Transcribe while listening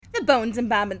Bones and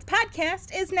Bobbins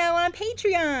podcast is now on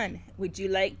Patreon. Would you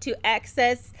like to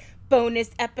access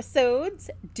bonus episodes,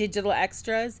 digital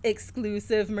extras,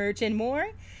 exclusive merch, and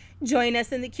more? Join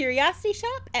us in the Curiosity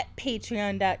Shop at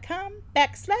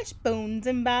patreon.com/Bones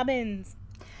and Bobbins.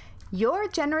 Your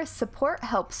generous support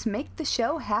helps make the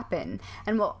show happen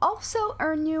and will also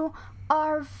earn you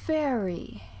our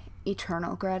very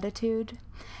eternal gratitude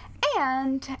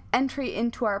and entry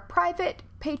into our private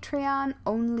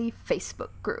Patreon-only Facebook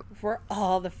group. Where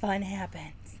all the fun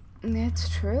happens. It's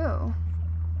true.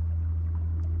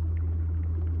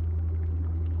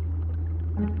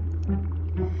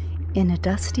 In a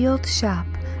dusty old shop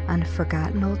on a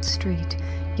forgotten old street,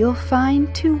 you'll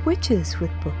find two witches with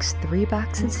books 3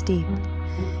 boxes deep.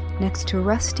 Next to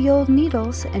rusty old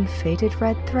needles and faded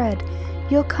red thread,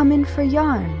 you'll come in for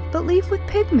yarn, but leave with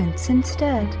pigments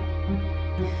instead.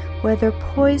 Whether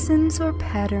poisons or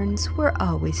patterns, we're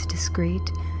always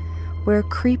discreet, where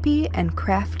creepy and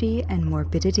crafty and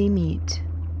morbidity meet.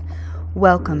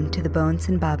 Welcome to the Bones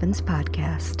and Bobbins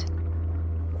podcast.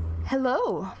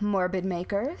 Hello, morbid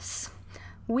makers.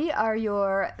 We are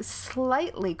your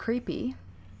slightly creepy,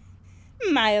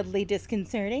 Mildly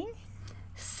disconcerting,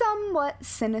 somewhat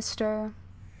sinister,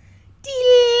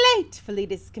 delightfully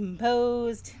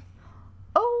discomposed,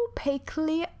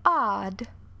 opaquely odd,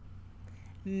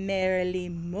 merrily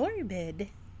morbid,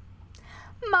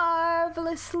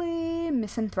 marvelously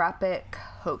misanthropic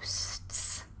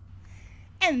hosts.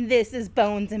 And this is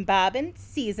Bones and Bobbins,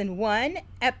 Season 1,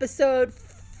 Episode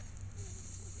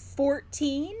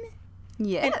 14.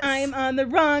 Yes. And I'm on the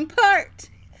wrong part.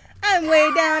 I'm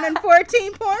way down on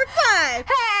 14.5. Hey,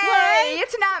 What?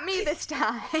 it's not me this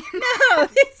time. No,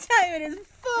 this time it is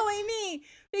fully me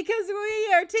because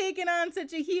we are taking on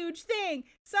such a huge thing.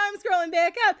 So I'm scrolling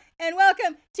back up and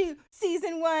welcome to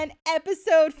Season 1,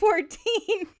 Episode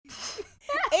 14.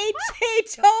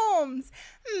 H.H. Holmes,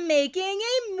 making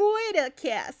a Moida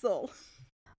castle.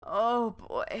 Oh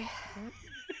boy.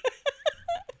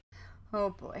 Oh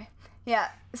boy. Yeah,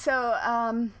 so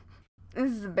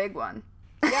this is a big one.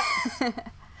 Yep.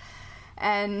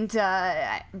 And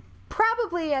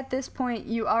probably at this point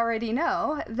you already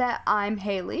know that I'm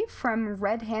Haley from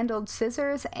Red Handled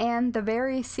Scissors and the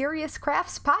Very Serious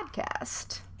Crafts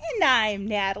podcast. And I'm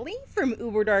Natalie from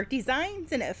Uber Dark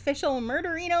Designs, an official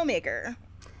murderino maker.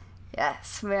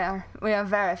 Yes, we are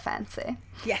very fancy.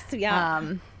 Yes, we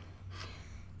are.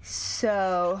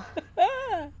 So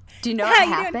do you know How what you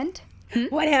doing? happened?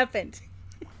 What happened?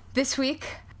 This week,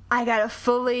 I got a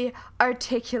fully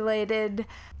articulated,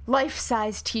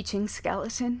 life-size teaching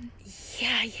skeleton.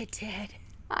 Yeah, you did.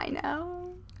 I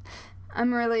know.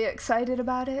 I'm really excited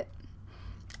about it.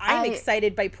 I'm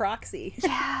excited by proxy.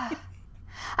 Yeah.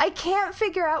 I can't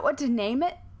figure out what to name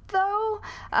it, though.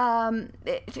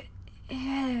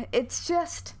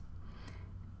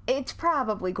 It's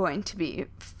probably going to be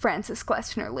Francis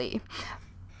Glessner Lee.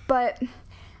 But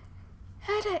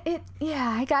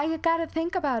I gotta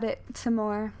think about it some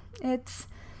more.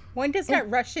 One does not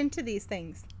rush into these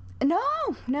things.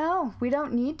 No, we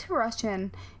don't need to rush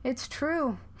in. It's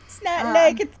true. It's not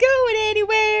like it's going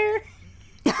anywhere.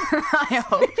 I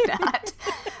hope not.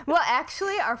 Well,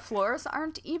 actually, our floors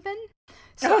aren't even.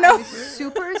 So Oh, no. I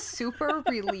was super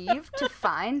relieved to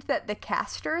find that the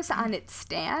casters on its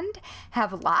stand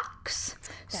have locks.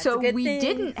 That's so a good we thing.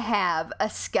 didn't have a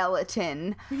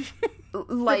skeleton down the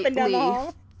lightly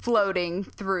hall. floating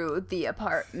through the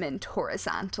apartment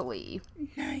horizontally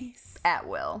Nice. at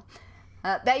will.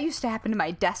 That used to happen to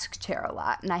my desk chair a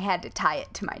lot, and I had to tie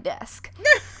it to my desk.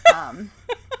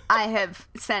 I have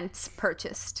since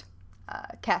purchased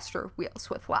caster wheels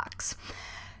with locks,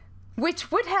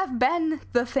 which would have been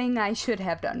the thing I should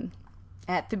have done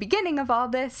at the beginning of all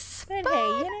this. But But hey,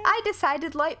 you know. I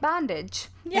decided light bondage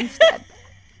Yeah. instead.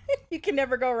 You can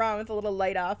never go wrong with a little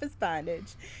light office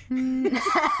bondage.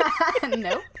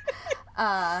 Nope.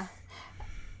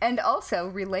 And also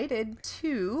related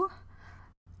to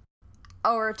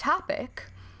our topic,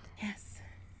 Yes.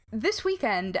 this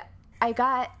weekend I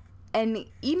got an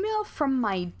email from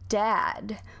my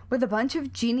dad with a bunch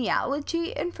of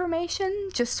genealogy information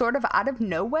just sort of out of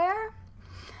nowhere.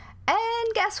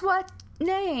 And guess what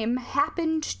name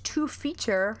happened to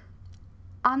feature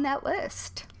on that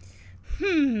list?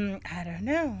 I don't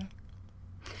know.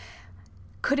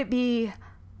 Could it be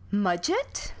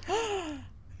Mudgett?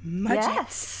 Mudgett.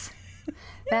 Yes.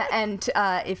 And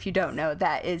if you don't know,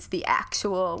 that is the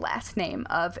actual last name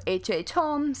of H.H.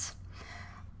 Holmes.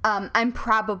 I'm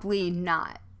probably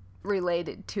not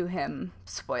related to him,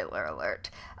 spoiler alert,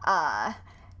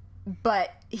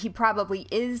 but he probably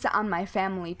is on my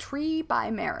family tree by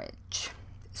marriage.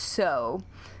 So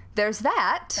there's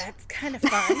that. That's kind of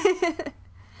fun.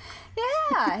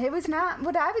 Yeah, it was not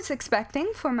what I was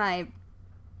expecting for my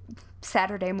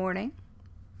Saturday morning.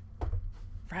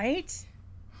 Right?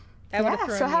 That would have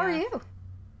thrown so me how are off. you?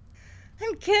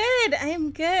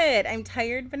 I'm good. I'm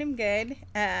tired, but I'm good.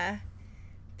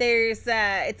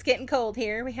 It's getting cold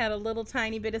here. We had a little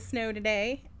tiny bit of snow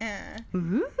today.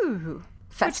 Ooh,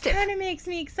 festive. Which kind of makes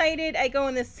me excited. I go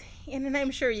on this, and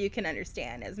I'm sure you can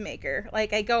understand as maker.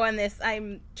 Like, I go on this,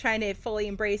 I'm trying to fully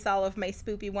embrace all of my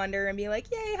spoopy wonder and be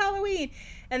like, yay, Halloween.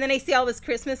 And then I see all this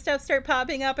Christmas stuff start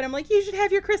popping up, and I'm like, you should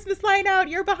have your Christmas line out.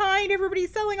 You're behind.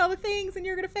 Everybody's selling all the things, and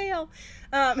you're going to fail.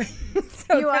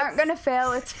 So you aren't going to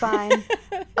fail. It's fine.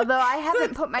 Although I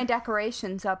haven't put my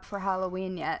decorations up for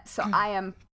Halloween yet, so I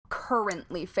am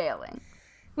currently failing.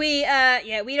 We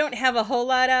don't have a whole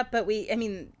lot up, but we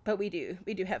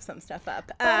do have some stuff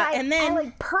up. And then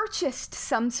I purchased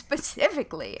some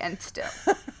specifically, and still.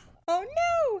 Oh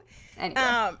no!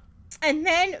 Anyway. And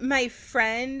then my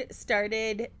friend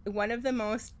started one of the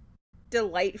most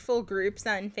delightful groups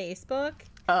on Facebook.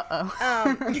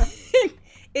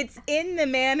 It's in the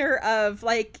manner of,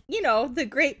 like, you know, the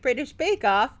Great British Bake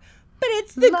Off. But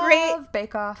it's the Love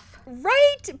Bake Off.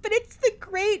 Right, but it's the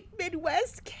Great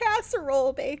Midwest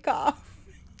Casserole Bake Off.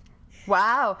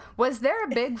 Wow. Was there a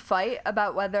big fight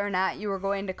about whether or not you were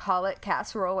going to call it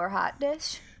casserole or hot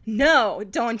dish? No,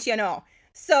 don't you know?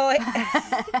 So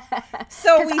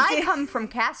I come from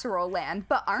casserole land,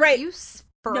 but aren't you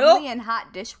firmly in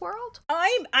hot dish world?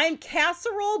 I'm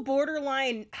casserole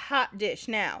borderline hot dish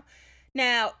now.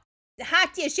 Now,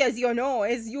 hot dish, as you know,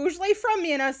 is usually from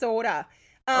Minnesota.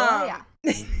 But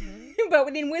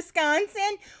in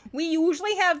Wisconsin, we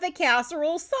usually have the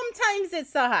casserole. Sometimes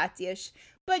it's a hot dish,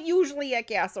 but usually a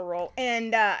casserole.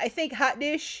 And I think hot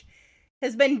dish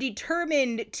has been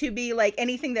determined to be like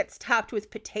anything that's topped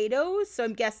with potatoes. So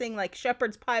I'm guessing like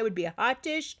shepherd's pie would be a hot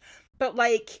dish. But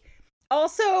like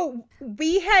also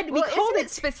we called it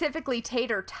specifically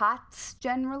tater tots,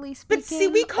 generally speaking. But see,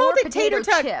 we called it tater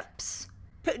tot chips.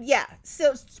 Yeah,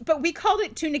 but we called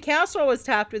it tuna casserole was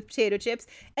topped with potato chips,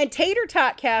 and tater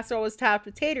tot casserole was topped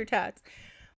with tater tots.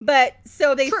 But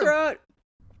so they throw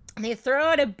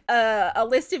out a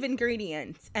list of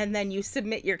ingredients, and then you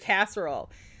submit your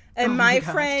casserole. And my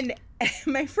friend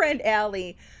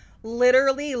Allie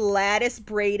literally lattice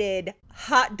braided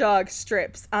hot dog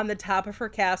strips on the top of her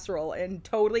casserole and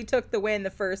totally took the win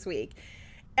the first week.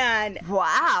 And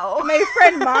wow, my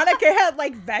friend Monica had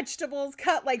like vegetables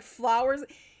cut like flowers.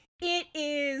 It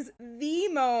is the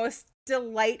most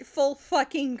delightful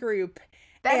fucking group.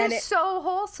 That is so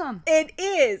wholesome. It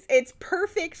is. It's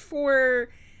perfect for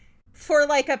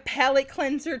like a palate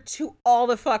cleanser to all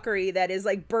the fuckery that is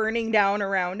like burning down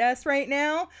around us right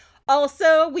now.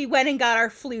 Also, we went and got our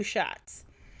flu shots.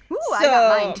 Ooh, I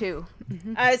got mine too.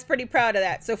 Mm-hmm. I was pretty proud of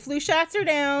that. So flu shots are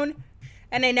down.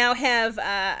 And I now have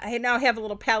a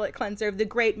little palate cleanser of the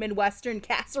Great Midwestern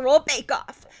Casserole Bake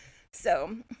Off.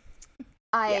 So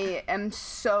I am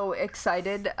so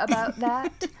excited about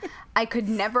that. I could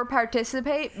never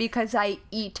participate because I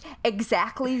eat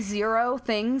exactly 0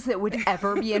 things that would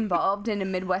ever be involved in a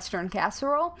Midwestern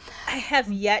casserole. I have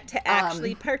yet to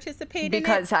actually participate in it.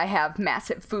 Because I have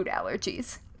massive food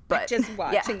allergies. But just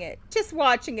watching it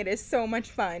is so much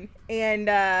fun. And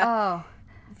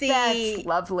that's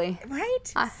lovely. Right?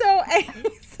 So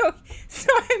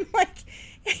I'm like,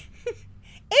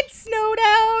 it snowed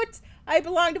out. I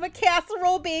belong to a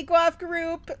casserole bake-off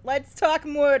group. Let's talk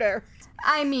murder.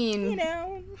 I mean, you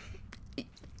know,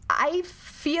 I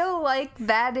feel like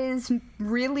that is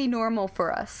really normal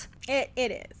for us. It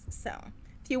is. So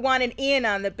if you want an in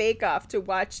on the bake-off to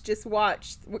watch, just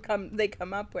watch what they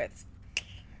come up with.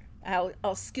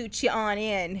 I'll scoot you on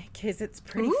in because it's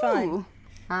pretty fun.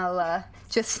 I'll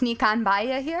just sneak on by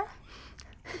you here.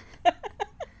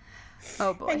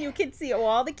 Oh, boy. And you can see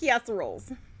all the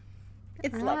casseroles.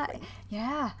 It's lovely.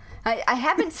 Yeah. I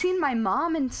haven't seen my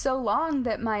mom in so long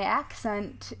that my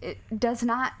accent does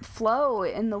not flow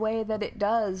in the way that it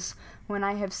does when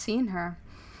I have seen her.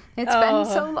 It's been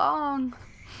so long.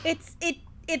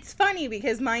 It's funny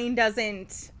because mine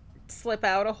doesn't slip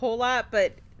out a whole lot,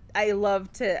 but I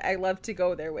love to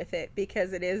go there with it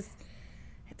because it's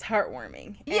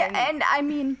heartwarming. And I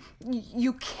mean,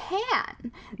 you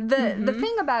can. The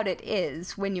thing about it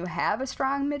is when you have a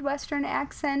strong Midwestern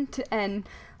accent, and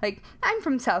like I'm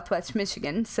from Southwest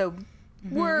Michigan, so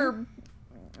we're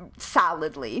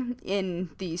solidly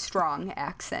in the strong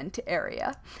accent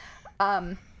area.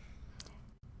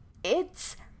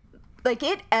 It's like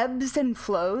it ebbs and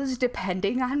flows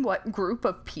depending on what group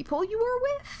of people you are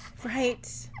with.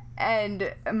 Right.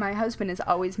 And my husband is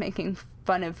always making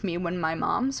fun of me when my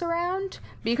mom's around,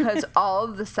 because all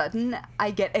of a sudden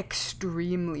I get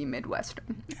extremely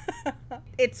Midwestern.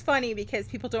 It's funny because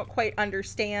people don't quite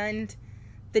understand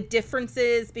the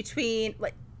differences between,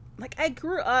 like I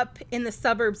grew up in the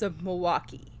suburbs of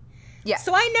Milwaukee. Yeah.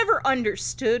 So I never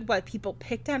understood why people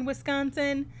picked on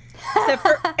Wisconsin, except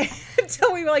for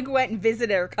until we went and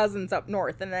visited our cousins up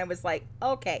north, and then I was like,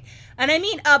 okay. And I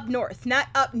mean up north, not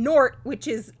up north, which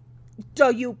is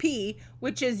UP,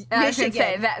 which is Michigan. I was gonna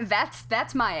say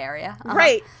that's my area.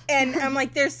 Right. And I'm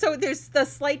like, there's the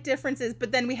slight differences,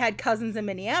 but then we had cousins in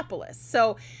Minneapolis.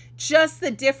 So just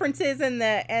the differences and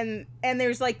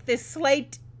there's like this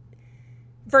slight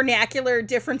vernacular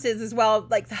differences as well,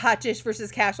 like the hot dish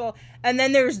versus casual. And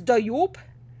then there's the Yoop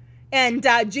and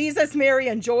Jesus, Mary,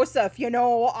 and Joseph.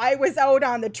 I was out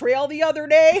on the trail the other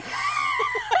day.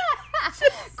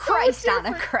 Christ on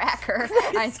a cracker,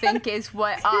 I think, is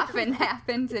what often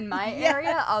happens in my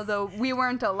area, although we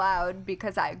weren't allowed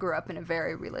because I grew up in a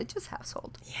very religious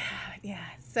household. Yeah.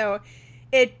 So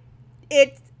it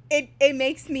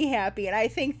makes me happy, and I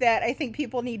think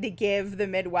people need to give the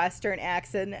Midwestern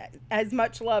accent as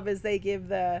much love as they give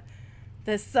the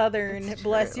Southern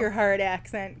bless your heart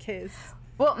accent, because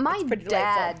my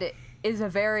dad is a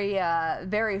very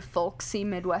very folksy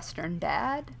Midwestern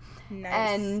dad. Nice.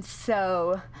 And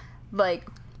so, like,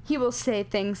 he will say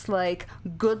things like,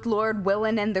 "Good Lord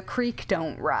willin' and the creek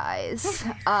don't rise,"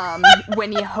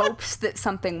 when he hopes that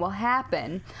something will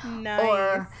happen. Nice.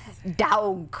 Or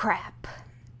dog crap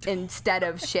instead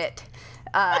of shit.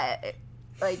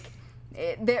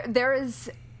 There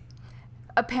is...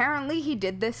 Apparently he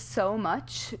did this so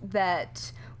much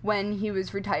that when he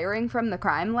was retiring from the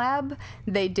crime lab,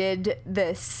 they did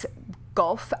this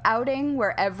golf outing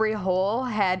where every hole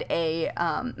had a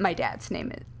my dad's name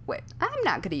is I'm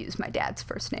not going to use my dad's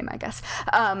first name, I guess,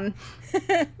 for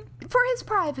his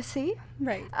privacy,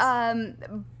 right?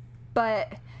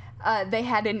 But they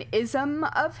had an ism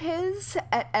of his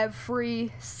at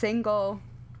every single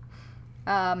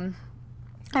hole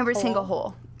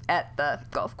at the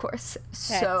golf course.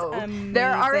 That's so amazing.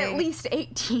 There are at least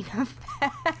 18 of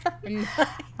them.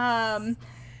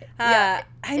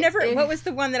 What was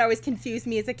the one that always confused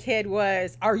me as a kid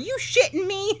was, "Are you shitting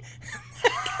me?"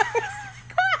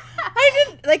 I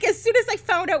didn't, as soon as I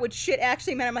found out what shit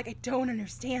actually meant, I'm like, I don't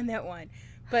understand that one.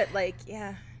 But,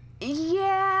 yeah.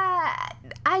 Yeah,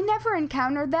 I never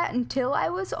encountered that until I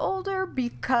was older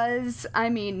because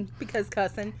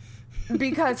cussing.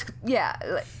 Because, yeah,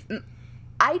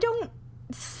 I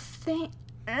think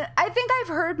I've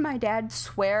heard my dad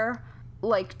swear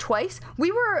twice.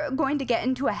 We were going to get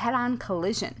into a head-on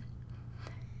collision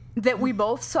that we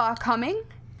both saw coming,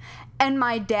 and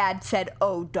my dad said,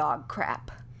 "Oh, dog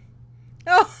crap."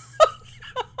 Oh.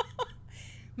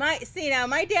 My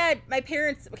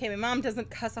parents, my mom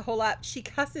doesn't cuss a whole lot. She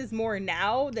cusses more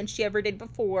now than she ever did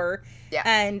before. Yeah.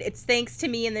 And it's thanks to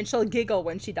me, and then she'll giggle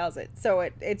when she does it. So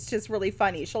it's just really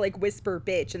funny. She'll whisper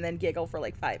bitch and then giggle for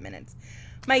 5 minutes.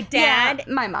 My dad...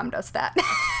 Yeah, my mom does that.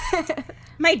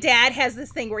 My dad has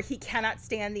this thing where he cannot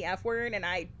stand the F word, and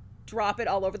I drop it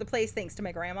all over the place thanks to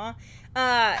my grandma.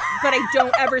 But I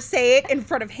don't ever say it in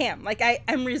front of him.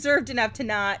 I'm reserved enough to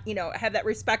not, have that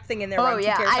respect thing in there. Oh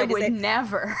yeah, I would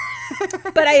never.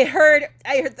 But I've heard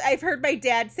my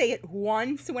dad say it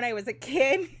once when I was a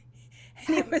kid,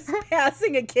 and he was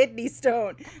passing a kidney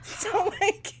stone. So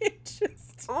it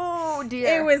just... Oh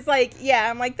dear. It was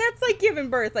I'm that's like giving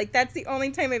birth. That's the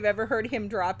only time I've ever heard him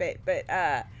drop it. But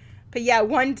yeah,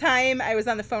 one time I was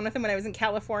on the phone with him when I was in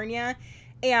California,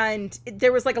 and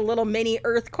there was a little mini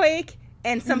earthquake,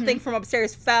 and something from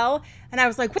upstairs fell, and I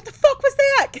was like, what the fuck was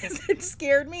that? Because it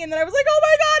scared me, and then I was like, oh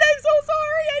my God, I'm so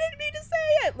sorry, I didn't mean to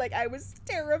say it. I was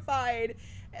terrified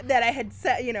that I had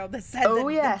said,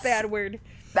 the bad word.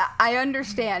 I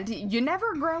understand. You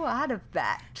never grow out of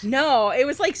that. No, it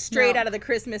was straight out of the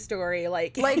Christmas Story.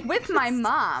 With my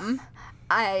mom,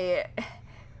 I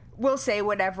will say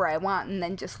whatever I want and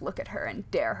then just look at her and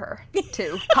dare her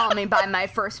to call me by my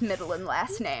first, middle, and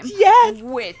last name. Yes!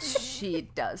 Which she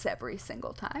does every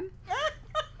single time.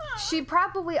 She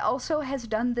probably also has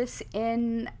done this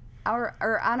on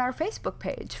our Facebook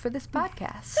page for this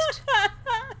podcast.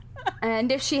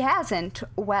 And if she hasn't,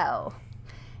 well,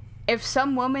 if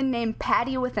some woman named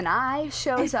Patty with an I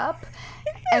shows up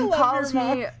and calls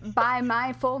me by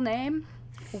my full name,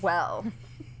 well,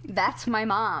 that's my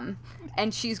mom.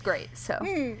 And she's great, so.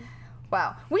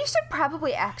 Wow. We should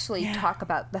probably actually talk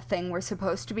about the thing we're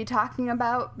supposed to be talking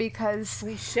about, because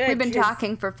we've been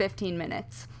talking for 15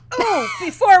 minutes. Oh,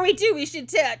 before we do, we should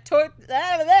totally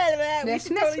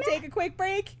take a quick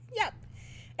break. Yep.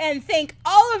 And thank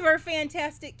all of our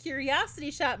fantastic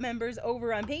Curiosity Shop members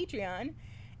over on Patreon.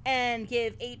 And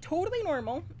give a totally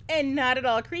normal and not at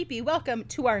all creepy welcome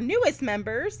to our newest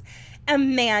members,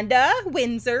 Amanda,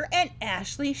 Windsor, and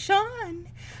Ashley Shawn.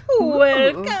 Ooh.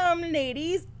 Welcome,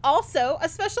 ladies. Also, a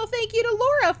special thank you to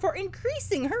Laura for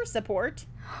increasing her support.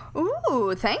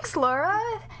 Ooh, thanks, Laura.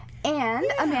 And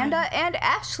Amanda and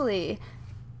Ashley.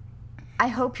 I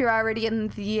hope you're already in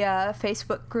the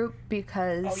Facebook group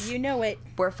because... Oh, you know it.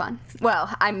 We're fun.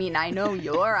 Well, I mean, I know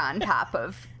you're on top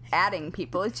of adding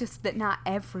people. It's just that not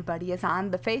everybody is on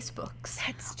the Facebooks.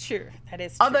 That's true. That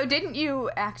is true. Although, didn't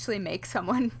you actually make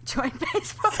someone join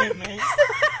Facebook? So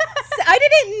I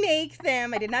didn't make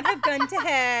them. I did not have gun to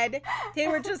head. They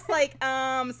were just like,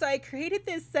 so I created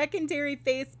this secondary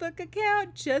Facebook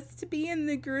account just to be in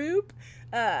the group.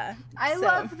 I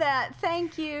love that.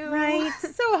 Thank you. Right.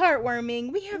 So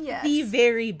heartwarming. We have the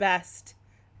very best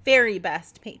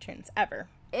patrons ever.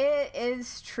 It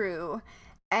is true.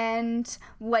 And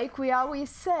like we always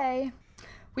say,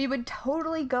 we would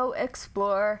totally go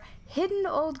explore hidden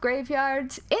old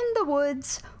graveyards in the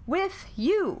woods with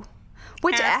you.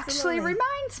 Which actually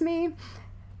reminds me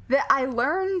that I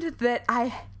learned that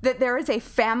there is a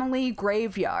family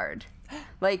graveyard.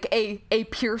 Like a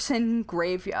Pearson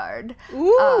graveyard.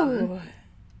 Ooh.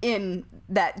 In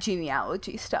that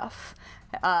genealogy stuff.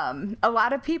 A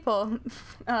lot of people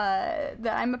that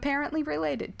I'm apparently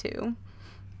related to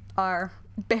are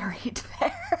buried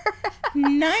there.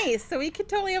 Nice. So we could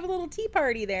totally have a little tea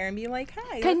party there and be like,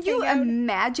 hi. Can you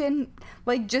imagine,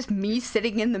 like, just me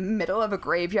sitting in the middle of a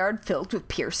graveyard filled with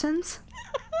Pearsons?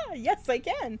 Yes, I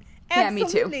can.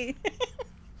 Absolutely. Yeah, me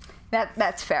too.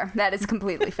 That's fair. That is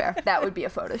completely fair. That would be a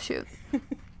photo shoot.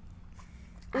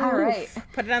 All right.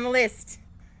 Put it on the list.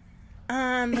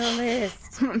 On the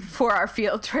list. For our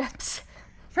field trips.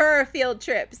 For our field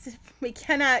trips. We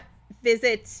cannot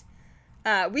visit...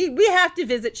 we have to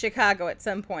visit Chicago at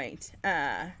some point.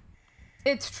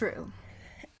 It's true.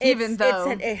 Even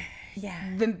though the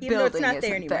building it's not isn't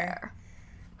there anymore. There.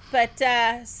 But,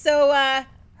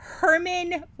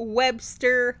 Herman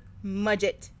Webster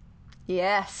Mudgett.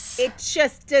 Yes. It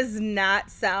just does not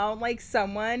sound like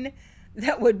someone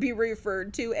that would be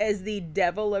referred to as the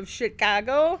devil of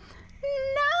Chicago.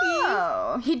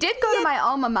 No. He did go to my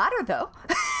alma mater, though.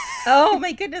 Oh,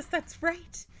 my goodness, that's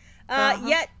right.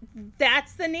 Yet,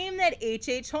 that's the name that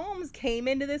H.H. Holmes came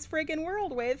into this friggin'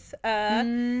 world with.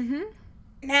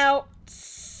 Now,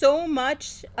 so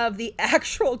much of the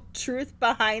actual truth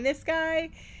behind this guy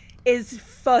is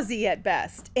fuzzy at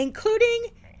best, including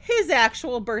his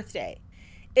actual birthday.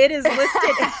 It is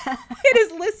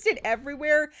listed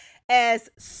everywhere as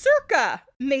circa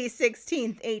May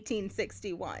 16th,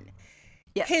 1861.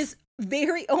 Yes. His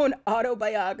very own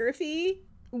autobiography,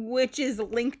 which is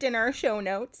linked in our show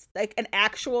notes, like an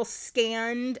actual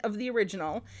scanned of the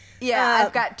original. Yeah,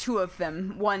 I've got two of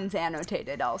them. One's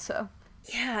annotated also.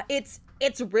 Yeah, it's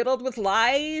riddled with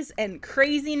lies and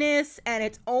craziness, and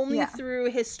it's only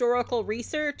through historical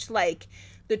research, like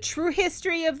The True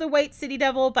History of the White City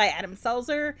Devil by Adam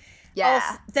Selzer,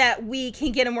 that we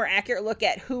can get a more accurate look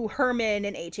at who Herman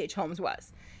and H.H. Holmes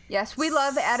was. Yes, we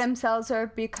love Adam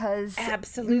Selzer because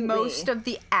most of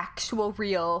the actual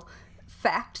real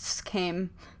facts came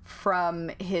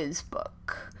from his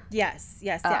book. Yes.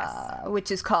 Which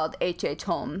is called H.H.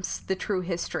 Holmes, The True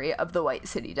History of the White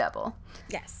City Devil.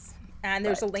 Yes. And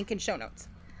there's a link in show notes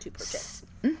to purchase.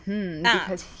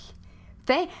 Because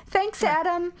thanks,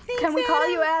 Adam. Can we call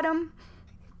you Adam?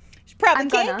 She probably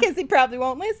can't because he probably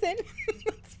won't listen.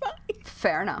 It's fine.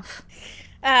 Fair enough.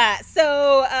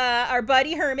 So our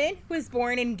buddy Herman was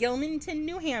born in Gilmanton,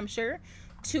 New Hampshire,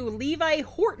 to Levi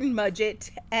Horton Mudgett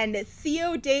and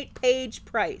Theodate Page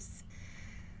Price.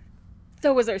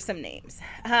 Those are some names.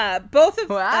 Both of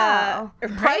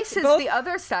Price is the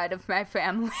other side of my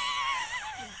family.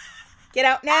 Get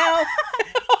out now!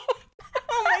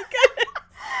 Oh my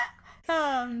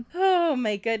goodness! Oh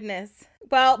my goodness!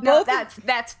 Well,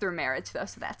 that's through marriage though,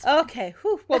 so that's okay.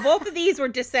 Whew. Well, both of these were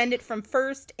descended from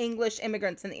first English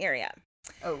immigrants in the area.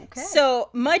 Okay. So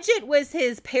Mudgett was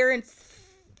his parents'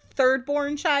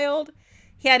 third-born child.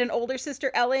 He had an older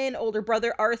sister, Ellen, older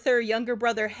brother, Arthur, younger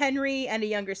brother, Henry, and a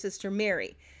younger sister,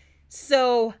 Mary.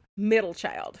 So, middle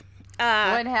child.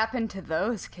 What happened to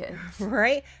those kids?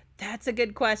 Right? That's a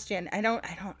good question. I didn't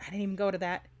even go to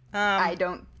that. I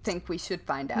don't think we should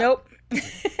find out. Nope.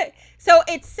 So,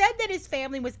 it's said that his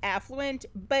family was affluent,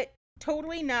 but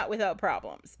totally not without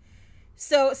problems.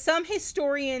 So, some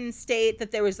historians state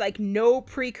that there was, no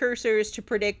precursors to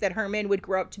predict that Herman would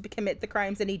grow up to commit the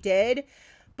crimes that he did.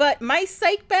 But my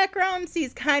psych background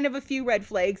sees kind of a few red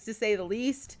flags, to say the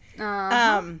least.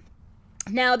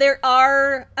 Now, there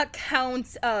are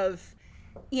accounts of,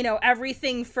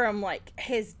 everything from, like,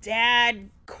 his dad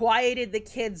quieted the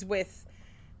kids with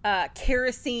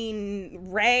kerosene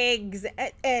rags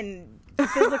and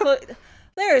physical...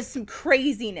 There is some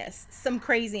craziness,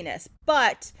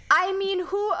 but... I mean,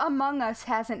 who among us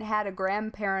hasn't had a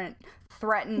grandparent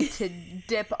threaten to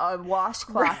dip a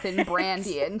washcloth in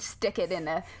brandy and stick it in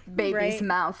a baby's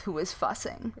mouth who was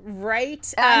fussing?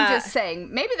 Right. I'm just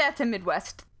saying, maybe that's a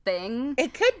Midwest thing.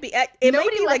 It could be. Nobody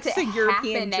might be lets like it a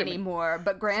European happen anymore,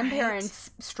 but grandparents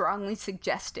strongly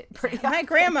suggest it pretty often. My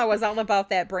grandma was all about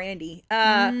that brandy.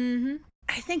 I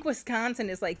think Wisconsin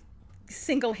is like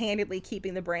single-handedly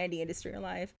keeping the brandy industry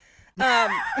alive.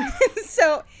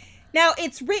 So now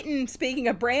it's written, speaking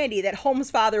of brandy, that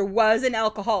Holmes' father was an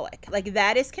alcoholic. Like,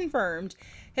 that is confirmed.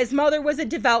 His mother was a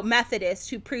devout Methodist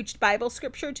who preached Bible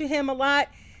scripture to him a lot.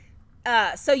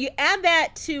 So you add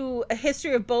that to a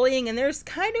history of bullying, and there's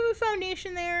kind of a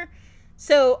foundation there.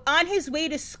 So on his way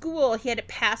to school, he had to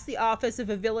pass the office of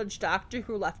a village doctor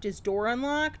who left his door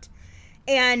unlocked.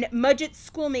 And Mudgett's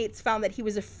schoolmates found that he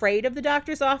was afraid of the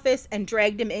doctor's office and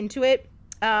dragged him into it.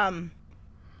 He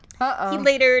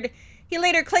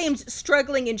later claimed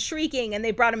struggling and shrieking, and they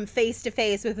brought him face to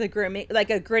face with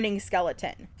a grinning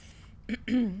skeleton.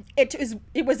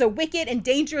 It was a wicked and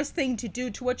dangerous thing to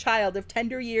do to a child of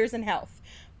tender years and health,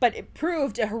 but it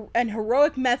proved an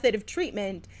heroic method of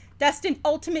treatment destined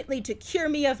ultimately to cure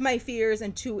me of my fears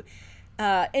and to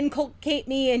inculcate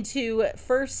me into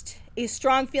first a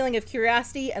strong feeling of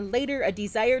curiosity and later a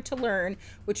desire to learn,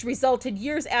 which resulted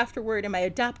years afterward in my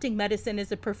adopting medicine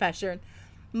as a profession,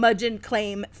 Mudgett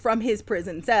claimed from his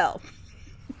prison cell.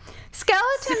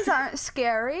 Skeletons aren't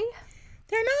scary.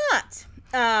 They're not.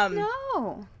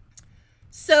 No.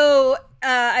 So,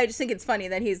 I just think it's funny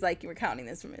that he's like recounting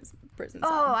this from his prison cell.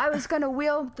 Oh, I was going to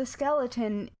wheel the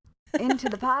skeleton into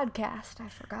the podcast. I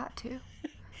forgot to.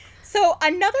 So,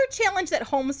 another challenge that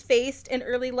Holmes faced in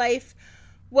early life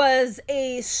was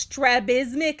a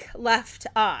strabismic left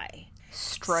eye.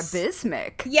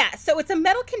 Strabismic? Yeah, so it's a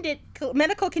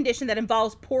medical condition that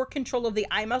involves poor control of the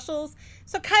eye muscles.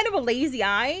 So kind of a lazy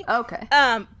eye. Okay.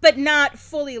 But not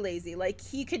fully lazy. Like,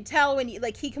 he could tell when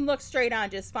he can look straight on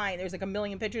just fine. There's like a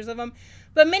million pictures of him.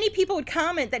 But many people would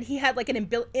comment that he had like an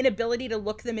inability to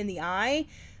look them in the eye.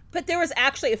 But there was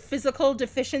actually a physical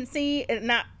deficiency and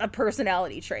not a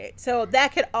personality trait. So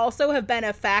that could also have been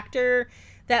a factor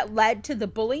that led to the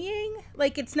bullying.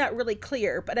 Like, it's not really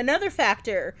clear. But another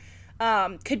factor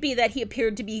could be that he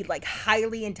appeared to be like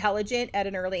highly intelligent at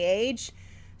an early age.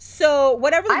 So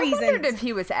whatever the reason, I wondered if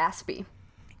he was Aspie.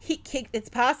 It's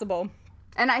possible.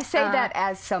 And I say that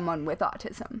as someone with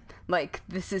autism. Like,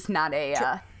 this is not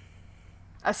a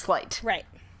slight. Right.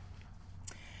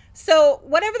 So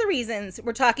whatever the reasons,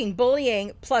 we're talking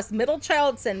bullying plus middle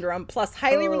child syndrome plus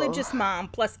highly religious mom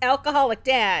plus alcoholic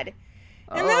dad.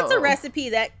 And that's a recipe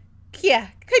that,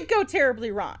 could go terribly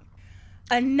wrong.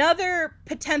 Another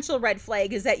potential red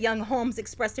flag is that young Holmes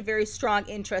expressed a very strong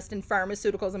interest in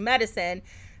pharmaceuticals and medicine,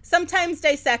 sometimes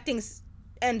dissecting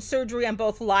and surgery on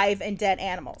both live and dead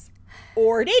animals.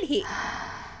 Or did he?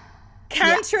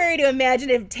 Contrary to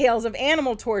imaginative tales of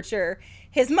animal torture,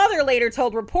 his mother later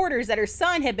told reporters that her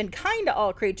son had been kind to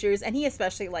all creatures, and he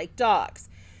especially liked dogs.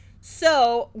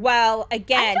 So, while,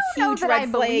 again, huge red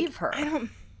flag... believe her.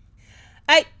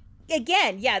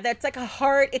 That's like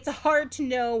it's hard to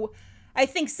know. I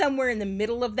think somewhere in the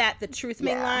middle of that, the truth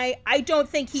may lie. I don't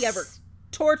think he ever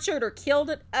tortured or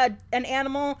killed an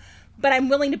animal, but I'm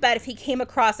willing to bet if he came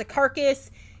across a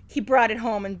carcass, he brought it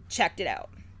home and checked it out.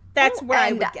 That's what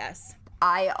I would guess.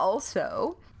 I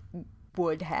also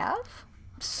would have.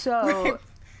 So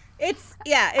it's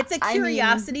a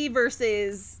curiosity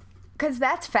versus, because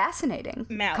that's fascinating.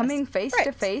 Malice. Coming face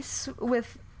to face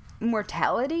with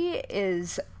mortality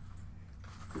is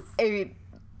a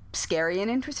scary and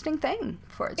interesting thing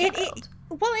for a child.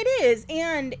 Well, it is.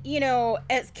 And,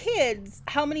 as kids,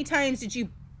 how many times did you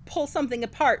pull something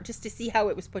apart just to see how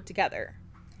it was put together?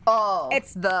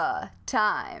 It's the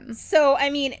time. So, I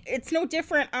mean, it's no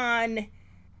different on,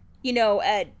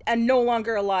 a no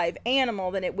longer alive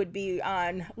animal than it would be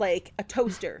on, like, a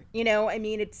toaster. I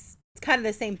mean, it's kind of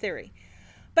the same theory.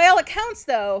 By all accounts,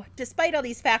 though, despite all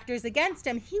these factors against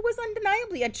him, he was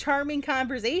undeniably a charming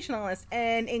conversationalist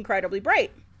and incredibly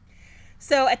bright.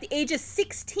 So at the age of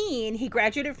 16, he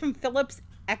graduated from Phillips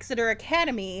Exeter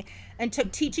Academy and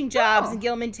took teaching jobs in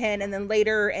Gilmanton and then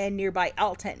later in nearby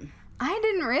Alton. I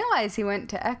didn't realize he went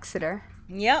to Exeter.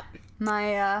 Yep.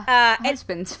 My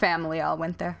husband's family all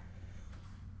went there.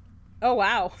 Oh,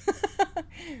 wow.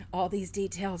 All these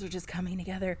details are just coming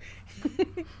together.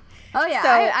 Oh, yeah. So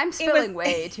I'm spilling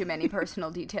way too many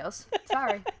personal details.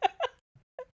 Sorry.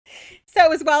 So it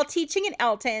was while teaching in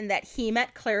Elton that he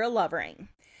met Clara Lovering,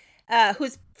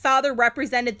 whose father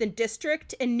represented the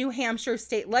district in New Hampshire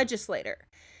state legislature.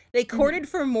 They courted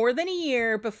for more than a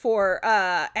year before,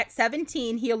 at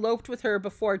 17, he eloped with her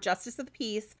before Justice of the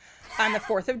Peace on the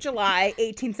 4th of July,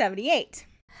 1878.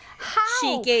 How?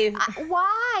 She gave...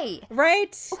 why?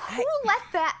 Right? Who let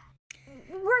that?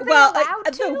 Were they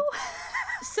allowed to?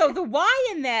 So the why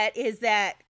in that is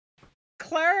that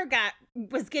Clara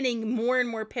was getting more and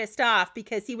more pissed off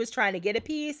because he was trying to get a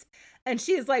piece. And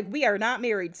she's like, we are not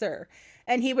married, sir.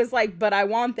 And he was like, but I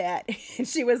want that. And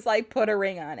she was like, put a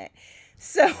ring on it.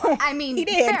 So, I mean, he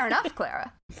did. Fair enough,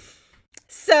 Clara.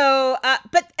 So, and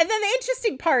then the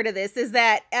interesting part of this is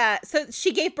that, so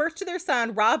she gave birth to their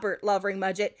son, Robert Lovering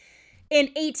Mudgett, in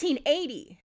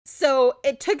 1880. So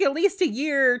it took at least a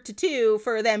year to two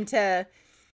for them to,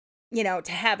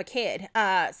 to have a kid.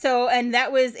 And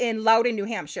that was in Loudon, New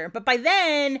Hampshire. But by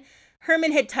then,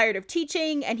 Herman had tired of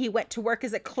teaching and he went to work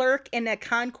as a clerk in a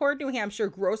Concord, New Hampshire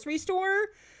grocery store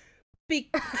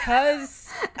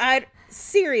because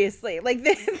seriously, like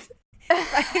this,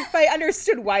 if I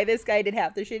understood why this guy did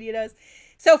half the shit he does.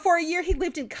 So for a year, he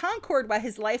lived in Concord while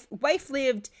his wife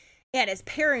lived at his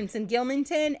parents in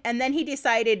Gilmanton. And then he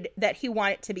decided that he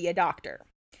wanted to be a doctor.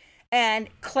 And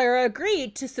Clara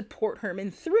agreed to support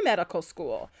Herman through medical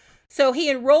school. So he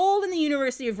enrolled in the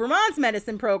University of Vermont's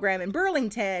medicine program in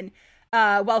Burlington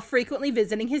while frequently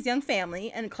visiting his young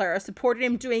family. And Clara supported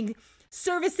him doing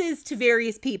services to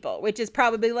various people, which is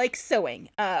probably like sewing,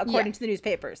 according to the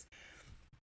newspapers.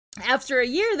 After a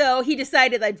year, though, he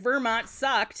decided that Vermont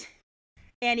sucked.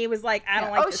 And he was like, I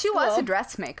don't like this she school. was a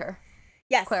dressmaker.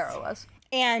 Yes. Clara was.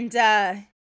 And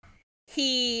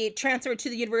he transferred to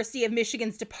the University of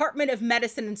Michigan's Department of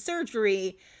Medicine and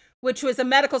Surgery, which was a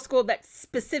medical school that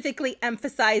specifically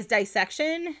emphasized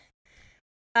dissection.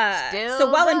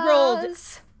 Still while does. enrolled,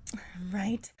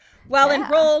 right?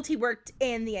 Enrolled, he worked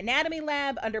in the anatomy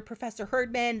lab under Professor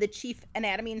Herdman, the chief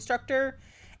anatomy instructor,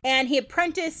 and he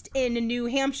apprenticed in New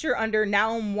Hampshire under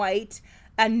Naum White,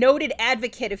 a noted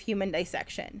advocate of human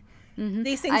dissection. Mm-hmm.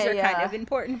 These things are kind of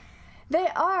important. They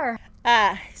are.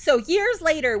 So years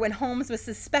later, when Holmes was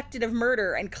suspected of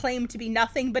murder and claimed to be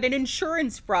nothing but an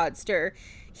insurance fraudster,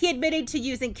 he admitted to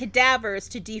using cadavers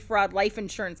to defraud life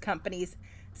insurance companies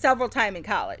several times in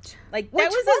college. Which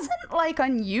wasn't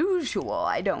unusual,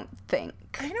 I don't think.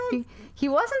 He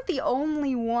wasn't the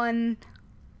only one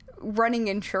running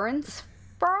insurance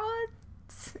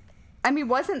frauds. I mean,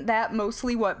 wasn't that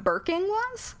mostly what Birking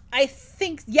was? I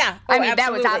think, yeah. Absolutely.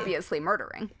 That was obviously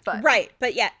murdering, but right,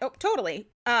 but yeah, totally.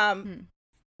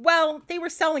 Well, they were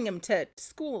selling him to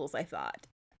schools, I thought.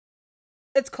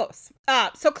 It's close.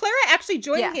 So Clara actually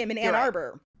joined him in Ann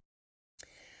Arbor.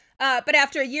 But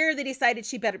after a year, they decided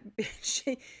she'd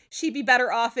be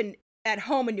better off at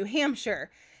home in New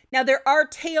Hampshire. Now, there are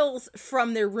tales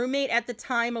from their roommate at the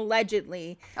time,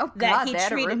 allegedly. Oh, God, they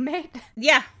had a roommate?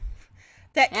 Yeah.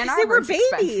 Because they were babies.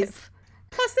 Expensive.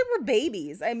 Plus, they were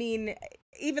babies. I mean,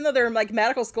 even though they're in,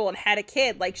 medical school and had a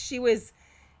kid, she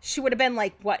would have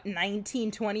been,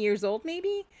 19, 20 years old,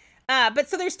 maybe? But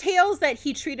so there's tales that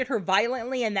he treated her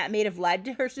violently and that may have led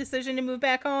to her decision to move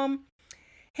back home.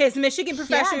 His Michigan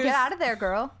professors... Yeah, get out of there,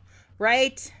 girl.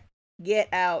 Right? Get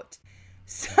out.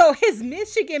 So his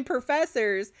Michigan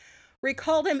professors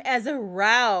recalled him as a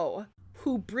row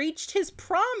who breached his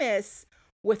promise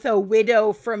with a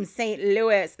widow from St.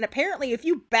 Louis. And apparently, if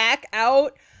you back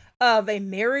out of a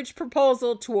marriage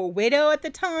proposal to a widow at the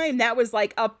time, that was,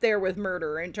 up there with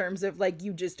murder in terms of,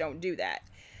 you just don't do that.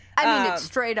 I mean, it's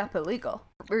straight up illegal.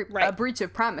 Right. A breach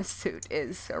of promise suit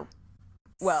is...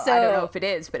 I don't know if it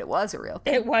is, but it was a real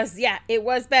thing. It was, yeah. It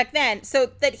was back then.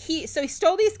 So he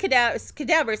stole these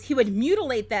cadavers. He would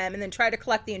mutilate them and then try to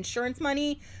collect the insurance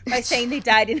money by saying they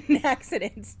died in an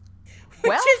accident.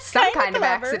 Well, some kind of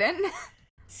accident.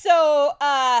 So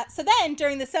then,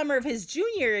 during the summer of his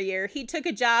junior year, he took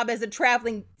a job as a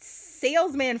traveling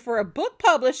salesman for a book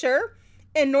publisher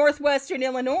in northwestern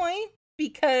Illinois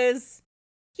because,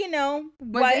 why not?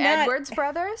 Was it Edwards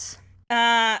Brothers?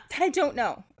 I don't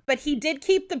know. But he did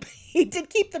keep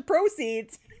the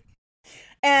proceeds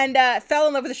and fell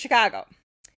in love with Chicago.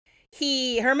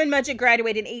 Herman Mudgett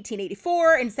graduated in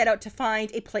 1884 and set out to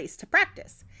find a place to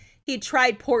practice. He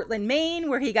tried Portland, Maine,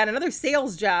 where he got another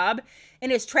sales job. In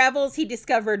his travels, he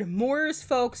discovered Moores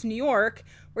Folks, New York,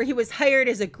 where he was hired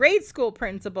as a grade school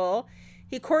principal.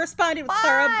 He corresponded with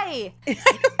Clara. Why? I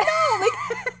don't know.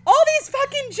 All these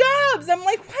fucking jobs. I'm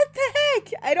like, what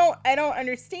the heck? I don't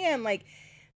understand.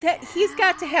 That he's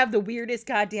got to have the weirdest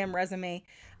goddamn resume.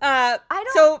 I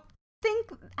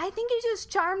think he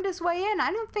just charmed his way in.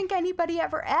 I don't think anybody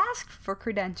ever asked for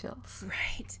credentials.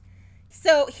 Right.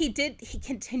 So he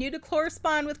continued to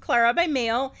correspond with Clara by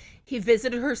mail. He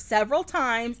visited her several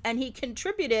times, and he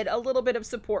contributed a little bit of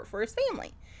support for his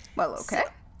family. Well, okay.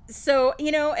 So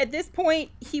at this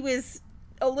point, he was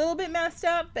a little bit messed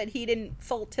up, but he didn't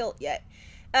full tilt yet.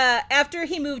 After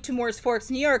he moved to Moores Forks,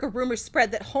 New York, a rumor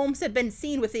spread that Holmes had been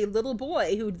seen with a little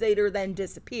boy who later then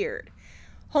disappeared.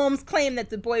 Holmes claimed that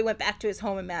the boy went back to his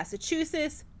home in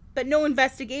Massachusetts, but no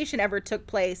investigation ever took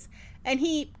place, and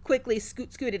he quickly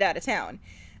scooted out of town.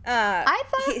 I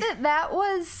thought that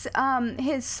was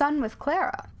his son with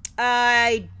Clara.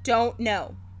 I don't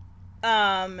know.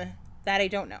 That I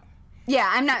don't know. Yeah,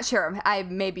 I'm not sure. I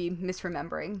may be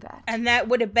misremembering that. And that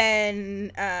would have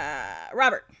been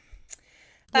Robert.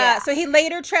 Yeah. So he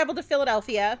later traveled to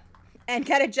Philadelphia and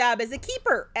got a job as a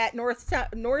keeper at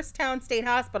Norristown State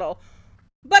Hospital,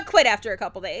 but quit after a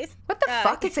couple days. What the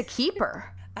fuck is a keeper?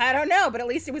 I don't know, but at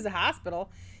least it was a hospital.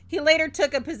 He later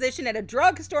took a position at a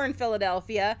drugstore in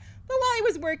Philadelphia, but while he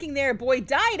was working there, a boy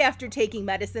died after taking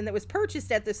medicine that was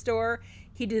purchased at the store.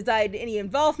 He denied any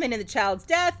involvement in the child's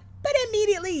death, but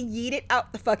immediately yeeted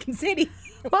out the fucking city.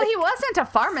 Well, he wasn't a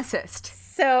pharmacist.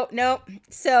 So, no.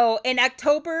 So, in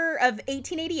October of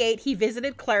 1888, he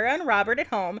visited Clara and Robert at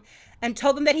home and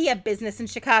told them that he had business in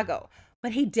Chicago,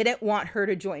 but he didn't want her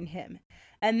to join him.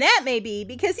 And that may be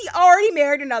because he already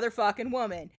married another fucking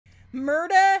woman.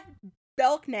 Myrta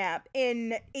Belknap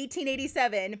in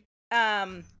 1887.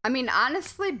 I mean,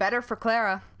 honestly, better for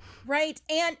Clara. Right.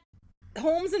 And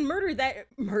Holmes and Murder.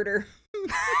 Myrta.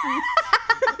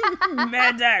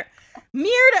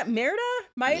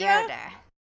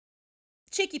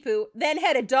 Chicky Poo then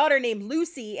had a daughter named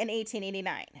Lucy in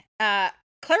 1889.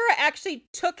 Clara actually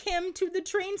took him to the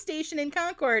train station in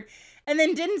Concord and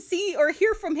then didn't see or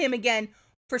hear from him again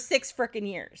for 6 frickin'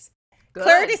 years. Good.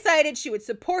 Clara decided she would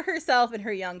support herself and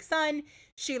her young son.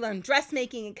 She learned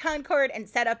dressmaking in Concord and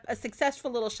set up a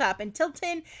successful little shop in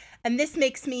Tilton. And this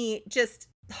makes me just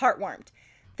heartwarmed.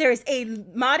 There's a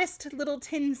modest little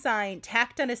tin sign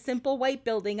tacked on a simple white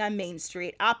building on Main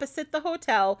Street opposite the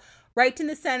hotel, right in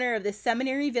the center of the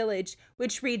Seminary Village,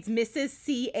 which reads Mrs.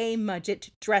 C.A. Mudgett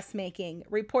Dressmaking,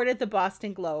 reported the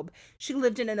Boston Globe. She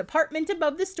lived in an apartment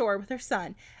above the store with her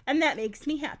son, and that makes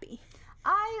me happy.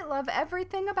 I love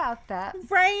everything about that.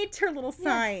 Right? Her little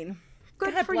sign. Yes.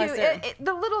 Good God for you. Her.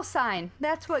 The little sign.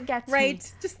 That's what gets me.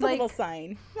 Right? Just the little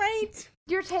sign. Right?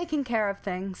 You're taking care of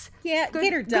things. Yeah,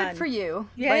 get her done. Good for you.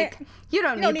 Yeah. Like, you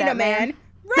don't need that a man.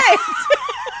 Right.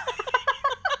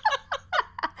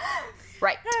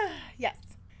 Right. Yes.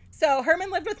 So Herman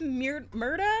lived with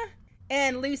Myrta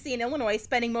and Lucy in Illinois,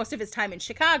 spending most of his time in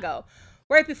Chicago.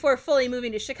 Right before fully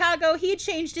moving to Chicago, he had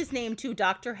changed his name to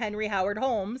Dr. Henry Howard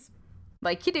Holmes.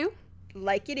 Like you do.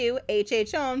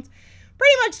 H.H. Holmes.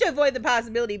 Pretty much to avoid the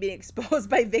possibility of being exposed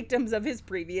by victims of his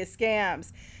previous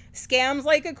scams. Scams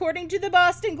like, according to the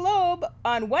Boston Globe,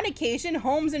 on one occasion,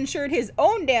 Holmes insured his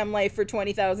own damn life for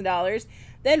 $20,000,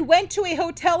 then went to a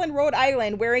hotel in Rhode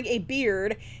Island wearing a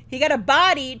beard. He got a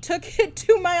body, took it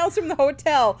 2 miles from the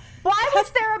hotel. Why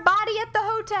was there a body at the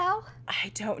hotel?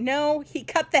 I don't know. He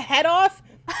cut the head off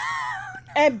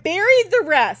and buried the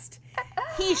rest.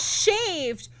 He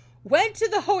shaved, went to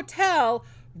the hotel,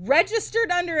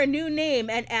 registered under a new name,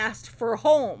 and asked for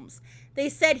Holmes. They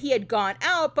said he had gone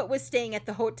out but was staying at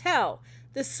the hotel.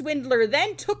 The swindler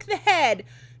then took the head,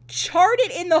 charred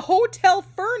it in the hotel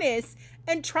furnace,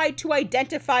 and tried to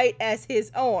identify it as his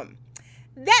own.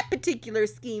 That particular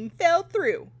scheme fell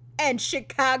through, and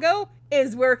Chicago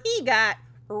is where he got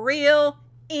real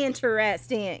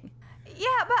interesting.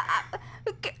 Yeah, but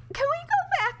can we go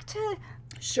back to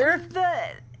sure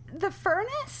the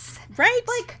furnace? Right.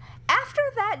 Like, after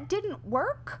that didn't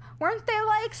work, weren't they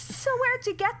like, so where'd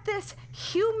you get this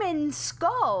human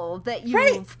skull that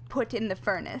you've put in the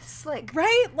furnace? Like,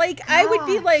 right? Like, gosh. I would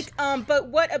be like, but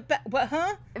what about, what,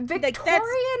 huh?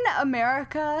 Victorian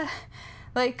America,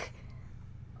 like,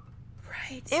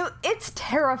 right. It's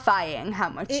terrifying how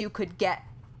much you could get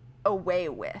away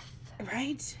with.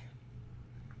 Right.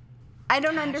 I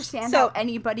don't understand how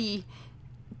anybody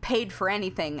paid for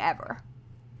anything ever.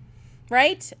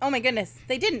 Right? Oh my goodness.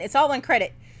 They didn't. It's all on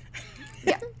credit.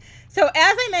 Yeah. So as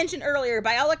I mentioned earlier,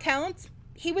 by all accounts,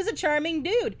 he was a charming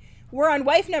dude. We're on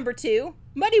wife number 2.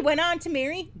 Muddy went on to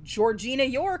marry Georgina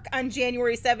York on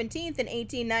January 17th in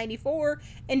 1894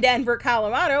 in Denver,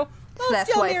 Colorado. While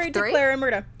still married to Clara and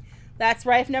Myrta. That's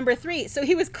wife number 3. So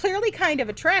he was clearly kind of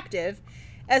attractive.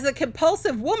 As a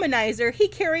compulsive womanizer, he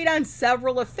carried on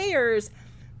several affairs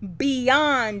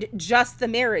beyond just the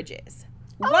marriages.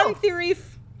 One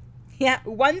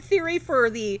theory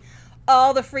for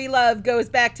all the free love goes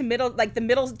back to the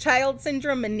middle child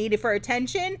syndrome and needed for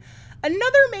attention.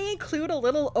 Another may include a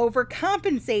little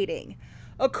overcompensating.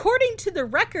 According to the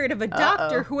record of a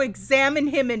doctor who examined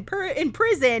him in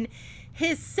prison,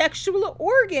 his sexual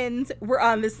organs were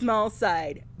on the small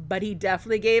side, but he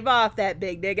definitely gave off that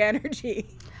big dick energy.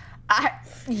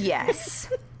 Yes.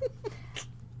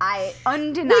 I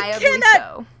undeniably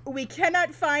so. We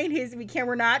cannot find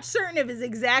we're not certain of his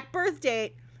exact birth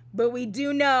date, but we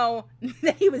do know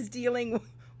that he was dealing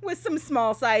with some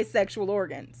small size sexual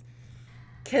organs.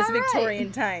 Because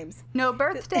Victorian times. No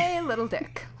birthday, little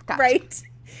dick. Gotcha. Right?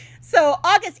 So,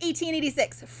 August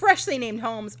 1886, freshly named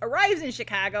Holmes arrives in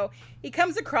Chicago. He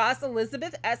comes across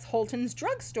Elizabeth S. Holton's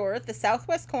drugstore at the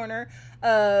southwest corner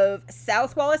of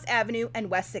South Wallace Avenue and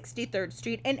West 63rd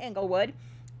Street in Englewood,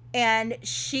 and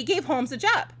she gave Holmes a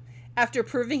job. After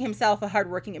proving himself a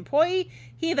hardworking employee,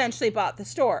 he eventually bought the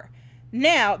store.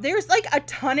 Now, there's like a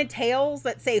ton of tales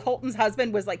that say Holton's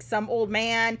husband was like some old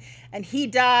man, and he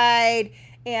died,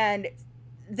 and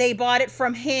they bought it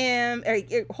from him, or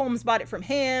Holmes bought it from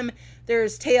him.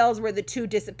 There's tales where the two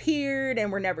disappeared and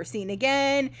were never seen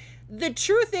again. The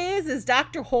truth is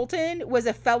Dr. Holton was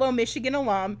a fellow Michigan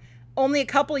alum, only a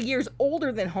couple of years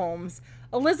older than Holmes.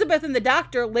 Elizabeth and the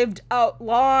doctor lived out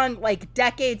long, like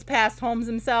decades past Holmes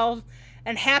himself,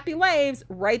 and happy lives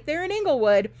right there in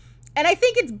Englewood. And I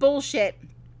think it's bullshit.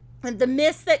 And the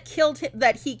myths that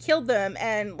he killed them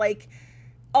and like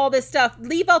all this stuff,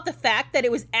 leave out the fact that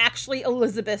it was actually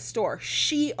Elizabeth's store.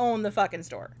 She owned the fucking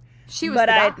store. She was the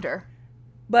doctor.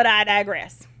 But I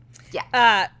digress.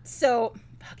 Yeah. So,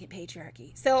 fucking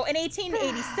patriarchy. So, in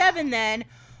 1887 then,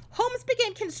 Holmes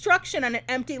began construction on an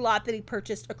empty lot that he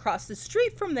purchased across the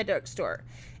street from the drugstore.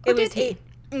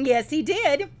 Yes, he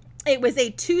did. It was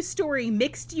a 2-story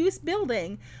mixed-use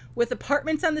building with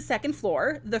apartments on the second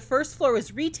floor. The first floor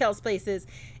was retail spaces,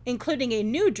 including a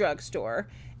new drugstore.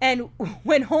 And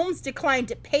when Holmes declined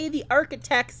to pay the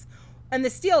architects and the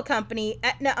steel company,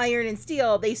 Etna Iron and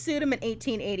Steel, they sued him in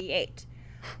 1888.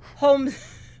 Holmes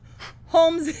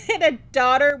had a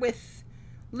daughter with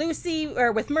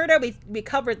Murda. We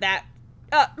covered that.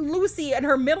 Lucy, and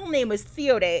her middle name was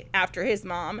Theodate after his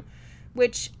mom,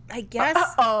 which I guess...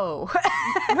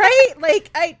 right? Like,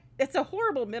 it's a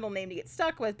horrible middle name to get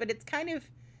stuck with, but it's kind of,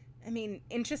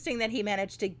 interesting that he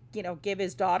managed to, give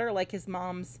his daughter, like, his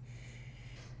mom's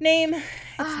name.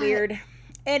 It's weird.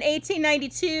 In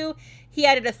 1892, he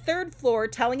added a third floor,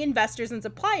 telling investors and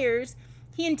suppliers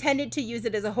he intended to use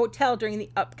it as a hotel during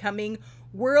the upcoming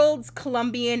World's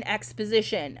Columbian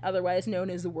Exposition, otherwise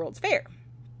known as the World's Fair.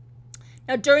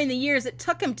 Now, during the years it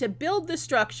took him to build the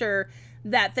structure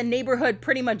that the neighborhood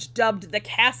pretty much dubbed the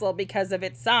castle because of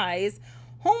its size,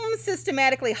 Holmes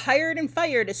systematically hired and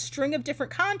fired a string of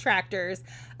different contractors,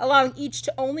 allowing each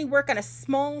to only work on a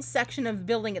small section of the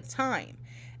building at a time.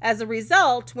 As a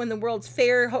result, when the World's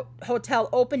Fair Hotel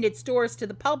opened its doors to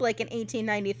the public in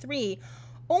 1893,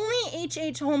 only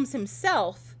H.H. Holmes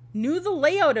himself knew the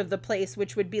layout of the place,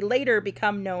 which would be later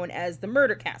become known as the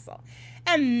Murder Castle.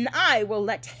 And I will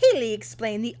let Haley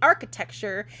explain the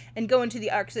architecture and go into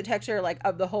the architecture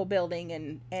of the whole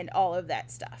building and all of that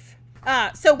stuff.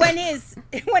 So when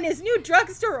his new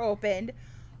drugstore opened,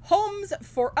 Holmes,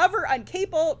 forever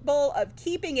incapable of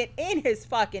keeping it in his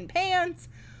fucking pants,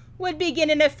 would begin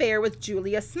an affair with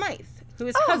Julia Smythe,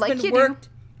 whose husband worked.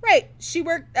 Right, she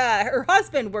worked. Her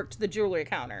husband worked the jewelry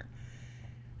counter.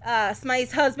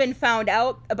 Smythe's husband found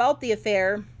out about the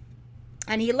affair,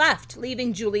 and he left,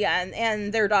 leaving Julia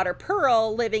and their daughter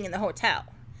Pearl living in the hotel.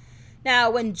 Now,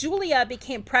 when Julia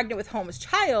became pregnant with Holmes'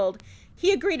 child,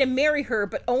 he agreed to marry her,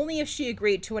 but only if she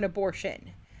agreed to an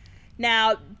abortion.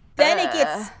 Now, then it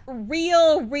gets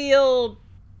real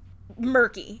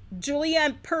murky. Julia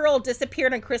and Pearl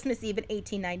disappeared on Christmas Eve in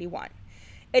 1891.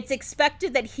 It's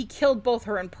expected that he killed both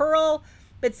her and Pearl,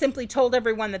 but simply told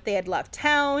everyone that they had left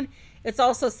town. It's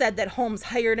also said that Holmes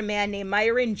hired a man named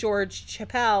Myron George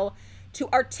Chappell to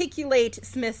articulate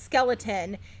Smith's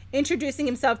skeleton, introducing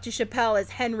himself to Chappell as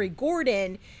Henry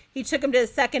Gordon. He took him to the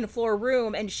second floor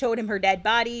room and showed him her dead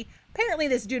body. Apparently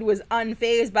this dude was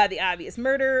unfazed by the obvious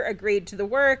murder, agreed to the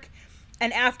work,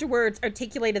 and afterwards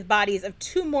articulated the bodies of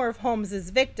 2 more of Holmes's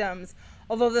victims,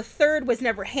 although the third was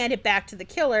never handed back to the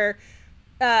killer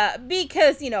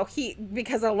because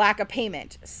of lack of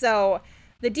payment. So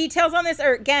the details on this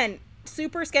are, again,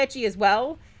 super sketchy as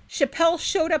well. Chappell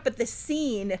showed up at the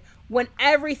scene when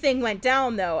everything went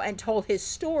down, though, and told his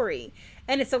story.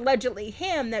 And it's allegedly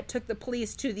him that took the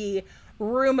police to the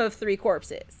room of 3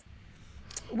 corpses.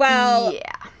 Well,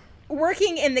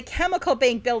 working in the Chemical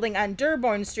Bank building on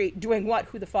Dearborn Street, doing what?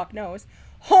 Who the fuck knows?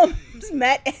 Holmes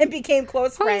met and became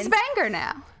close friends. Who's Banger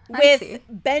now? With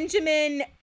Benjamin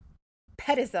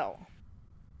Petitzel,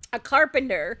 a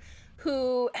carpenter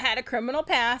who had a criminal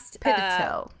past.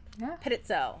 Petitzel.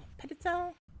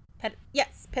 Petitzel?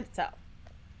 Yes, Petitzel.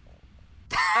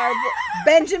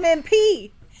 Benjamin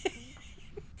P.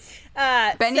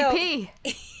 Benny P.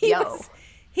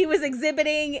 He was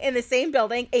exhibiting in the same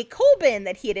building a coal bin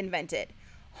that he had invented.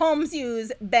 Holmes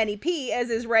used Benny P. as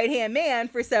his right-hand man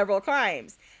for several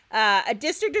crimes. A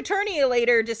district attorney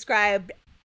later described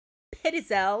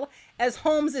Petitzel as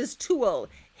Holmes's tool,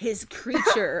 his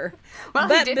creature. Well,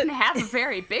 he didn't have a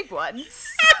very big one,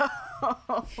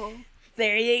 so...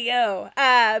 There you go.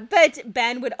 But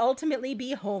Ben would ultimately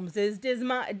be Holmes's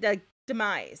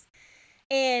demise.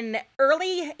 In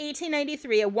early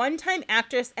 1893, a one-time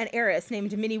actress and heiress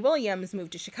named Minnie Williams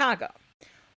moved to Chicago.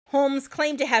 Holmes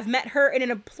claimed to have met her in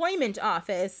an employment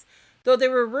office, though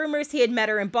there were rumors he had met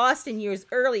her in Boston years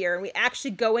earlier. We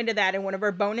actually go into that in one of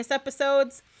our bonus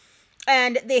episodes.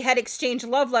 And they had exchanged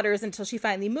love letters until she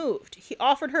finally moved. He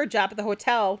offered her a job at the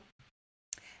hotel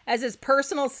as his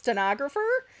personal stenographer,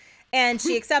 and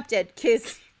she accepted.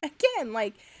 Because, again,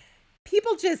 like,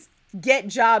 people just get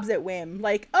jobs at whim.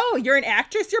 Like, oh, you're an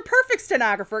actress? You're a perfect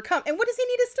stenographer. Come. And what does he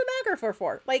need a stenographer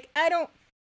for? Like, I don't...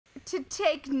 To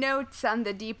take notes on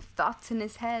the deep thoughts in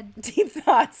his head. Deep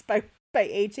Thoughts by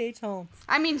H.H. Holmes.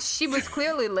 I mean, she was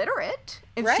clearly literate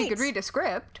if she could read a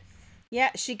script.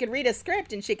 Yeah, she could read a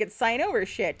script and she could sign over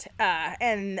shit.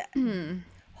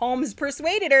 Holmes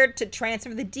persuaded her to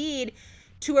transfer the deed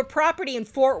to a property in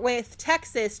Fort Worth,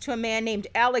 Texas, to a man named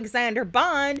Alexander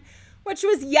Bond, which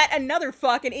was yet another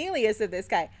fucking alias of this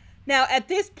guy. Now, at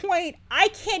this point, I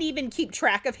can't even keep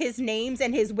track of his names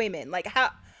and his women. Like,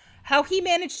 how he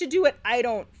managed to do it, I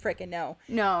don't freaking know.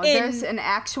 No, there's an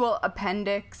actual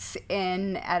appendix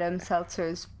in Adam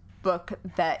Seltzer's book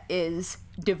that is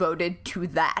devoted to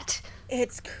that.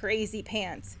 It's crazy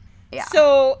pants. Yeah.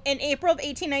 So, in April of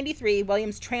 1893,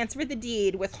 Williams transferred the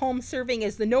deed, with Holmes serving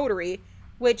as the notary,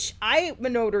 which I'm a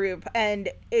notary, and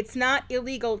it's not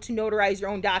illegal to notarize your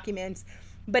own documents,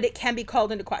 but it can be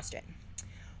called into question.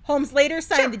 Holmes later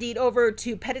signed the deed over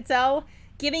to Petitzel,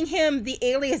 giving him the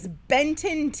alias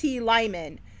Benton T.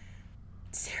 Lyman.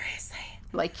 Seriously.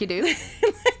 Like you do.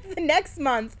 The next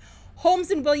month,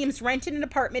 Holmes and Williams rented an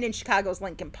apartment in Chicago's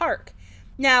Lincoln Park.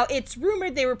 Now, it's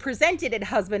rumored they were presented as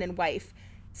husband and wife.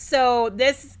 So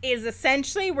this is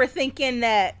essentially, we're thinking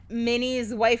that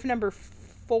Minnie's wife number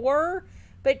 4,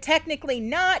 but technically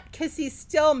not, because he's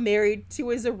still married to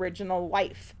his original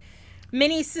wife.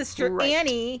 Minnie's sister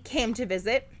Annie came to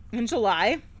visit in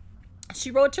July.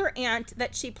 She wrote to her aunt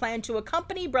that she planned to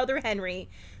accompany brother Henry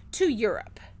to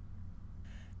Europe.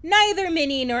 Neither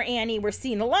Minnie nor Annie were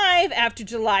seen alive after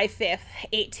July 5th,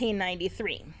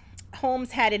 1893.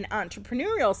 Holmes had an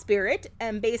entrepreneurial spirit,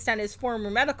 and based on his former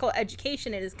medical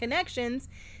education and his connections,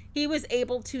 he was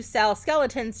able to sell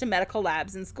skeletons to medical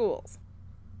labs and schools.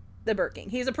 The burking.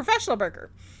 He's a professional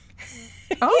burker.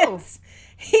 Oh.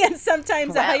 He and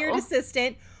sometimes a hired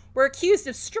assistant were accused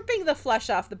of stripping the flesh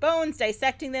off the bones,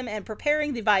 dissecting them, and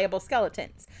preparing the viable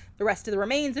skeletons. The rest of the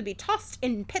remains would be tossed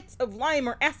in pits of lime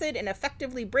or acid and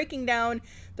effectively breaking down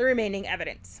the remaining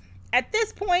evidence. At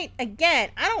this point, again,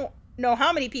 I don't know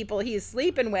how many people he's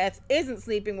sleeping with, isn't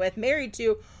sleeping with, married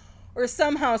to, or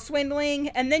somehow swindling,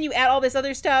 and then you add all this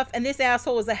other stuff, and this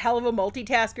asshole is a hell of a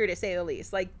multitasker, to say the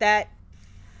least. Like, that,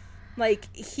 like,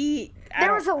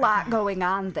 there was a lot going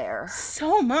on there.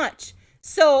 So much.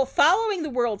 So, following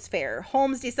the World's Fair,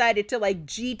 Holmes decided to, like,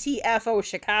 GTFO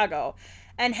Chicago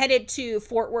and headed to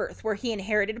Fort Worth, where he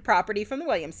inherited a property from the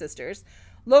Williams sisters,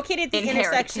 located at the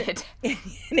intersection...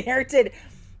 Inherited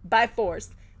by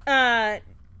force.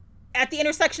 At the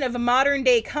intersection of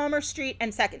modern-day Commerce Street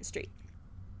and 2nd Street.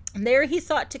 There he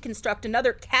sought to construct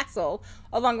another castle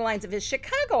along the lines of his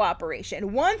Chicago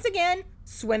operation, once again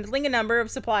swindling a number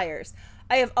of suppliers.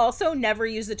 I have also never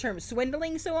used the term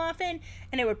swindling so often,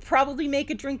 and it would probably make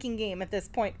a drinking game at this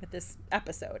point with this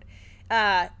episode.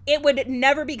 It would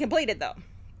never be completed, though.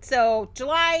 So,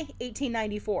 July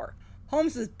 1894,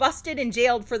 Holmes was busted and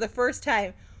jailed for the first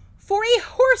time for a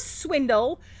horse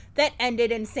swindle that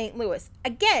ended in St. Louis.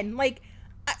 Again, like,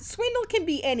 swindle can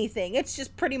be anything. It's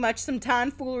just pretty much some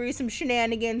tomfoolery, some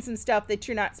shenanigans and stuff that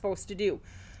you're not supposed to do.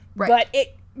 Right.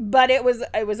 But it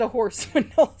was a horse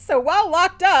swindle. So while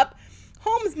locked up,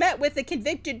 Holmes met with a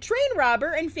convicted train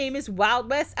robber and famous Wild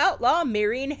West outlaw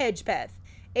Marion Hedgepeth,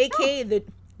 a.k.a.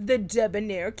 the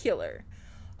Debonair Killer.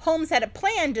 Holmes had a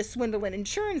plan to swindle an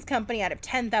insurance company out of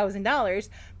 $10,000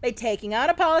 by taking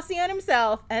out a policy on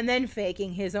himself and then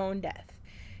faking his own death.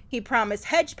 He promised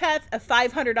Hedgepeth a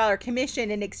 $500 commission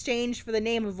in exchange for the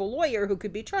name of a lawyer who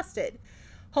could be trusted.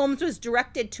 Holmes was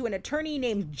directed to an attorney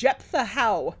named Jephthah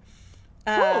Howe.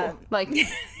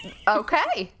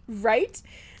 Okay. Right?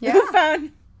 Yeah.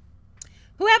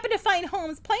 Who happened to find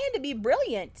Holmes' plan to be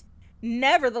brilliant.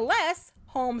 Nevertheless,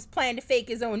 Holmes' plan to fake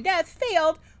his own death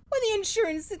failed when the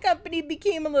insurance company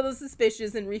became a little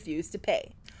suspicious and refused to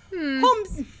pay.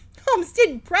 Holmes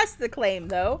didn't press the claim,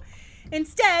 though.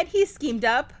 Instead, he schemed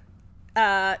up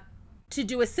to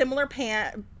do a similar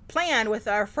plan with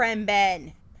our friend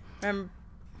Ben.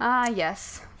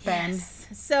 Yes, Ben. Yes.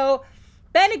 So,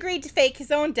 Ben agreed to fake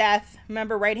his own death.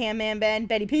 Remember right-hand man Ben,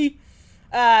 Betty P?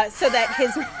 So that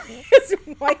his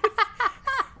wife...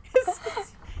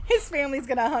 His family's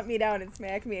gonna hunt me down and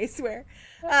smack me, I swear.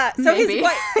 Maybe. His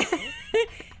wife...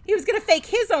 He was gonna fake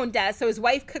his own death so his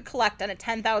wife could collect on a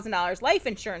 $10,000 life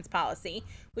insurance policy,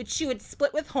 which she would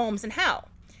split with Holmes and Howe.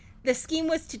 The scheme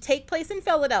was to take place in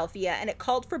Philadelphia, and it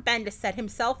called for Ben to set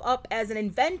himself up as an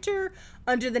inventor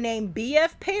under the name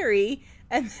B.F. Perry,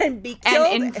 and then be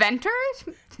killed. An inventor?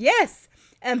 Yes,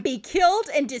 and be killed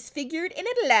and disfigured in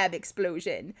a lab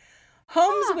explosion.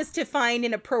 Holmes was to find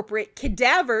an appropriate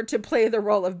cadaver to play the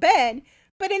role of Ben,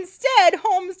 but instead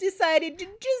Holmes decided to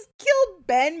just kill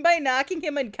Ben by knocking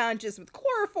him unconscious with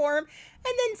chloroform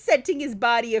and then setting his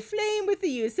body aflame with the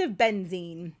use of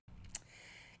benzene.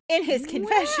 In his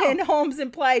confession, Holmes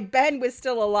implied Ben was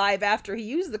still alive after he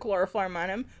used the chloroform on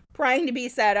him, trying to be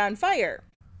set on fire.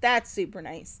 That's super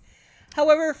nice.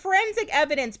 However, forensic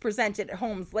evidence presented at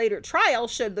Holmes' later trial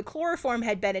showed the chloroform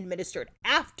had been administered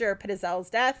after Pitzel's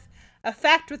death, a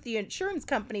fact which the insurance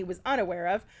company was unaware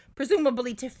of,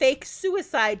 presumably to fake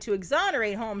suicide to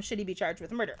exonerate Holmes should he be charged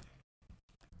with murder.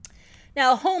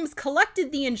 Now, Holmes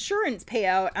collected the insurance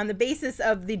payout on the basis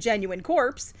of the genuine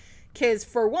corpse, because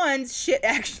for once, shit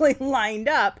actually lined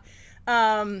up,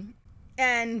 and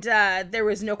there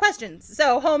was no questions.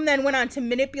 So Holmes then went on to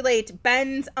manipulate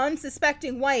Ben's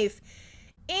unsuspecting wife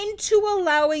into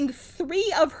allowing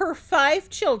 3 of her 5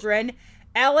 children,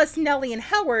 Alice, Nellie, and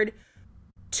Howard,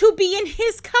 to be in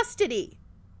his custody.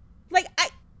 Like,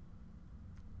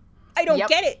 I don't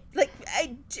get it. Like,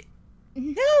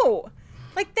 no.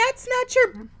 Like, that's not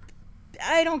your...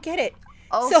 I don't get it.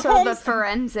 Also, so Holmes, the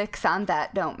forensics on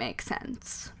that don't make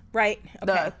sense. Right. Okay.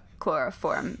 The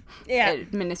chloroform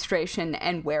administration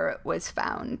and where it was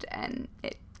found, and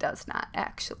it does not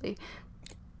actually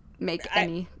make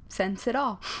any sense at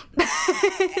all.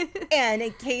 And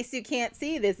in case you can't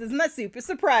see, this is my super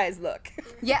surprise look.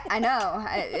 Yeah, I know.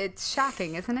 It's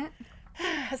shocking, isn't it?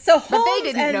 So Holmes but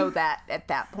they didn't know that at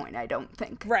that point, I don't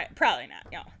think. Right, probably not,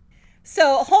 no.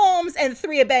 So Holmes and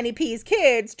 3 of Benny P's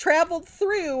kids traveled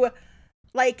through,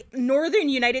 like, northern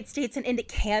United States and into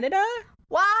Canada.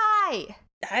 Why?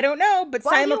 I don't know, but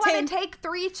why do you want to take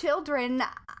 3 children?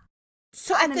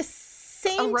 So at the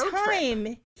same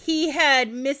time, he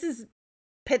had Mrs.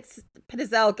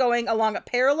 Pitzel going along a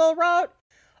parallel route,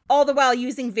 all the while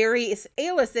using various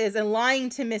aliases and lying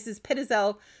to Mrs.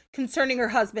 Pitzel concerning her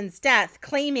husband's death,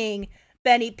 claiming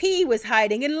Benny P was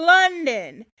hiding in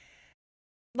London.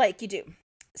 Like you do.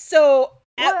 So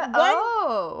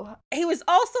he was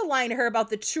also lying to her about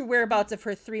the true whereabouts of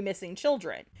her 3 missing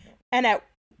children. And at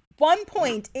one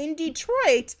point in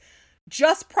Detroit,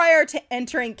 just prior to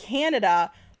entering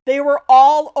Canada, they were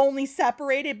all only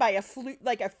separated by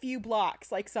a few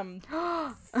blocks, like some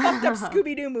fucked up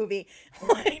Scooby-Doo movie.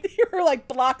 Like, they were like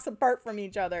blocks apart from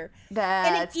each other. That's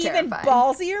and an even terrifying.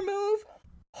 Ballsier move,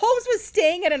 Holmes was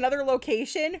staying at another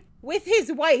location with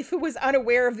his wife, who was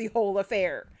unaware of the whole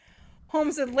affair.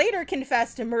 Holmes would later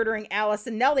confess to murdering Alice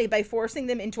and Nellie by forcing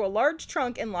them into a large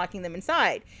trunk and locking them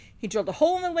inside. He drilled a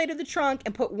hole in the lid of the trunk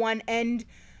and put one end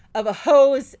of a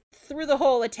hose through the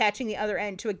hole, attaching the other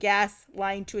end to a gas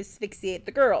line to asphyxiate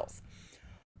the girls.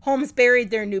 Holmes buried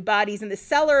their new bodies in the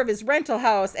cellar of his rental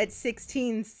house at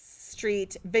 16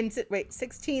 South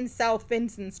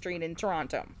Vincent Street in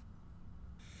Toronto.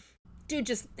 Dude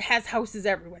just has houses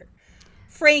everywhere.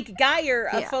 Frank Geyer,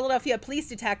 a Philadelphia police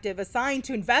detective assigned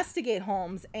to investigate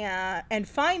Holmes and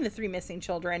find the 3 missing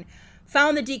children,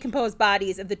 found the decomposed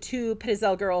bodies of the 2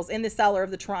 Pitzel girls in the cellar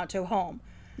of the Toronto home.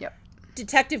 Yep.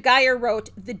 Detective Geyer wrote,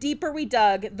 "The deeper we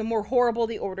dug, the more horrible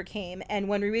the odor came, and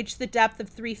when we reached the depth of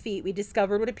 3 feet, we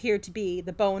discovered what appeared to be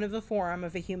the bone of the forearm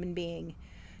of a human being."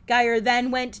 Geyer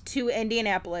then went to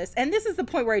Indianapolis, and this is the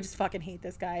point where I just fucking hate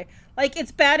this guy. Like,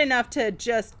 it's bad enough to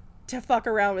fuck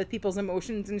around with people's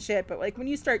emotions and shit, but like when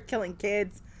you start killing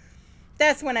kids,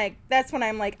 that's when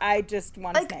I'm like, I just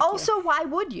want to smack also, you. why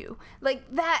would you? Like,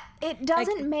 that, it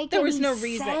doesn't make there was any no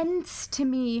reason. sense to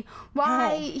me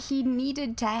why he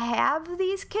needed to have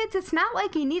these kids. It's not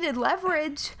like he needed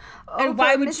leverage over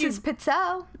Mrs.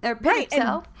 Pitzel. Or right,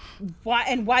 Pitzel.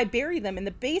 And why bury them in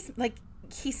the basement? Like,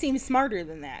 he seems smarter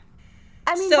than that.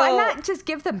 I mean, why not just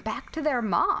give them back to their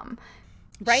mom?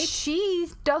 Right? She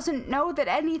doesn't know that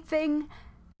anything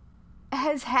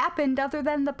has happened other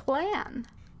than the plan.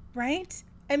 Right?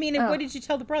 I mean, and what did you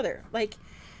tell the brother? Like,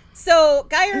 so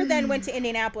Geyer then went to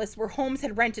Indianapolis where Holmes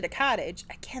had rented a cottage.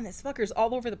 Again, this fucker's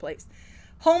all over the place.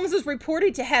 Holmes was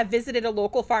reported to have visited a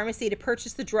local pharmacy to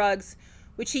purchase the drugs,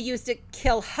 which he used to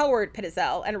kill Howard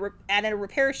Pitzel, and at a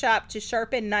repair shop to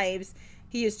sharpen knives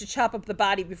he used to chop up the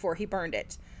body before he burned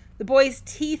it. The boy's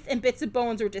teeth and bits of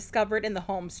bones were discovered in the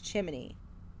Holmes chimney.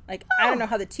 Like, I don't know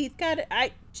how the teeth got it.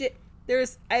 I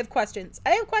have questions.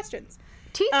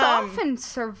 Teeth often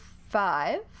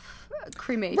survive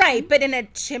cremation. Right, but in a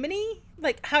chimney?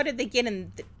 Like, how did they get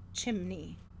in the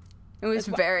chimney? It was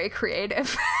very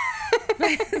creative.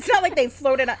 It's not like they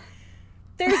floated on.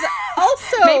 There's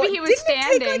also... Maybe he was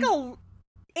standing.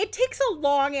 It takes a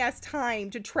long-ass time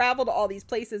to travel to all these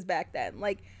places back then.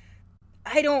 Like,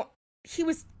 he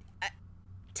was...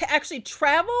 to actually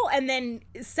travel and then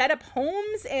set up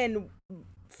homes and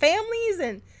families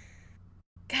and...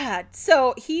 God,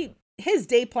 so his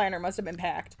day planner must have been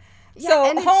packed. Yeah, so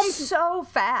and Holmes, it's so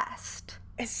fast.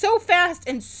 It's so fast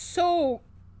and so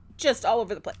just all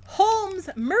over the place. Holmes'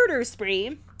 murder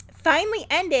spree finally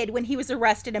ended when he was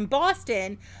arrested in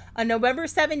Boston on November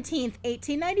 17th,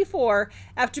 1894,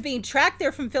 after being tracked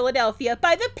there from Philadelphia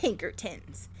by the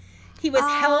Pinkertons. He was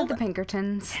held... the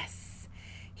Pinkertons. Yes.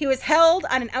 He was held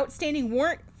on an outstanding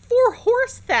warrant for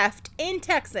horse theft in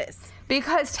Texas.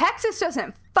 Because Texas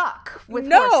doesn't fuck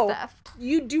with horse theft.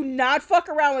 You do not fuck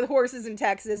around with horses in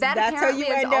Texas. That's apparently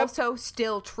how you end also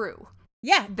still true.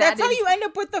 Yeah, that's how you end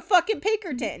up with the fucking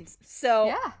Pinkertons. So,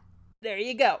 yeah. There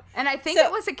you go. And I think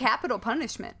it was a capital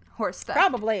punishment, horse theft.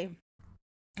 Probably.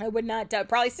 I would not doubt.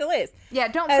 Probably still is. Yeah,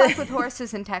 don't fuck with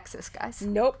horses in Texas, guys.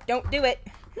 Nope, don't do it.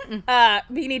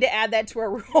 We need to add that to our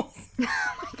rules. Oh my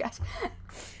gosh.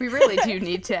 We really do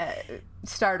need to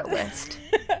start a list.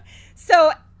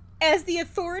 So, as the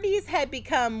authorities had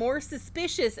become more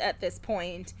suspicious at this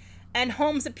point, and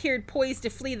Holmes appeared poised to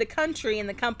flee the country in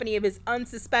the company of his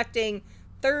unsuspecting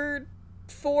third,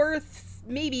 fourth,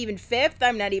 maybe even fifth,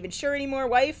 I'm not even sure anymore,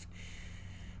 wife,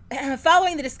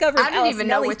 following the discovery of Alice and Nellie's bodies. I don't even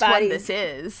know which one this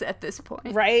is at this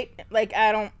point. Right? Like,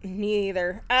 I don't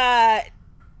either.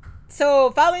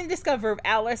 So, following the discovery of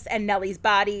Alice and Nellie's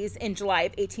bodies in July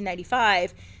of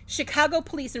 1895, Chicago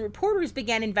police and reporters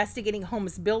began investigating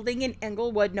Holmes' building in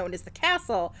Englewood known as the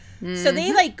Castle. Mm-hmm. So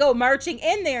they go marching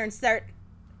in there and start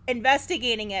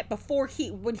investigating it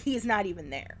when he's not even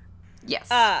there.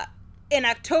 Yes. In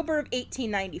October of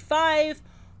 1895,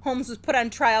 Holmes was put on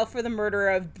trial for the murder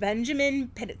of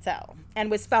Benjamin Pitzel and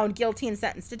was found guilty and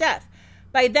sentenced to death.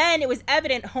 By then, it was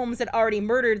evident Holmes had already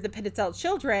murdered the Pitzel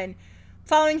children.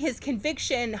 Following his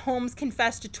conviction, Holmes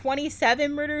confessed to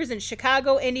 27 murders in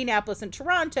Chicago, Indianapolis, and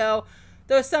Toronto,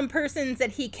 though some persons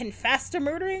that he confessed to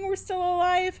murdering were still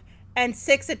alive, and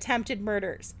 6 attempted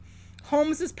murders.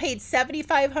 Holmes was paid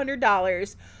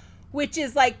 $7,500, which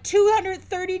is like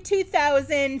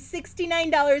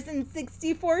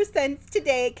 $232,069.64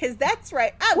 today, because that's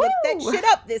right, I looked that shit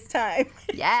up this time.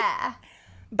 Yeah.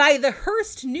 By the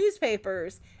Hearst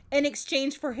newspapers in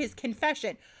exchange for his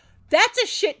confession. That's a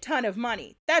shit ton of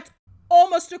money. That's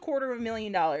almost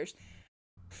 $250,000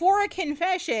 for a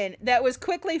confession that was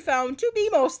quickly found to be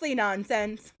mostly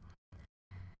nonsense.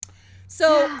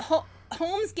 So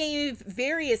Holmes gave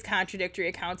various contradictory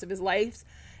accounts of his life,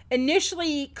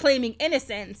 initially claiming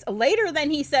innocence. Later, then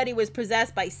he said he was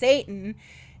possessed by Satan.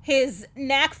 His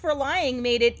knack for lying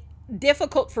made it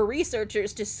difficult for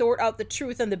researchers to sort out the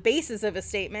truth on the basis of his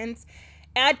statements.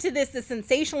 Add to this the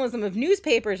sensationalism of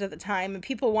newspapers at the time and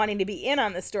people wanting to be in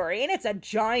on the story, and it's a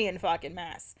giant fucking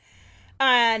mess.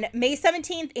 On May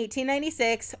 17th,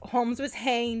 1896, Holmes was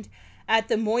hanged at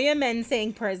the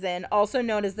Moyamensing prison, also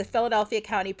known as the Philadelphia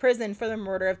County Prison, for the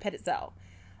murder of Pitzel.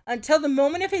 Until the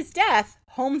moment of his death,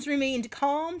 Holmes remained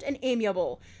calm and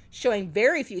amiable, showing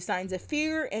very few signs of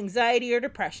fear, anxiety, or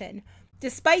depression.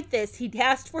 Despite this, he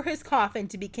asked for his coffin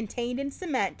to be contained in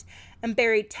cement and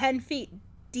buried 10 feet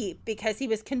deep because he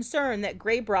was concerned that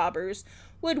grave robbers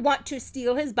would want to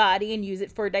steal his body and use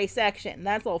it for dissection.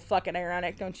 That's a little fucking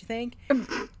ironic, don't you think?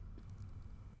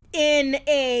 In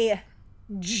a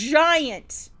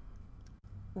giant,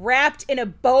 wrapped in a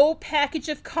bow package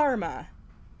of karma,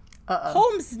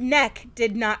 Holmes' neck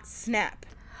did not snap.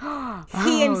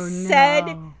 He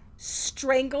instead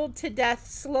strangled to death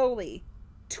slowly,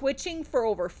 twitching for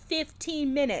over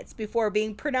 15 minutes before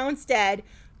being pronounced dead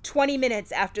 20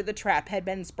 minutes after the trap had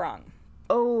been sprung.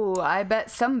 Oh, I bet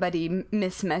somebody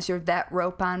mismeasured that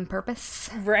rope on purpose.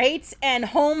 Right? And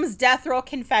Holmes' death row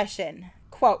confession,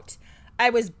 quote,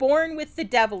 I was born with the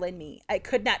devil in me. I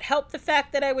could not help the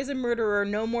fact that I was a murderer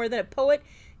no more than a poet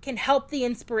can help the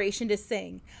inspiration to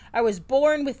sing. I was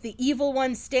born with the evil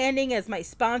one standing as my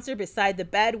sponsor beside the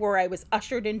bed where I was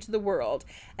ushered into the world,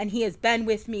 and he has been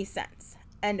with me since.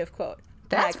 End of quote.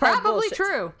 That's probably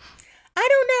true. I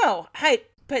don't know.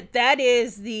 But that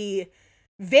is the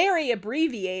very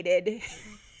abbreviated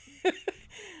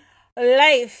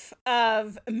life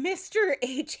of Mr.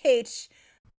 H.H.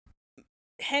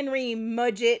 Henry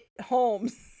Mudgett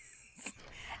Holmes.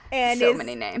 And so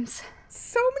many names.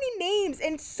 So many names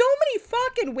and so many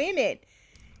fucking women.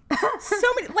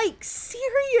 So many, like,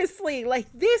 seriously, like,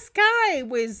 this guy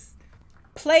was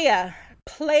playa.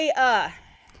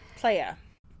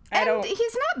 And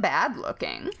he's not bad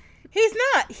looking. He's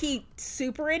not. He's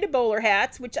super into bowler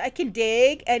hats, which I can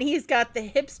dig, and he's got the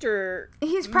hipster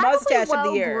He's probably mustache well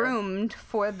of the year. groomed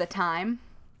for the time.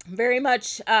 Very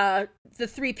much the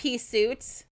 3-piece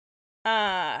suits.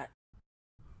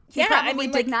 He probably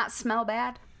did not smell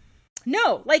bad.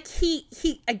 No, like he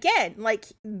again, like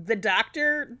the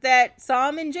doctor that saw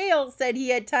him in jail said he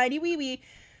had tiny wee-wee,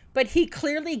 but he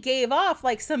clearly gave off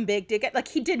like some big dick. Like,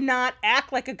 he did not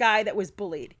act like a guy that was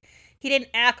bullied. He didn't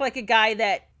act like a guy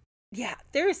that, yeah,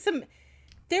 there's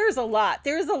a lot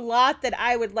that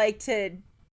I would like to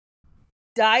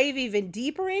dive even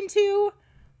deeper into,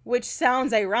 which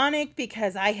sounds ironic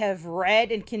because I have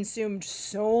read and consumed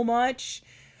so much.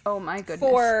 Oh my goodness.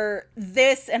 For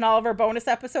this and all of our bonus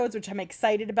episodes, which I'm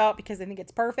excited about because I think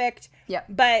it's perfect. Yeah.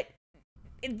 But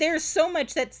there's so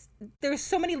much there's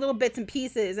so many little bits and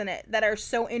pieces in it that are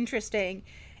so interesting.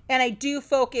 And we do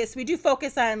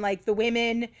focus on like the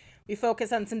women. We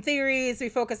focus on some theories. We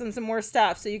focus on some more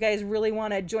stuff. So you guys really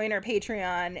want to join our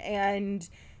Patreon and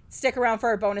stick around for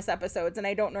our bonus episodes. And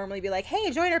I don't normally be like, hey,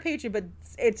 join our Patreon, but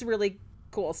it's really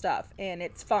cool stuff and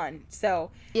it's fun.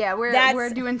 So yeah, we're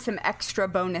doing some extra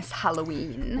bonus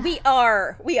Halloween. We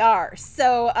are.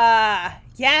 So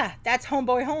yeah, that's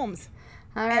Homeboy Holmes.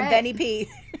 All and right. Benny P.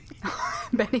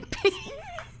 Benny P.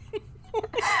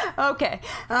 Okay,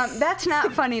 that's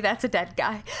not funny. That's a dead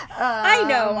guy. I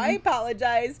know. I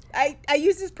apologize. I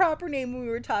used his proper name when we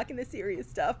were talking the serious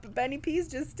stuff, but Benny P's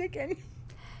just sticking.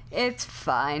 It's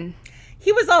fine.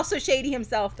 He was also shady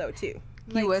himself, though, too.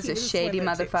 He was a shady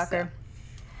motherfucker.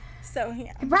 So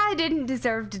yeah. He probably didn't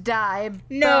deserve to die.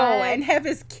 No, and have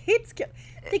his kids killed.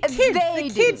 The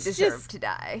kids didn't deserve to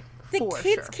die. The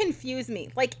kids confuse me.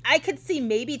 Like, I could see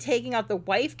maybe taking out the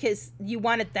wife because you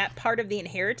wanted that part of the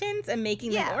inheritance and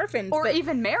making them orphans. Or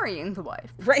even marrying the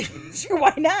wife. Right. Sure,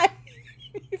 why not?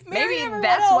 Maybe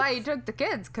that's why he took the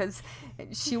kids, because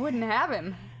she wouldn't have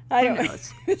him. I don't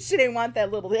know. She didn't want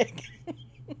that little dick.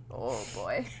 Oh,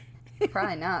 boy.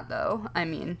 Probably not, though. I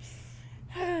mean...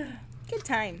 Good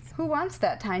times. Who wants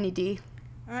that tiny D?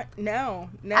 No.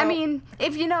 I mean,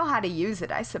 if you know how to use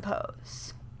it, I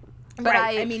suppose. But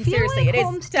right. I mean, seriously, it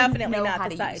is definitely not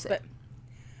the size. But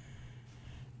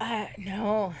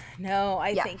no.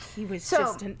 I think he was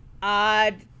just an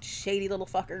odd, shady little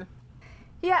fucker.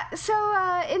 Yeah. So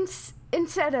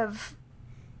instead of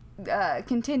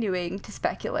continuing to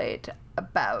speculate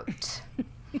about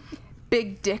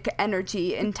big dick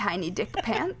energy in tiny dick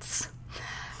pants,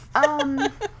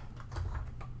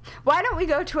 why don't we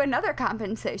go to another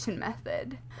compensation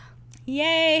method?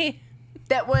 Yay!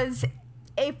 That was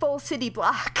a full city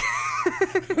block.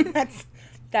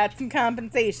 That's some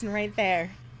compensation right there.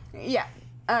 Yeah.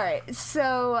 All right.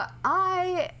 So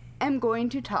I am going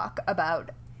to talk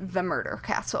about the Murder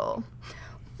Castle,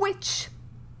 which,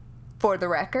 for the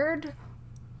record,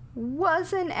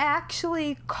 wasn't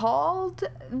actually called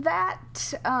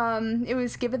that. It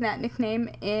was given that nickname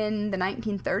in the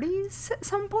 1930s at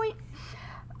some point.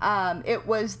 It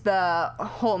was the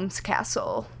Holmes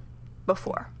Castle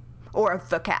before, or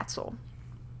the castle.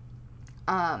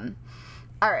 All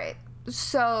right.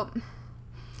 So,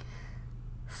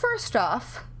 first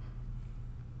off,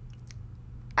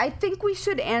 I think we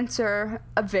should answer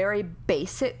a very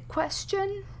basic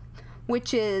question,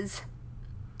 which is,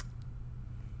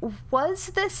 was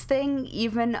this thing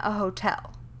even a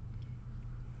hotel?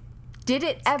 Did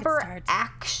it ever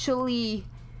actually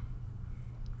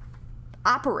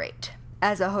operate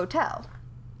as a hotel?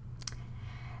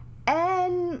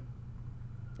 And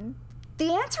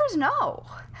the answer is no.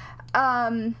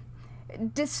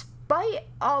 Despite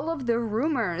all of the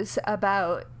rumors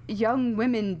about young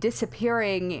women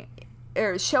disappearing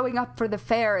or showing up for the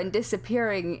fair and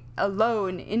disappearing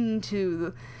alone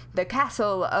into the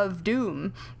Castle of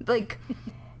Doom. Like,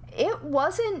 it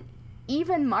wasn't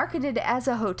even marketed as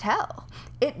a hotel.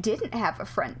 It didn't have a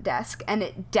front desk, and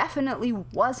it definitely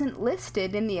wasn't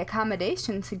listed in the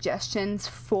accommodation suggestions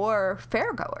for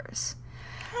fairgoers.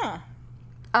 Huh.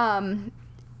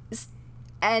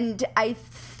 And I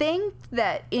think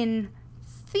that in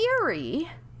theory,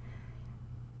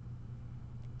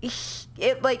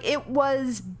 it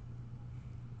was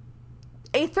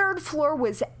a third floor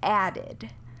was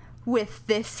added with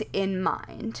this in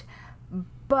mind,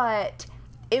 but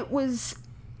it was,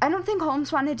 I don't think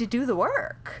Holmes wanted to do the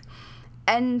work.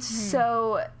 And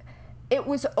so it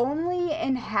was only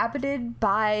inhabited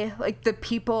by, like, the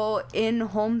people in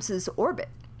Holmes's orbit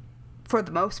for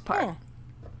the most part.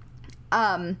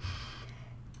 The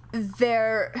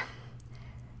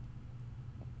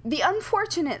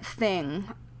unfortunate thing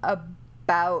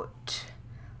about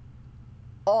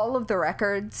all of the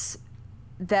records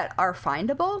that are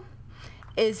findable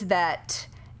is that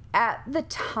at the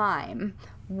time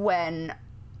when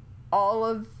all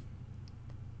of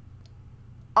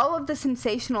the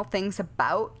sensational things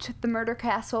about the murder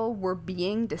castle were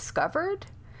being discovered,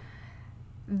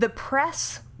 the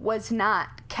press was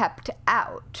not kept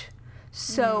out.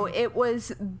 So it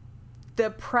was the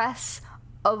press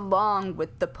along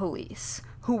with the police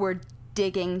who were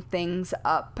digging things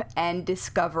up and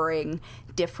discovering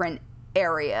different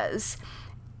areas.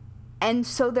 And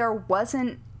so there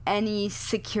wasn't any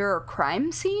secure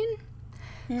crime scene.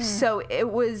 So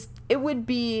it would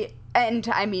be, and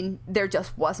I mean, there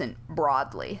just wasn't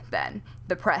broadly then.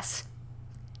 The press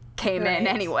came in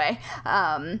anyway,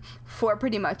 for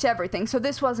pretty much everything. So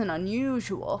this wasn't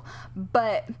unusual,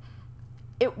 but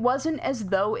it wasn't as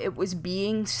though it was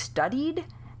being studied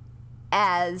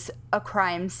as a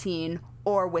crime scene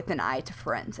or with an eye to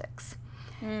forensics.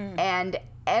 And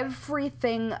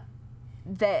everything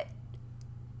that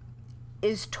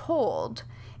is told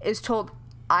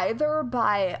either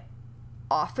by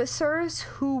officers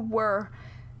who were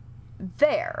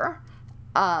there,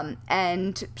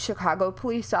 and Chicago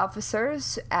police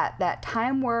officers at that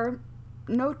time were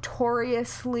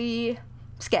notoriously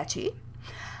sketchy,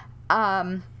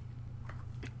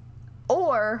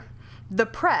 or the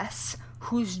press,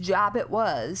 whose job it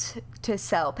was to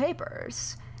sell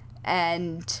papers,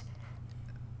 and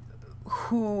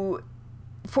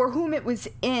for whom it was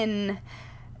in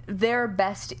their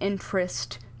best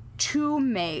interest to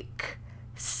make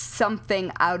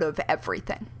something out of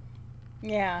everything.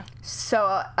 Yeah.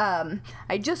 So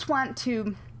I just want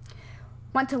to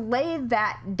lay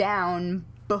that down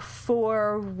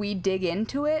before we dig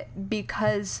into it,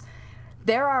 because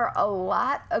there are a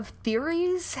lot of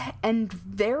theories and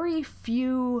very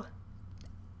few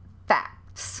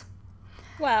facts.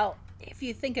 Well, if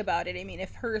you think about it, I mean,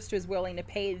 if Hearst was willing to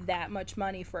pay that much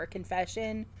money for a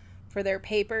confession for their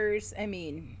papers, I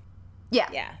mean,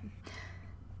 yeah.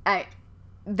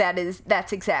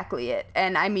 That's exactly it.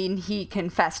 And I mean, he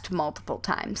confessed multiple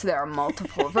times. There are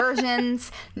multiple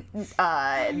versions.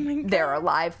 There are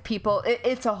live people.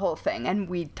 It's a whole thing, and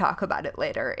we talk about it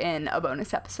later in a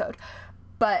bonus episode.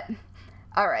 But,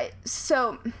 all right,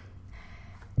 so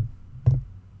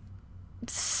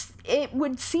it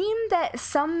would seem that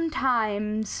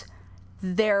sometimes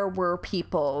there were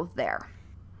people there.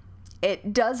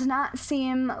 It does not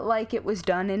seem like it was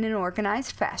done in an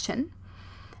organized fashion.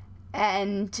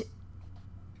 And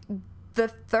the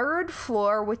third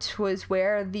floor, which was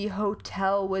where the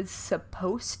hotel was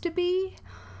supposed to be,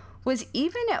 was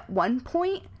even at one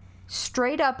point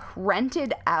straight up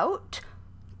rented out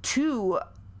to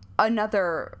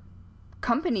another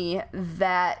company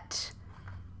that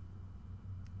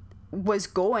was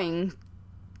going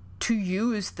to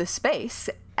use the space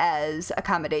as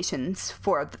accommodations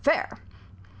for the fair.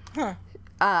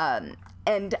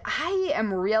 And I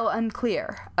am real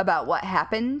unclear about what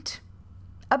happened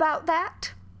about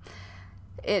that.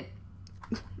 It,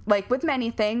 like with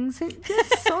many things, it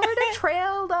just sort of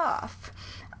trailed off.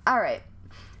 All right.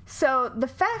 So the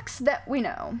facts that we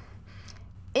know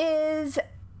is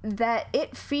that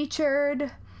it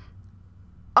featured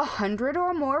 100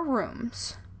 or more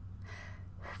rooms,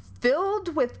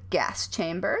 filled with gas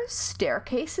chambers,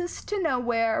 staircases to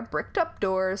nowhere, bricked up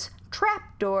doors,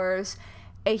 trap doors,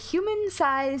 a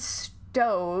human-sized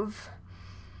stove,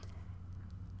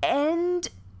 and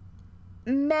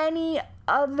many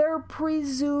other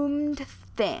presumed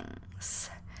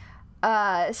things.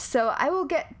 So I will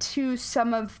get to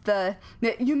some of the...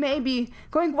 You may be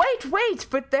going, wait,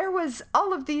 but there was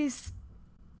all of the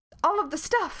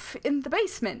stuff in the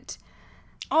basement.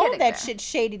 All of that shit's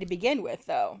shady to begin with,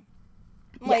 though.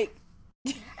 Like,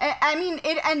 I mean,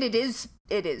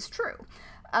 it is true.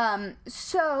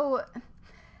 So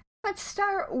let's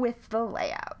start with the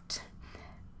layout.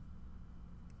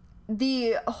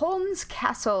 The Holmes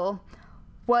Castle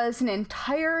was an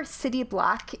entire city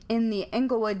block in the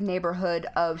Englewood neighborhood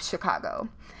of Chicago.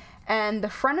 And the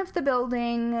front of the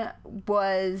building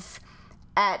was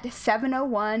at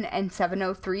 701 and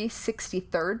 703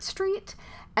 63rd Street,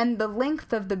 and the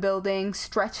length of the building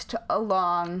stretched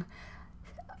along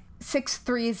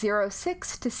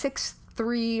 6306 to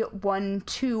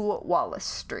 6312 Wallace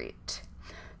Street.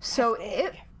 So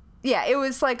it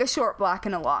was like a short block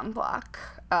and a long block,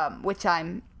 which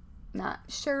I'm not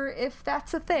sure if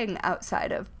that's a thing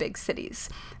outside of big cities.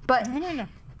 But I don't know.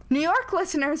 New York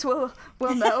listeners will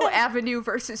know avenue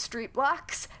versus street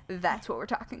blocks. That's what we're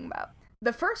talking about.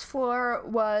 The first floor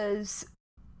was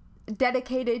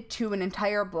dedicated to an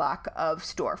entire block of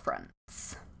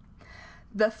storefronts.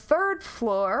 The third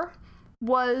floor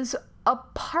was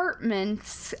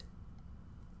apartments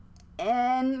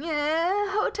and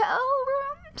hotel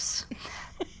rooms.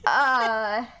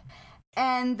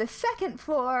 And the second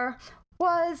floor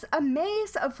was a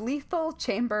maze of lethal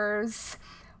chambers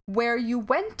where you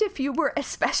went if you were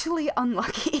especially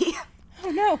unlucky.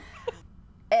 Oh, no.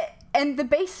 And the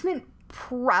basement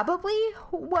probably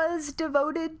was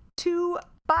devoted to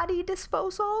body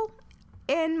disposal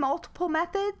in multiple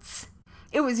methods.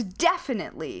 It was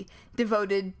definitely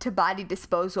devoted to body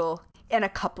disposal in a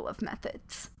couple of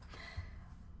methods.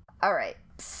 All right,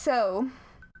 so,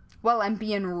 well, I'm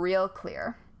being real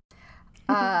clear.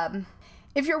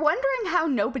 If you're wondering how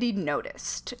nobody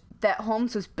noticed that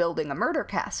Holmes was building a murder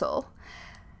castle,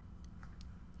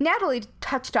 Natalie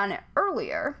touched on it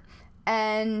earlier,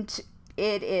 and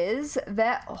it is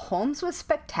that Holmes was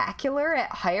spectacular at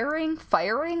hiring,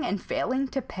 firing, and failing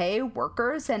to pay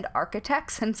workers and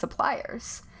architects and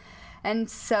suppliers. And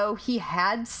so he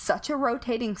had such a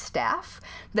rotating staff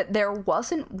that there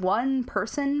wasn't one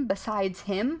person besides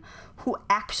him who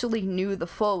actually knew the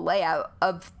full layout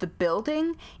of the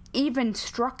building, even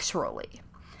structurally.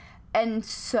 And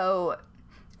so,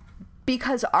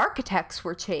 because architects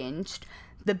were changed,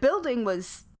 the building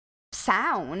was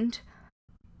sound,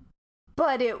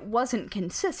 but it wasn't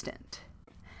consistent.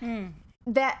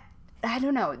 That, I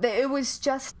don't know, it was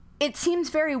just, it seems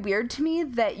very weird to me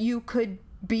that you could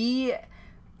be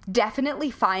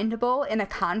definitely findable in a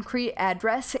concrete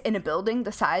address in a building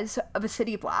the size of a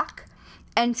city block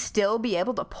and still be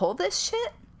able to pull this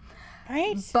shit.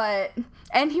 Right.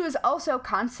 And he was also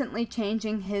constantly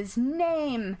changing his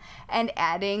name and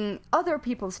adding other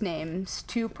people's names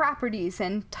to properties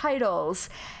and titles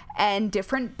and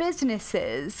different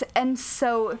businesses. And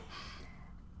so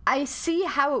I see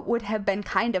how it would have been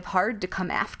kind of hard to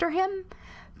come after him,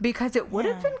 because it would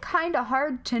have been kind of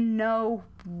hard to know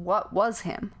what was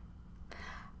him.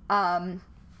 I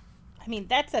mean,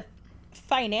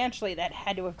 financially, that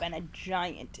had to have been a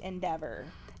giant endeavor.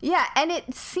 Yeah, and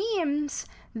it seems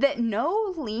that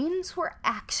no liens were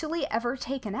actually ever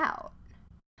taken out,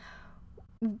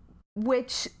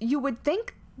 which you would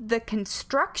think the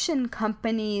construction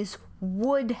companies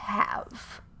would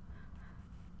have.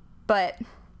 But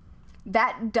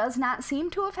that does not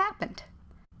seem to have happened.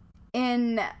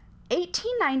 In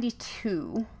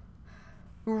 1892,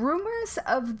 rumors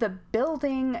of the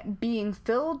building being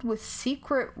filled with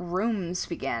secret rooms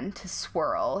began to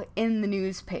swirl in the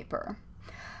newspaper.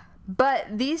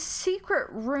 But these secret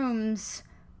rooms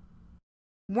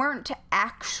weren't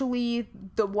actually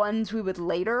the ones we would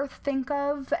later think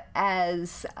of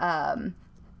as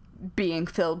being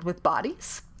filled with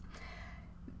bodies.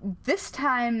 This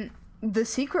time, the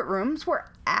secret rooms were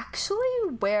actually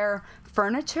where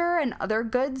furniture and other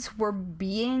goods were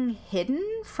being hidden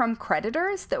from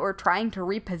creditors that were trying to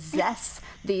repossess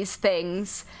these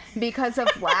things because of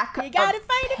lack of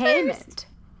payment.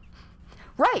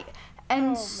 Right.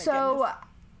 And so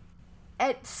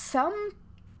at some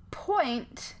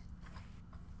point,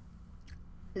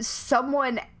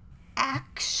 someone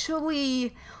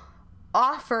actually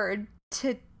offered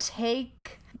to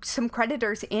take some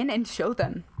creditors in and show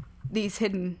them these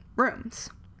hidden rooms.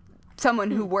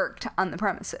 Someone who worked on the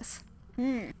premises.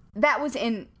 That was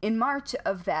in March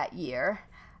of that year.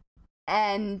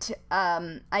 And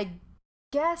I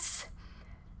guess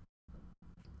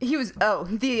he was,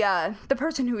 the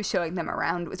person who was showing them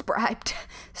around was bribed.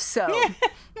 So,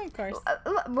 yeah, of course.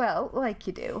 Well, like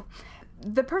you do.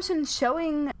 The person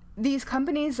showing these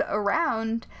companies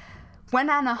around went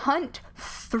on a hunt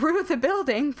through the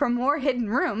building for more hidden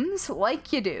rooms,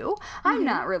 like you do. I'm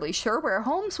not really sure where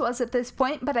Holmes was at this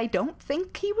point, but I don't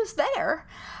think he was there.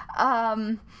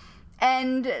 And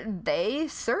they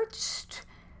searched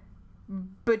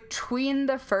between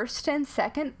the first and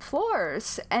second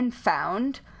floors and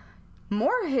found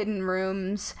more hidden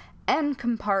rooms and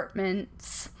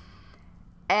compartments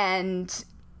and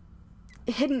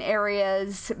hidden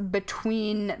areas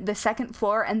between the second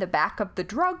floor and the back of the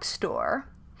drugstore,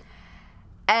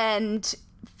 and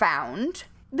found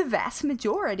the vast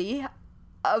majority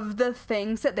of the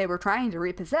things that they were trying to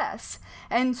repossess.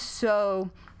 And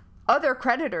so other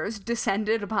creditors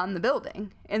descended upon the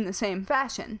building in the same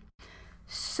fashion.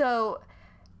 So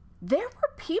there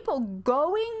were people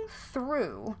going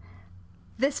through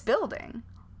this building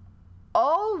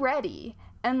already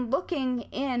and looking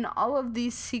in all of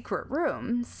these secret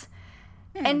rooms.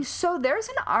 And so there's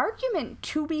an argument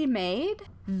to be made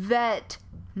that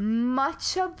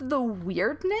much of the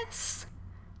weirdness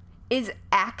is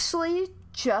actually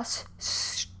just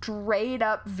straight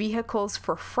up vehicles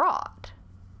for fraud.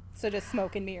 So just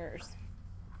smoke and mirrors.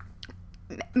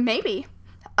 Maybe.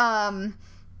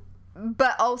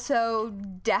 But also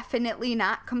definitely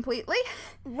not completely.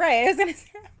 Right. I was going to say,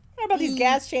 what about these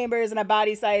gas chambers and a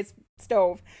body-sized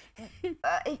stove? In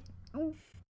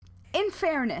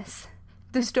fairness,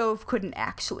 the stove couldn't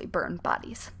actually burn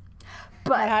bodies.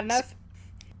 But not hot enough?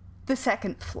 The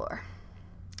second floor.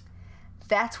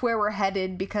 That's where we're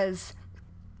headed because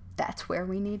that's where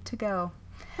we need to go.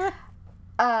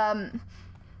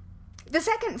 The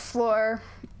second floor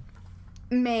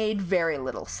made very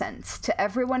little sense to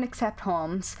everyone except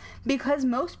Holmes, because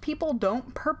most people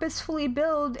don't purposefully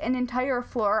build an entire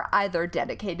floor either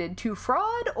dedicated to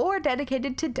fraud or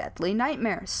dedicated to deadly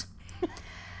nightmares.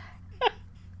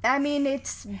 I mean,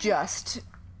 it's just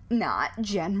not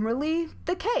generally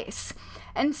the case.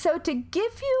 And so to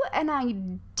give you an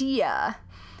idea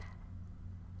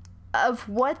of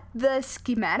what the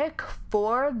schematic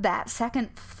for that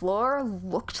second floor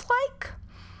looked like,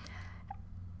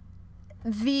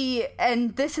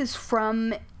 and this is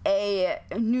from a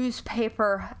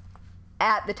newspaper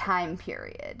at the time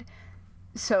period,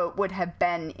 so it would have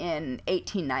been in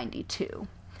 1892.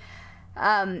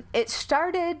 It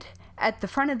started at the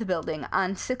front of the building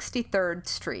on 63rd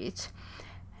Street,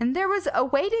 and there was a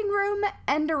waiting room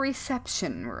and a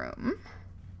reception room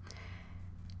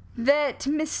that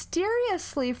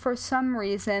mysteriously, for some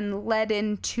reason, led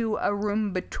into a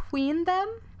room between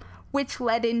them, which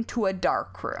led into a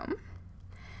dark room.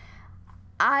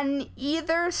 On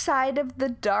either side of the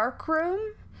dark room,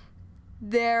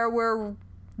 there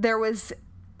was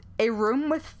a room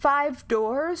with 5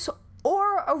 doors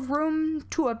or a room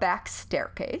to a back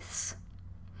staircase.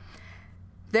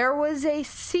 There was a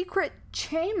secret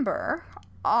chamber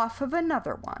off of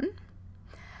another one.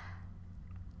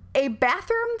 A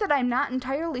bathroom that I'm not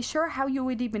entirely sure how you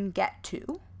would even get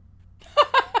to.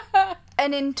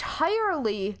 An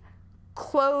entirely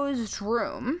closed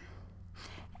room.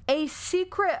 A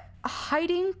secret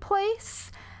hiding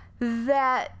place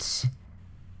that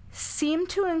seemed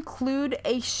to include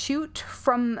a chute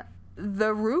from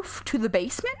the roof to the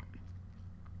basement.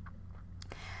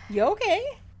 You okay?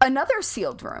 Another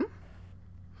sealed room.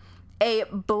 A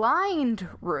blind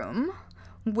room,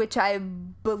 which I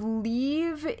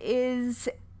believe is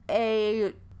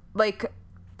a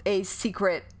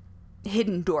secret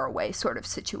hidden doorway sort of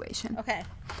situation. Okay.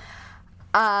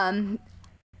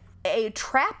 A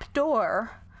trap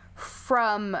door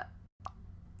from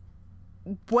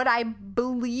what I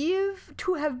believe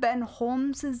to have been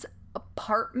Holmes's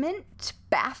apartment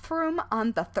bathroom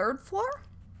on the 3rd floor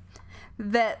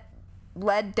that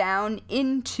led down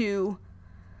into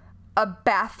a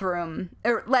bathroom,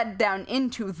 or led down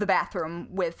into the bathroom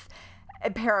with a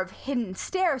pair of hidden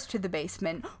stairs to the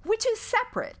basement, which is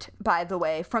separate, by the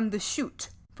way, from the chute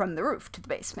from the roof to the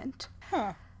basement.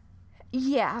 Huh.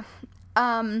 Yeah.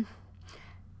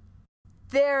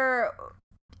 There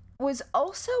was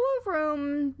also a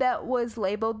room that was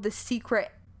labeled the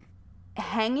secret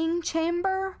hanging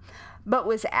chamber, but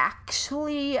was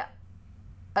actually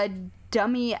a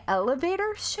dummy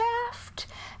elevator shaft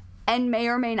and may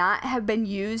or may not have been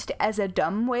used as a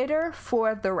dumbwaiter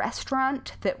for the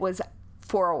restaurant that was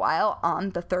for a while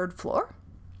on the 3rd floor.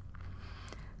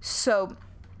 So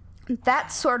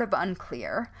that's sort of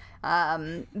unclear.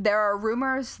 There are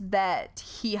rumors that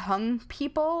he hung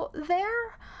people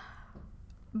there,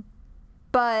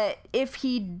 but if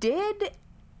he did,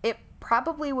 it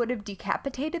probably would have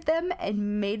decapitated them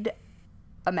and made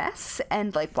a mess,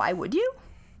 and why would you?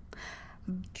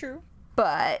 True.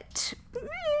 But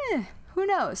who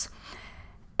knows?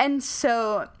 And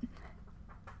so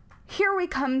here we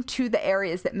come to the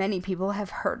areas that many people have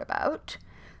heard about.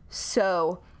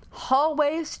 So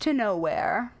hallways to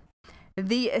nowhere,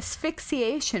 the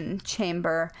asphyxiation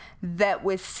chamber that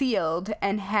was sealed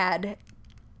and had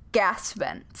gas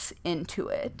vents into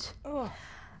it. Oh.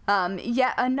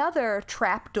 Yet another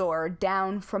trapdoor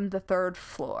down from the 3rd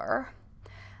floor.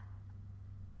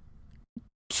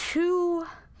 2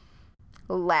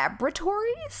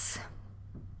 laboratories.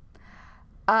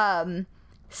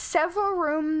 Several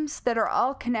rooms that are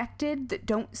all connected that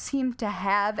don't seem to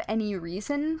have any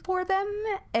reason for them,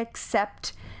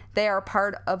 except they are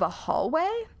part of a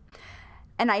hallway.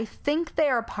 And I think they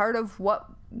are part of what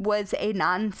was a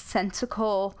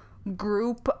nonsensical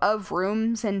group of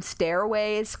rooms and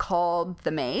stairways called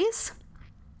the maze.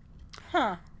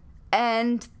 Huh.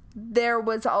 And there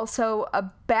was also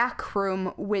a back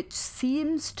room which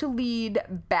seems to lead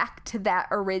back to that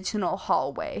original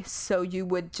hallway, so you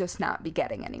would just not be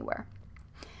getting anywhere.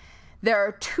 There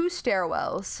are 2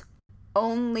 stairwells,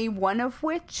 only one of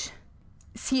which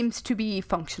seems to be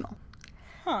functional.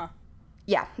 Huh.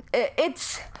 Yeah,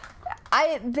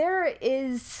 there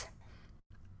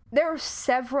are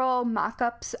several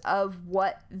mock-ups of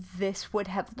what this would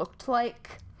have looked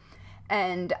like,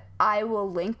 and I will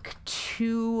link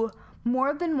to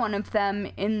more than one of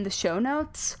them in the show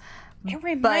notes. It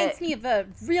reminds me of a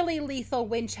really lethal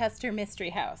Winchester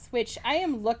Mystery House, which I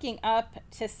am looking up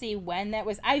to see when that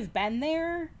was. I've been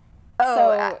there. Oh,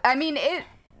 so... I mean,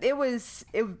 it was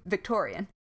Victorian.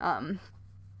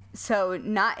 So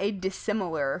not a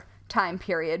dissimilar time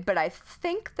period, but I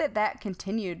think that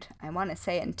continued, I want to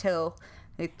say, until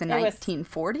like the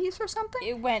 1940s or something.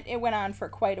 It went on for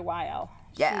quite a while.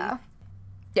 Yeah.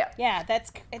 Yeah,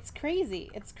 it's crazy.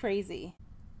 It's crazy.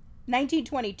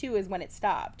 1922 is when it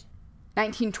stopped.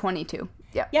 1922.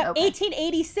 Yeah. Yeah, okay.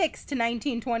 1886 to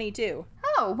 1922.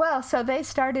 Oh, well, so they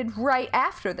started right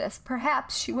after this.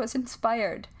 Perhaps she was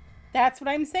inspired. That's what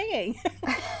I'm saying.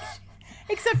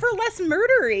 Except for less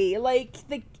murdery. Like,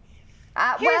 the...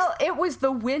 well, it was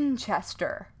the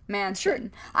Winchester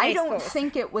mansion. Sure, I don't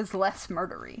think it was less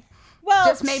murdery. Well,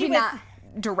 just maybe not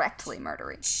directly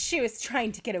murdery. She was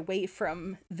trying to get away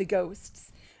from the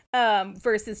ghosts,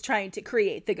 versus trying to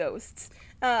create the ghosts.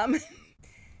 But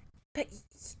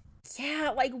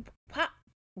yeah, like,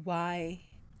 why?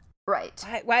 Right.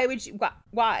 Why would you? Why?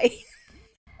 Why?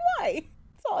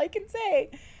 That's all I can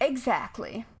say.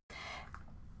 Exactly.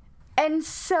 And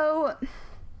so,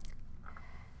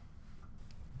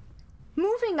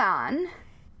 moving on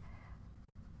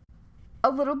a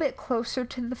little bit closer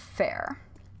to the fair,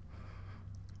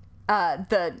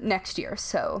 the next year,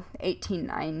 so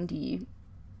 1890,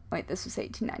 wait, this was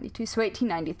 1892, so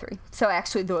 1893. So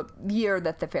actually the year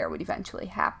that the fair would eventually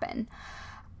happen.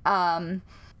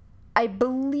 I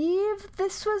believe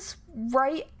this was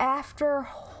right after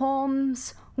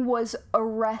Holmes was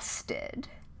arrested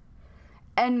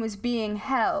and was being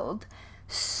held.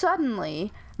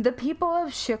 Suddenly, the people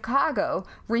of Chicago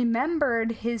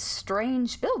remembered his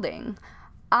strange building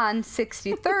on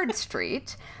 63rd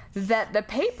Street that the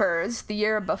papers the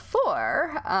year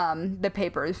before, the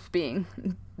papers being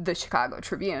the Chicago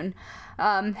Tribune,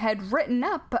 had written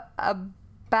up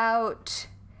about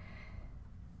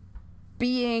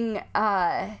being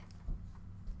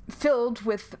filled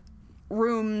with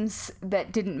rooms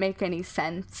that didn't make any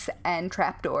sense, and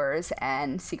trapdoors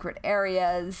and secret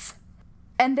areas.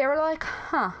 And they were like,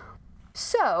 huh.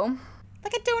 So,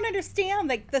 like, I don't understand,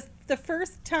 like, the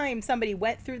first time somebody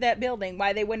went through that building,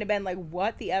 why they wouldn't have been like,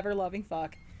 what the ever-loving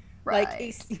fuck? right.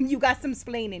 Like, you got some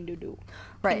splaining to do.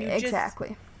 Right,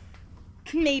 exactly.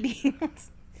 Maybe,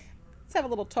 let's have a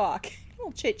little talk, a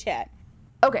little chit-chat.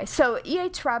 Okay, so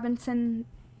E.H. Robinson,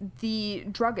 the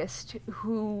druggist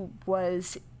who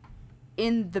was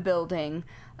in the building,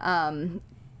 in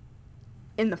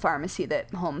the pharmacy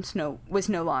that Holmes was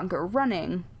no longer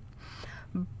running,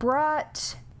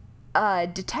 brought a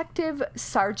detective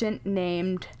sergeant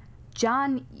named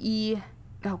John E.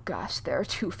 Oh gosh, there are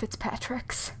 2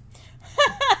 Fitzpatricks.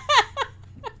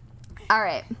 All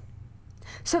right.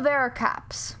 So there are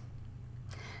cops.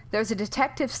 There's a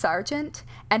detective sergeant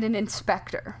and an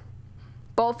inspector,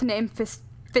 both named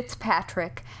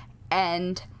Fitzpatrick,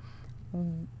 and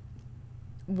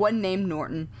one named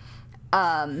Norton.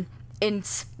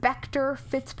 Inspector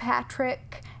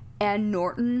Fitzpatrick and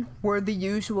Norton were the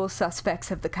usual suspects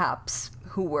of the cops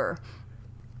who were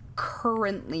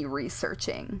currently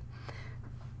researching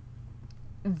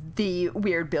the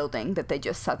weird building that they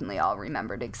just suddenly all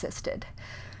remembered existed.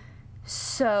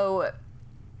 So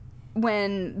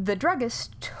when the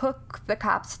druggist took the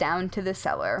cops down to the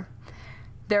cellar,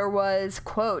 there was,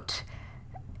 quote,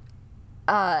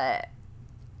 as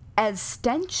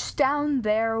stench down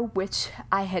there which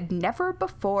I had never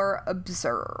before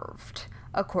observed,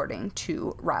 according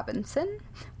to Robinson,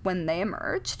 when they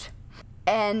emerged.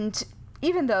 And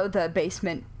even though the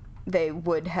basement they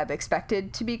would have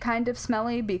expected to be kind of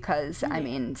smelly because, I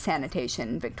mean,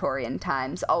 sanitation, Victorian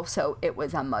times. Also, it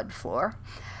was a mud floor.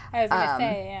 I was going to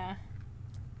say, yeah.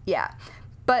 Yeah.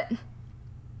 But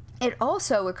it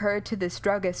also occurred to this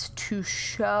druggist to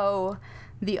show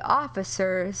the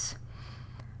officers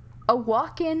a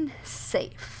walk-in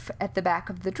safe at the back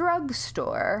of the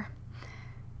drugstore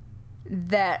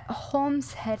that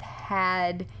Holmes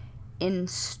had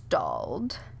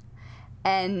installed,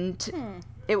 and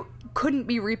it couldn't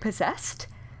be repossessed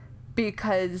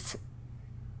because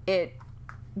it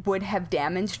would have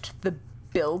damaged the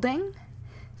building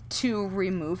to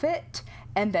remove it,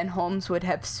 and then Holmes would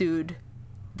have sued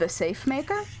the safe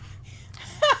maker.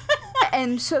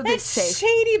 And so this safe,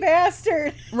 shady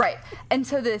bastard. Right. And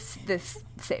so this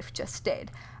safe just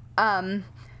stayed.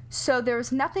 So there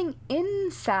was nothing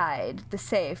inside the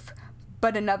safe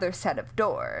but another set of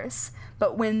doors.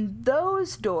 But when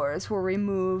those doors were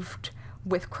removed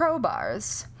with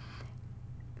crowbars,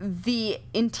 the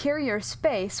interior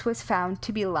space was found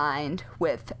to be lined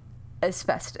with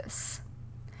asbestos.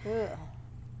 Ugh.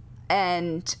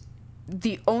 And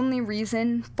the only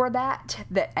reason for that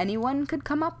anyone could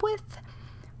come up with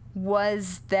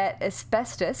was that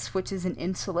asbestos, which is an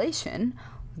insulation,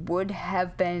 would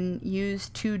have been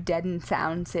used to deaden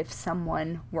sounds if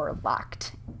someone were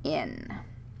locked in.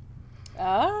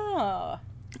 Oh.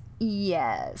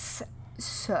 Yes.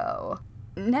 So,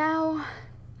 now,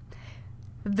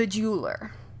 the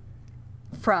jeweler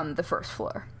from the first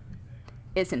floor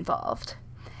is involved.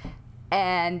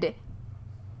 And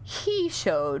he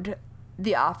showed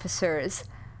the officers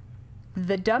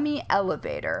the dummy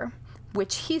elevator,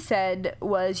 which he said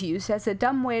was used as a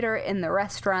dumbwaiter in the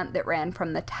restaurant that ran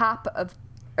from the top of...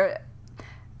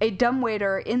 a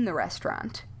dumbwaiter in the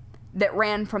restaurant that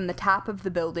ran from the top of the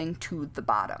building to the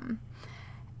bottom.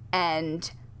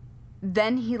 And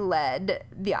then he led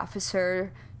the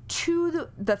officer to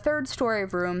the third-story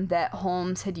room that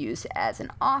Holmes had used as an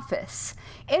office,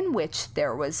 in which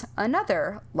there was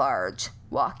another large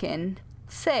walk-in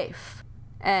safe.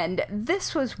 And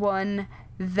this was one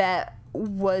that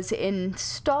was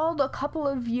installed a couple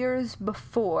of years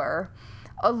before,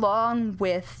 along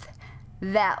with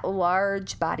that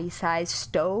large body-size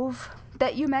stove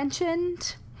that you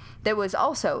mentioned, that was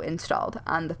also installed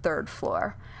on the third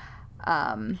floor.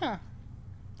 Yeah.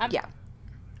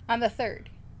 On the third.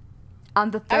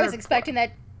 On the third I was expecting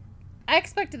that. I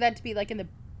expected that to be like in the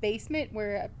basement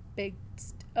where a big...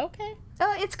 okay.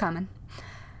 It's coming.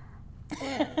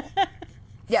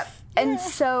 Yep. And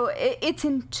so it's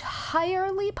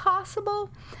entirely possible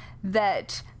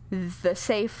that the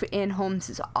safe in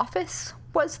Holmes's office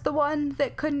was the one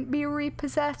that couldn't be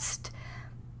repossessed,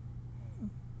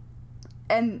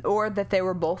 or that they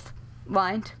were both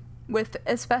lined with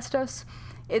asbestos.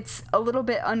 It's a little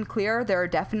bit unclear. There are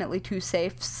definitely two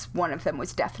safes. One of them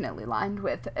was definitely lined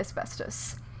with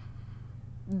asbestos.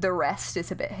 The rest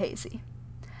is a bit hazy.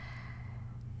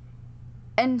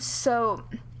 And so,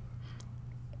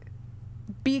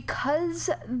 because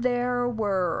there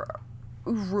were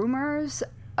rumors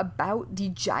about the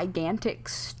gigantic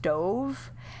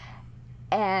stove,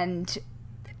 and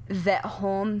that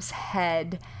Holmes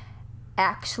had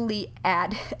actually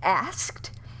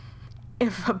asked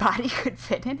if a body could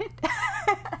fit in it.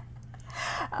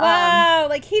 Wow,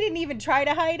 like he didn't even try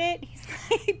to hide it. He's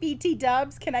like, BT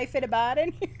Dubs, can I fit a body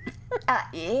in here?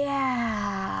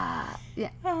 Yeah.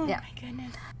 Oh yeah. my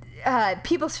goodness.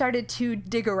 People started to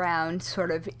dig around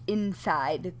sort of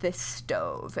inside this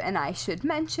stove. And I should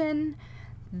mention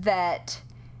that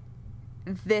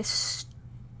the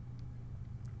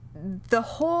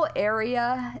whole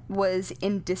area was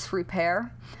in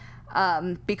disrepair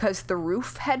because the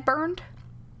roof had burned.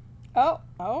 Oh,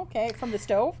 okay. From the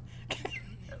stove?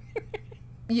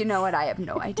 You know what? I have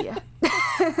no idea.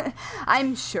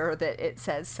 I'm sure that it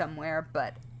says somewhere,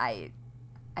 but I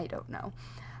don't know.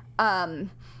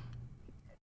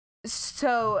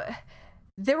 So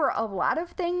there were a lot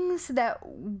of things that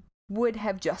would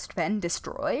have just been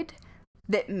destroyed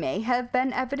that may have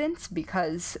been evidence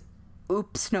because,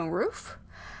 oops, no roof.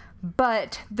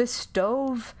 But the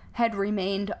stove had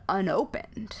remained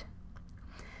unopened.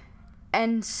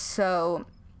 And so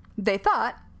they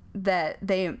thought that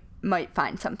they might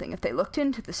find something if they looked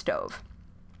into the stove.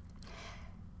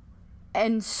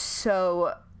 And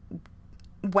so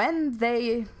when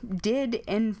they did,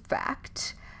 in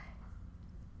fact,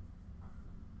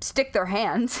 stick their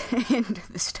hands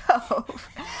into the stove,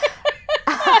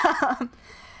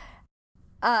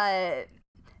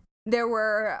 there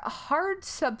were hard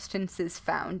substances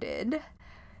founded,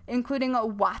 including a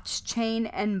watch chain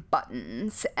and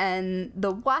buttons. And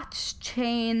the watch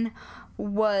chain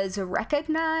was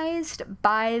recognized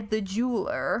by the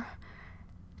jeweler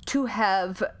to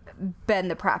have been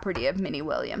the property of Minnie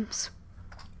Williams.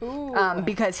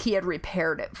 Because he had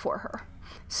repaired it for her.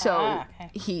 So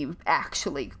he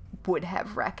actually would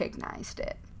have recognized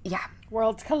it. Yeah.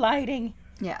 Worlds colliding.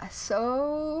 Yeah,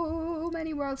 so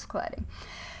many worlds colliding.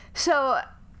 So,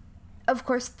 of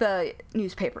course, the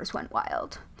newspapers went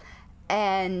wild.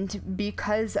 And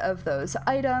because of those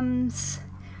items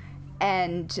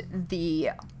and the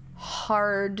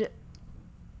hard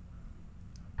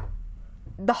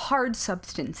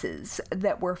substances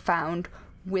that were found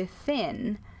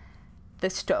within the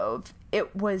stove,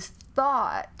 it was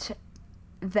thought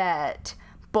that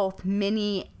both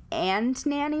Minnie and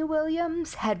Nanny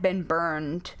Williams had been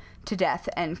burned to death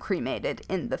and cremated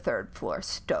in the third-floor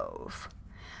stove.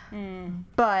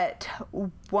 But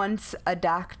once a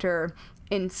doctor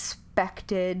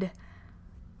inspected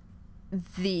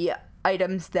the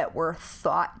items that were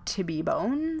thought to be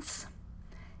bones,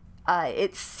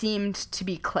 it seemed to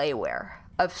be clayware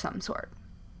of some sort.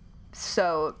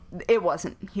 So it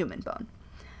wasn't human bone.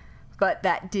 But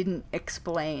that didn't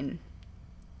explain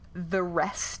the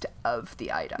rest of the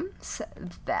items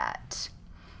that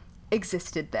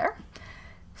existed there.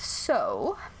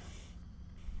 So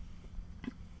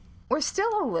we're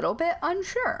still a little bit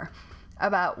unsure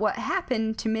about what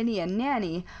happened to Minnie and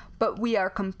Nanny, but we are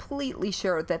completely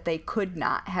sure that they could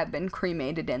not have been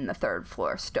cremated in the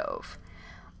third-floor stove.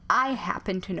 I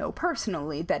happen to know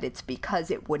personally that it's because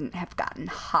it wouldn't have gotten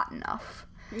hot enough.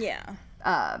 Yeah.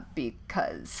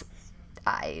 Because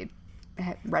I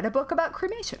read a book about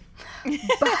cremation.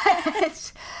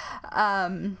 But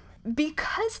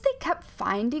because they kept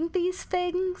finding these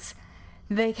things,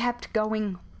 they kept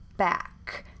going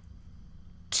back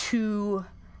to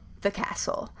the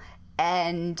castle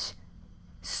and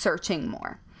searching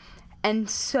more. And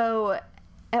so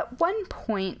at one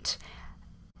point,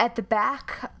 at the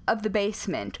back of the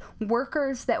basement,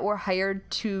 workers that were hired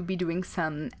to be doing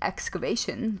some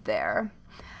excavation there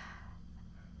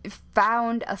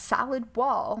found a solid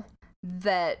wall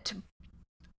that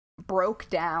broke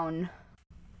down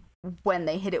when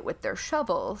they hit it with their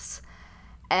shovels.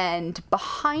 And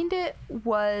behind it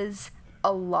was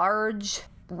a large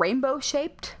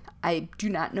rainbow-shaped, I do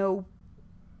not know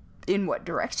in what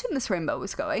direction this rainbow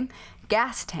was going,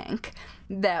 gas tank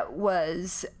that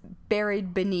was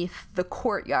buried beneath the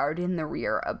courtyard in the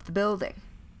rear of the building.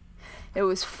 It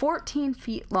was 14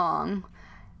 feet long,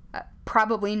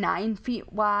 probably 9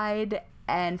 feet wide,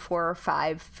 and 4 or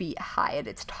 5 feet high at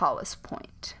its tallest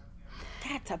point.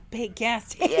 That's a big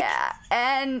gas tank. Yeah,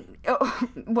 and,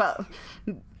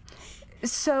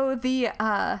 so the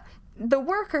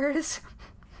workers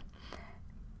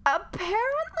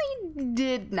apparently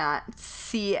did not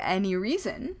see any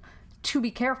reason to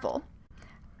be careful.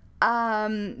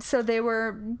 So they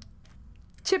were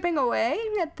chipping away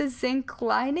at the zinc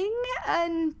lining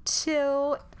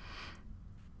until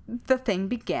the thing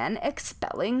began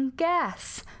expelling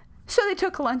gas. So they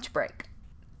took a lunch break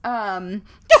to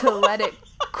let it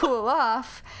cool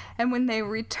off. And when they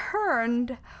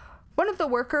returned, one of the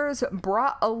workers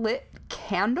brought a lit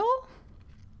candle.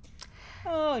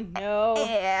 Oh, no.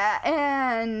 Yeah,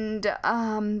 and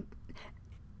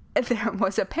there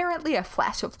was apparently a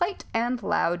flash of light and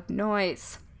loud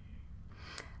noise.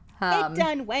 It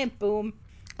done went boom.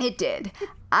 It did.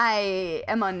 I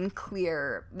am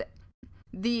unclear.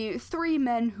 The 3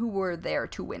 men who were there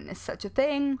to witness such a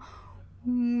thing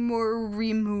were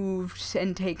removed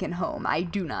and taken home. I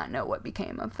do not know what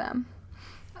became of them.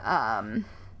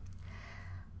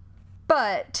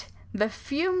 But the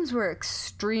fumes were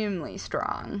extremely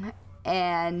strong,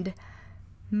 and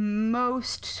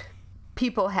most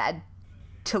people had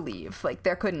to leave. Like,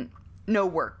 no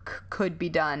work could be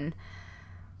done,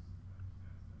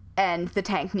 and the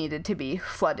tank needed to be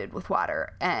flooded with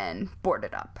water and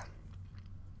boarded up.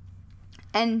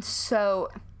 And so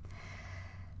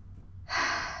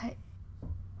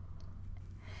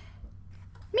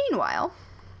meanwhile,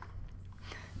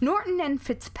 Norton and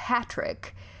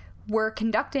Fitzpatrick were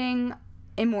conducting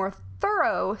a more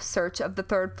thorough search of the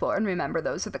third floor, and remember,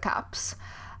 those are the cops.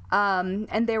 And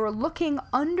they were looking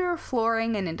under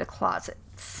flooring and into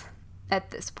closets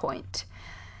at this point.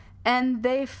 And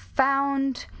they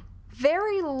found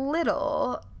very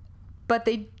little, but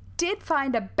they did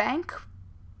find a bank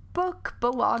book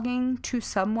belonging to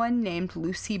someone named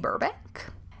Lucy Burbank,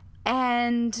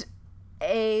 and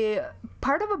a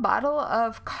part of a bottle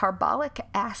of carbolic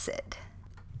acid.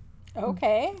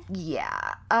 Okay.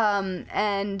 Yeah.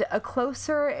 And a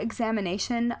closer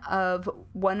examination of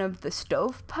one of the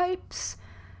stovepipes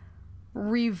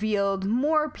revealed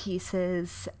more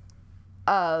pieces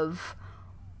of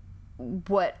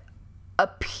what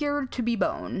appeared to be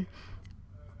bone.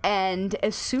 And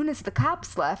as soon as the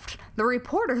cops left, the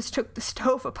reporters took the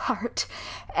stove apart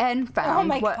and found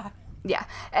God. Yeah,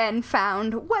 and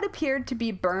found what appeared to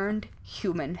be burned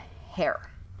human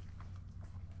hair.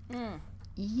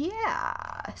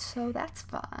 Yeah, so that's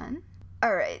fun.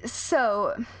 All right,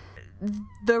 so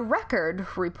the Record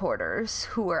reporters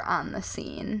who were on the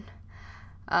scene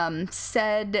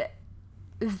said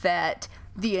that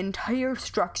the entire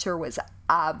structure was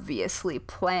obviously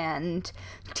planned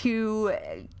to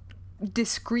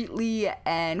discreetly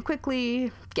and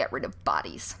quickly get rid of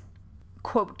bodies.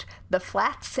 Quote, "The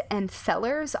flats and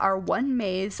cellars are one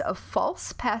maze of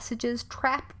false passages,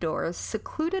 trapdoors,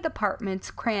 secluded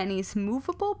apartments, crannies,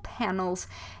 movable panels,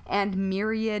 and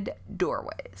myriad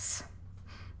doorways."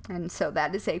 And so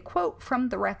that is a quote from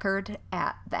the Record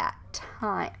at that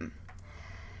time.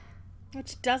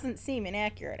 Which doesn't seem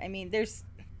inaccurate. I mean,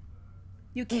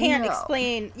 you can't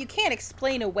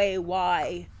explain away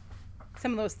why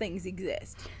some of those things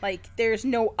exist. Like, there's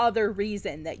no other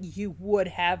reason that you would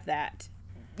have that.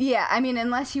 Yeah, I mean,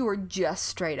 unless you were just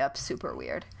straight up super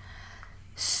weird.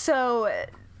 So,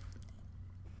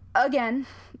 again,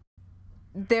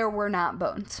 there were not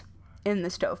bones in the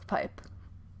stovepipe.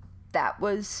 That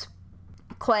was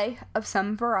clay of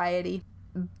some variety,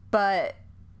 but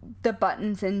the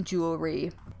buttons and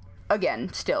jewelry,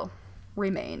 again, still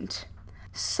remained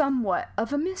somewhat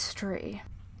of a mystery.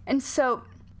 And so,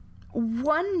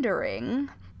 wondering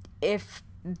if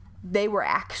they were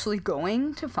actually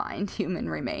going to find human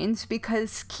remains,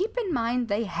 because keep in mind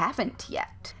they haven't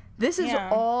yet. This is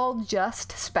all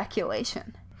just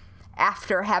speculation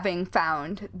after having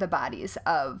found the bodies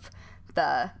of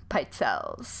the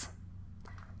Peitzels.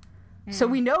 So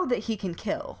we know that he can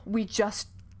kill. We just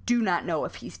do not know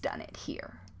if he's done it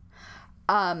here.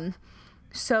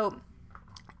 So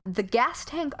the gas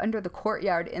tank under the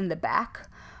courtyard in the back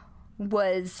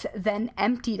was then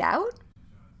emptied out,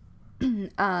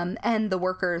 and the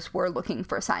workers were looking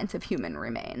for signs of human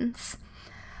remains.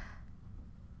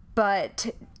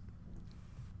 But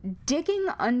digging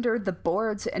under the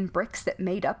boards and bricks that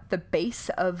made up the base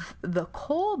of the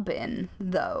coal bin,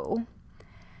 though,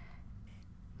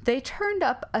 they turned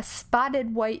up a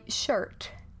spotted white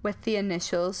shirt with the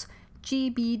initials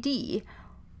GBD,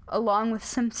 along with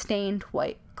some stained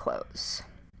white clothes.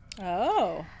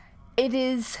 Oh. It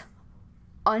is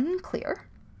unclear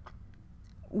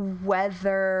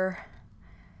whether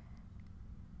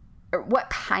or what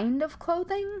kind of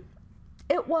clothing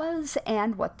it was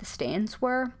and what the stains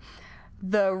were.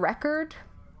 The Record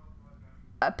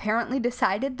apparently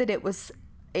decided that it was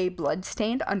a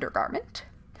blood-stained undergarment.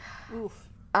 Oof.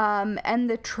 And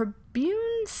the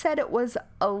Tribune said it was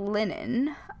a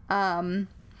linen, and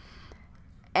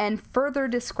further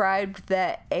described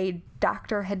that a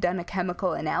doctor had done a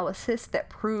chemical analysis that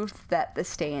proved that the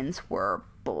stains were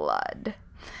blood.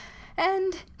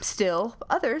 And still,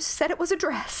 others said it was a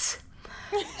dress.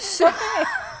 So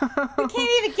we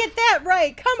can't even get that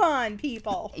right. Come on,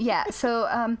 people. Yeah,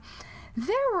 so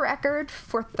their record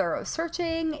for thorough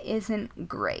searching isn't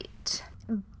great.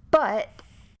 But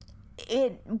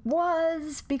it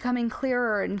was becoming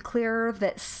clearer and clearer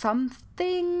that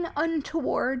something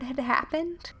untoward had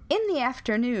happened. In the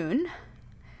afternoon,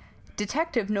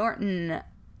 Detective Norton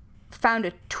found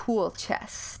a tool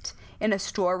chest in a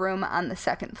storeroom on the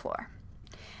second floor.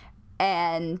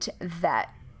 And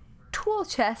that tool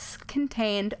chest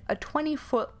contained a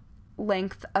 20-foot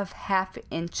length of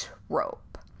half-inch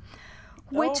rope,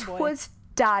 which was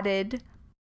dotted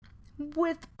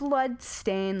with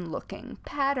blood-stain looking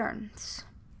patterns.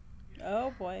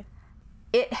 Oh boy.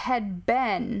 It had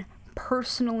been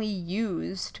personally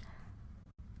used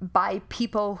by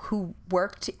people who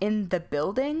worked in the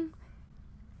building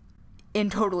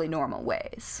in totally normal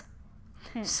ways.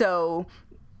 So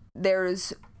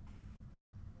there's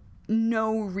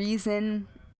no reason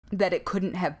that it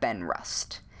couldn't have been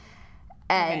rust.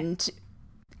 And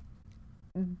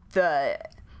the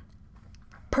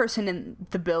person in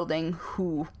the building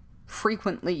who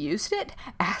frequently used it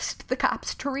asked the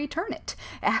cops to return it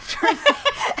after.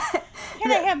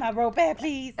 Can I have my rope back,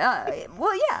 please?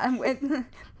 Well, yeah.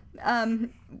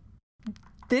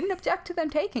 Didn't object to them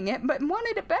taking it, but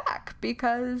wanted it back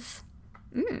because.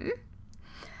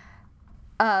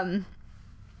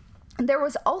 There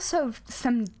was also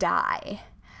some dye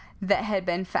that had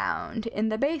been found in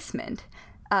the basement.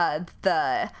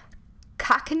 The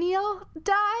cochineal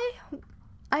dye,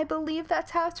 I believe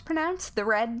that's how it's pronounced, the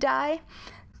red dye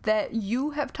that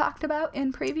you have talked about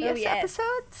in previous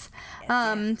episodes.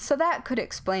 Yes. So that could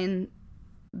explain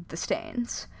the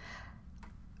stains.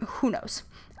 Who knows?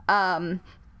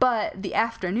 But the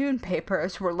afternoon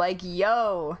papers were like,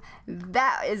 yo,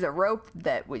 that is a rope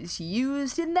that was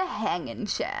used in the hanging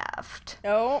shaft.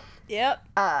 Oh, yep.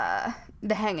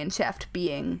 The hanging shaft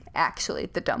being actually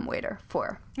the dumbwaiter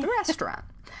for the restaurant.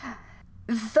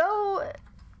 Though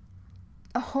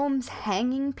Holmes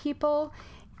hanging people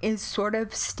is sort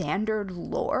of standard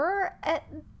lore at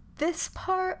this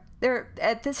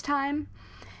time,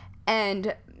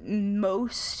 and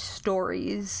most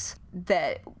stories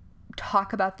that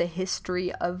talk about the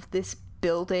history of this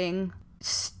building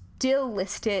still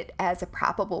list it as a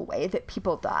probable way that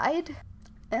people died.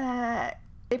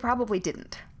 They probably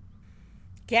didn't.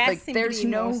 Gas seemed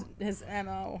to be his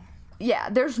MO. Yeah,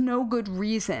 there's no good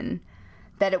reason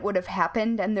that it would have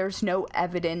happened, and there's no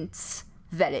evidence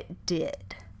that it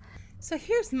did. So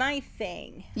here's my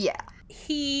thing. Yeah.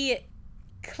 He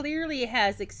clearly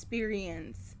has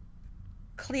experience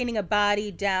cleaning a body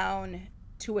down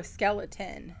to a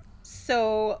skeleton.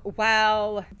 So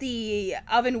while the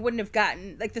oven wouldn't have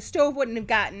gotten, like the stove wouldn't have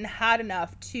gotten hot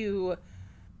enough to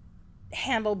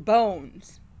handle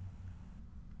bones,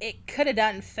 it could have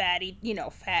done fatty,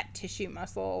 fat tissue,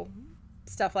 muscle,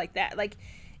 stuff like that. Like,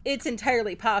 it's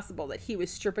entirely possible that he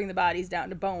was stripping the bodies down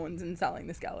to bones and selling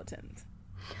the skeletons.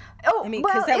 Oh, I mean,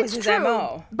 because that was his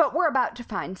MO. But we're about to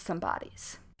find some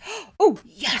bodies. Oh,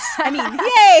 yes. I mean,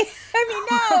 yay. I mean,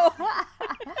 no.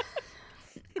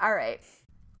 All right.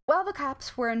 While the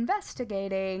cops were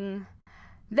investigating,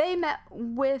 they met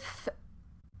with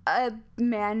a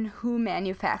man who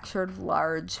manufactured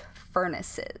large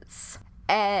furnaces,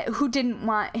 who didn't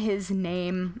want his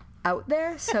name out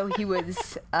there, so he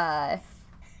was...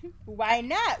 Why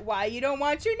not? Why you don't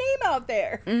want your name out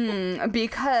there?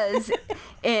 Because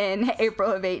in April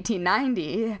of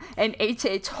 1890, an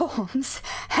H.H. Holmes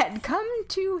had come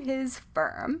to his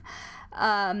firm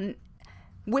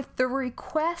with the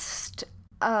request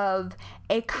of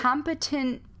a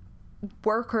competent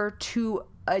worker to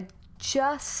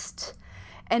adjust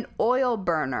an oil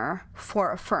burner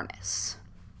for a furnace.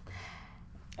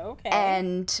 Okay.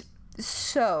 And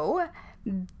so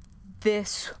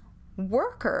this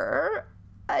worker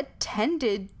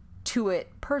attended to it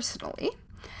personally,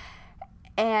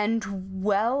 and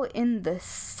well in the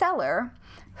cellar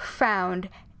found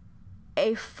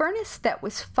a furnace that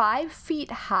was 5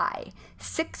 feet high,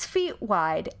 6 feet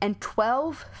wide, and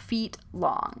 12 feet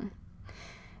long.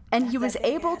 And he was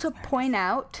able to point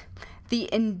out the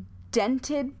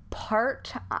indented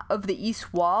part of the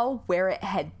east wall where it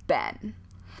had been.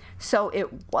 So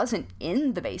it wasn't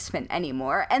in the basement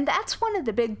anymore, and that's one of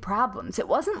the big problems. It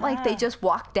wasn't like they just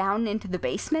walked down into the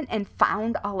basement and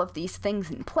found all of these things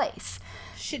in place.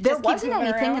 There wasn't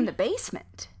anything in the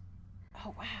basement.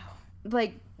 Oh, wow.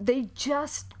 Like,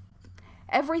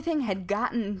 everything had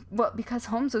gotten, because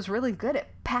Holmes was really good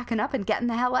at packing up and getting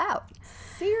the hell out.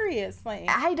 Seriously.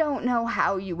 I don't know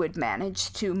how you would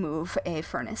manage to move a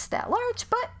furnace that large,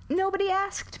 but nobody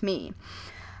asked me.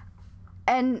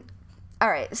 And... all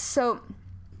right, so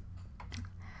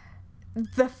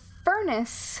the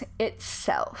furnace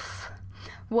itself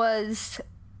was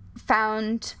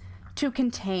found to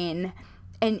contain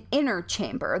an inner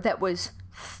chamber that was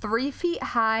 3 feet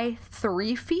high,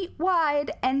 3 feet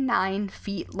wide, and 9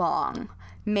 feet long,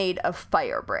 made of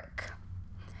fire brick.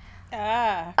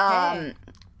 Okay.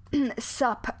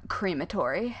 Sup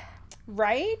crematory.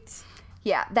 Right?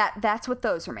 Yeah, that's what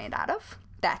those are made out of.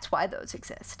 That's why those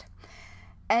exist.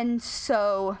 And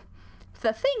so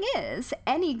the thing is,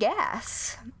 any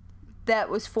gas that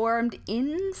was formed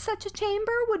in such a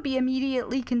chamber would be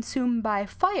immediately consumed by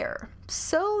fire.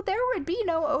 So there would be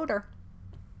no odor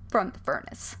from the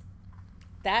furnace.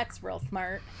 That's real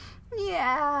smart.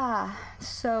 Yeah.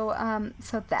 So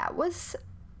that was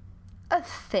a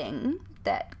thing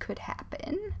that could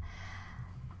happen.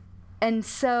 And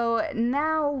so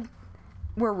now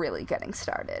we're really getting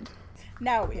started.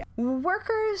 Now we are.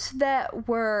 Workers that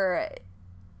were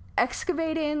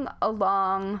excavating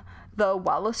along the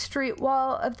Wallace Street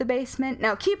wall of the basement.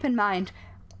 Now, keep in mind,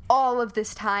 all of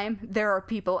this time, there are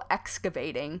people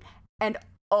excavating and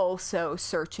also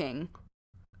searching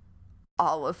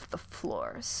all of the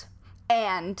floors.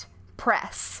 And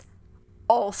press,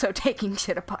 also taking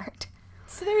shit apart.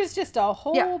 So there's just a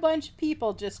whole bunch of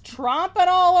people just tromping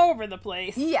all over the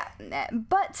place. Yeah,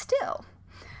 but still.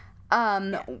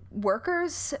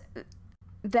 Workers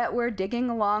that were digging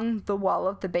along the wall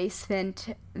of the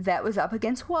basement that was up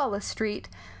against Wallace Street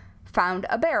found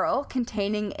a barrel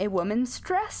containing a woman's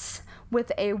dress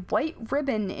with a white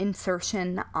ribbon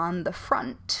insertion on the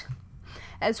front,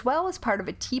 as well as part of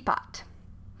a teapot.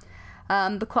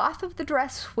 The cloth of the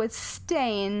dress was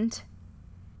stained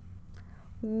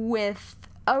with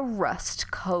a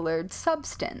rust-colored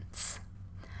substance.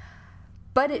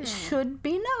 But it should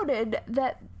be noted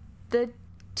that the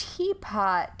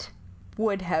teapot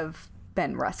would have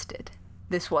been rusted.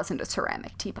 This wasn't a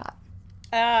ceramic teapot.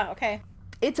 Okay.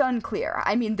 It's unclear.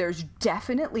 I mean, there's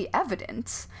definitely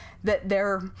evidence that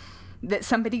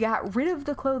somebody got rid of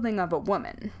the clothing of a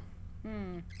woman.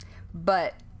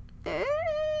 But,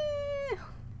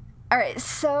 all right,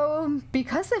 so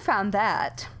because they found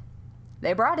that,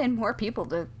 they brought in more people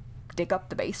to dig up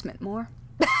the basement more.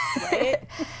 Right?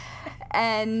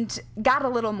 And got a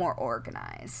little more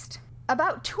organized.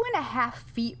 About 2.5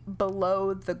 feet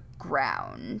below the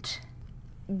ground,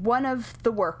 one of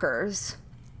the workers,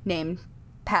 named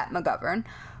Pat McGovern,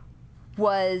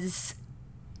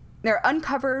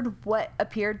 uncovered what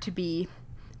appeared to be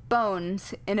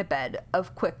bones in a bed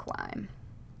of quicklime.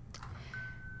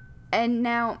 And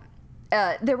now,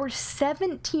 there were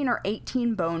 17 or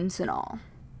 18 bones in all.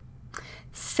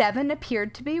 7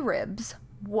 appeared to be ribs,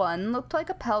 1 looked like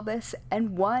a pelvis,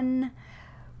 and 1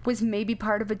 was maybe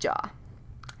part of a jaw.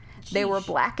 Sheesh. They were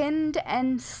blackened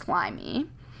and slimy,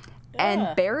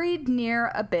 and buried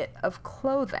near a bit of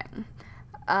clothing,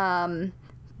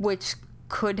 which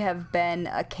could have been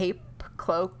a cape,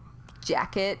 cloak,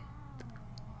 jacket.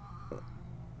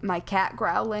 My cat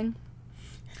growling.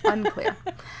 Unclear.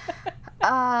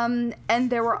 And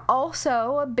there were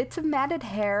also bits of matted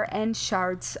hair and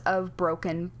shards of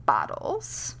broken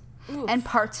bottles. Oof. And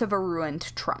parts of a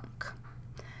ruined trunk.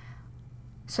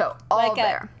 So, all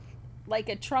there. Like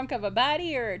a trunk of a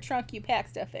body or a trunk you pack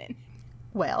stuff in?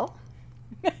 Well,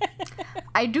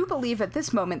 I do believe at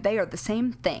this moment they are the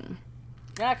same thing.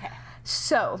 Okay.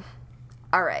 So,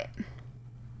 all right.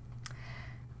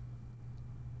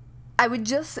 I would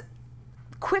just...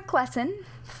 Quick lesson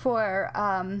for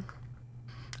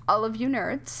all of you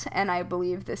nerds, and I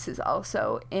believe this is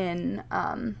also in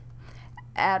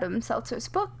Adam Seltzer's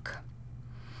book.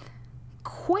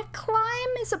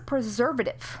 Quicklime is a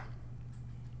preservative.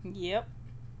 Yep.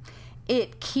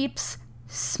 It keeps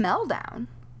smell down,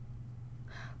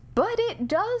 but it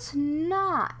does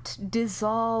not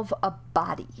dissolve a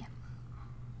body.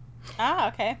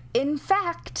 Okay. In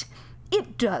fact,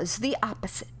 it does the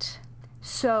opposite.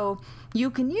 So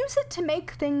you can use it to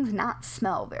make things not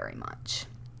smell very much.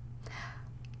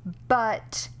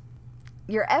 But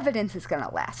your evidence is going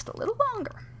to last a little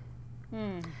longer.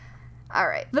 All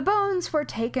right. The bones were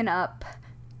taken up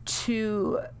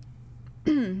to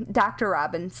Dr.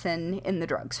 Robinson in the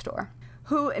drugstore,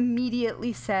 who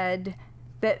immediately said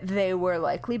that they were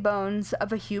likely bones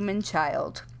of a human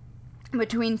child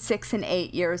between 6 and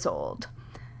 8 years old,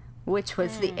 which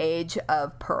was the age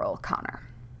of Pearl Connor.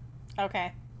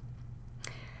 Okay.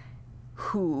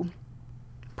 Who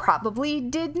probably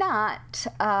did not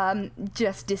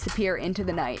just disappear into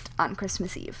the night on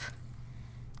Christmas Eve.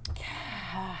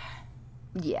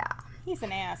 Yeah. He's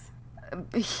an ass.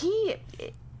 He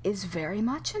is very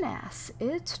much an ass.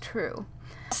 It's true.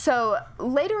 So,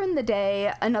 later in the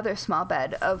day, another small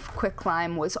bed of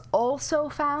quicklime was also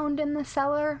found in the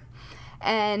cellar,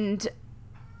 and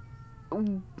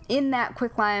in that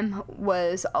quicklime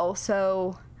was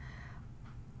also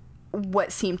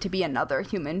what seemed to be another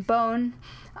human bone.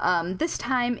 This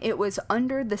time it was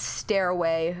under the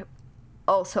stairway,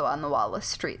 also on the Wallace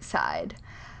Street side.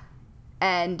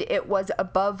 And it was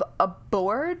above a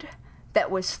board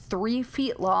that was 3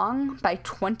 feet long by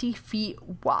 20 feet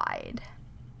wide.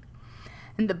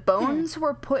 And the bones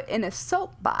were put in a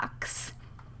soap box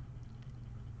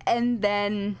and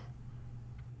then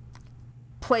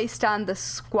placed on the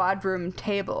squad room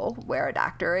table, where a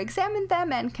doctor examined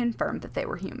them and confirmed that they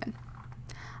were human.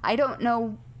 I don't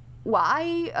know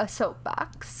why a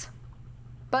soapbox,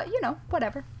 but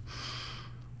whatever.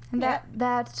 And that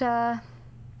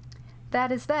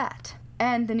is that.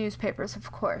 And the newspapers,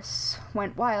 of course,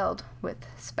 went wild with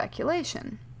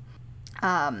speculation.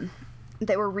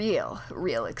 They were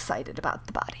real excited about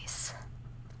the bodies.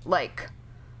 Like,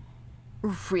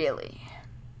 really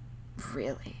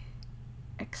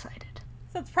excited.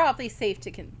 So it's probably safe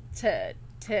to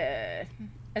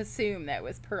assume that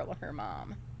was Pearl, her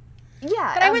mom.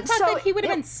 Yeah, but I would thought that he would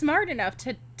have been smart enough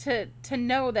to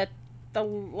know that the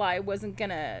lie wasn't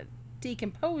gonna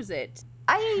decompose it.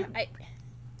 I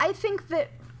think that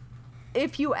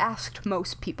if you asked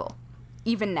most people,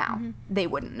 even now, they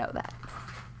wouldn't know that.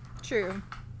 True.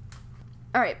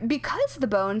 All right, because the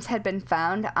bones had been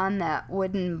found on that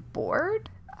wooden board,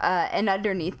 and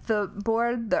underneath the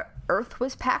board, the earth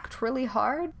was packed really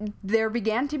hard, there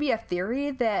began to be a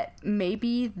theory that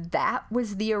maybe that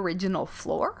was the original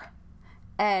floor,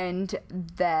 and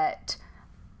that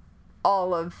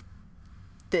all of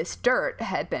this dirt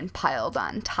had been piled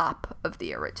on top of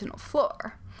the original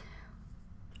floor.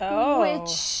 Oh.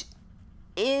 Which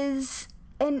is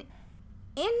an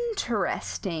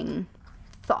interesting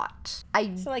thought.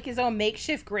 So like his own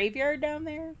makeshift graveyard down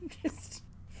there? Just...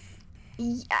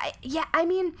 Yeah, I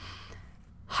mean,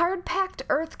 hard-packed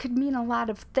earth could mean a lot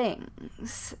of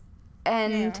things.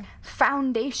 And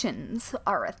foundations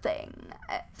are a thing.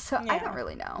 So I don't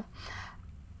really know.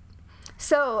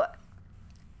 So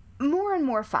more and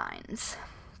more finds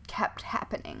kept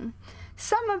happening.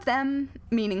 Some of them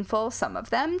meaningful, some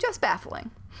of them just baffling.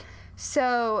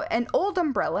 So an old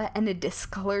umbrella and a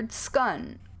discolored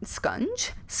sponge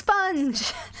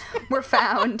were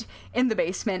found in the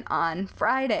basement on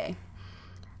Friday.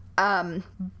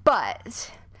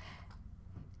 But,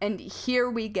 and here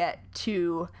we get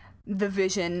to the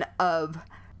vision of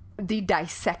the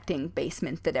dissecting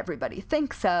basement that everybody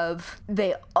thinks of.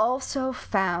 They also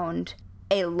found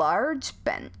a large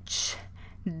bench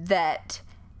that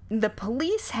the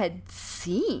police had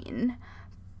seen,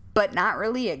 but not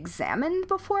really examined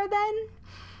before then.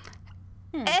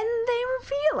 And they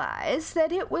realized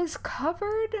that it was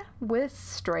covered with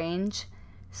strange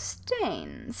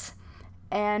stains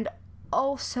and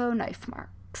also knife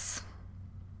marks.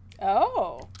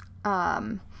 Oh.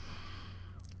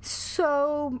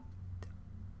 So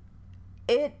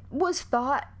it was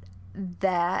thought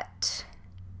that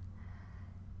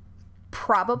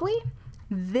probably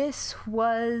this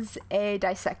was a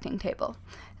dissecting table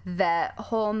that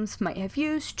Holmes might have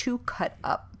used to cut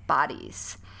up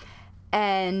bodies.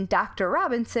 And Dr.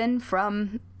 Robinson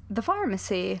from the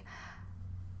pharmacy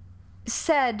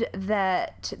said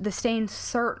that the stains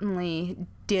certainly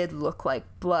did look like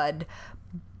blood,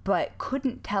 but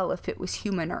couldn't tell if it was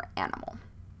human or animal.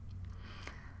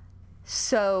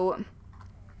 So,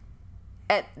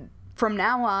 from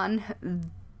now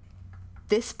on,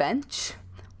 this bench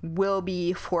will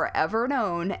be forever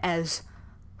known as,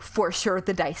 for sure,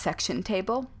 the dissection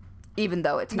table, even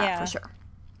though it's not for sure.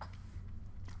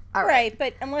 All right,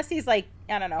 but unless he's like,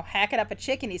 I don't know, hacking up a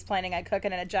chicken he's planning on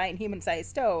cooking in a giant human-sized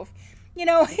stove, you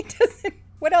know, it doesn't,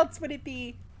 what else would it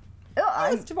be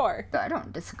used for? I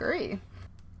don't disagree.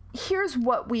 Here's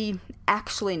what we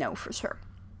actually know for sure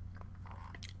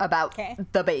about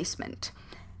the basement.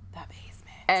 The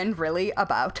basement. And really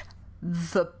about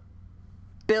the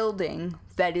building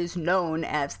that is known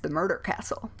as the murder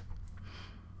castle.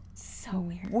 So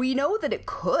weird. We know that it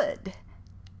could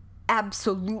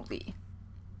absolutely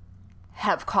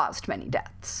have caused many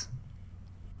deaths.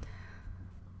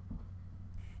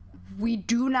 We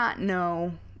do not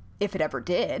know if it ever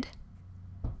did,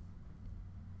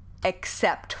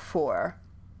 except for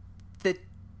the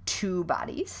 2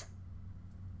 bodies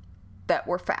that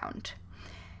were found,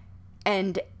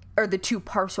 or the 2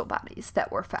 partial bodies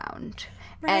that were found.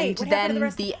 Right. And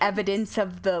then the evidence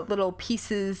of the little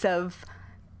pieces of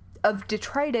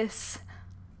detritus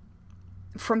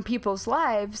from people's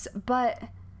lives, but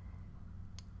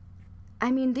I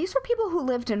mean, these were people who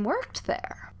lived and worked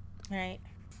there. Right.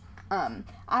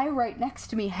 I, right next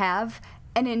to me, have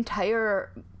an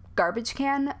entire garbage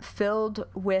can filled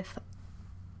with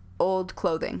old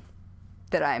clothing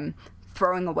that I'm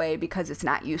throwing away because it's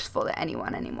not useful to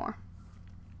anyone anymore.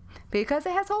 Because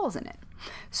it has holes in it.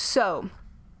 So,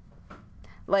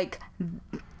 like,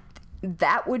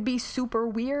 that would be super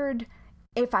weird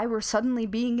if I were suddenly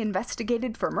being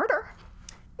investigated for murder.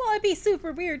 Well, it'd be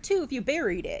super weird, too, if you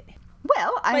buried it.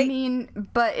 Well, I mean,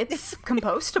 but it's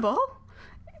compostable.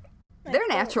 They're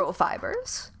natural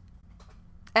fibers.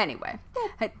 Anyway,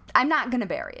 I'm not going to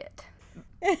bury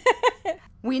it.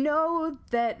 We know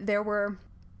that there were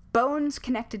bones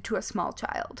connected to a small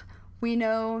child. We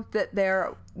know that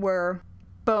there were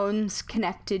bones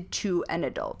connected to an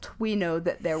adult. We know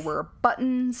that there were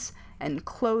buttons and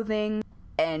clothing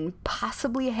and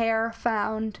possibly hair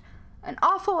found. An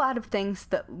awful lot of things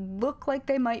that look like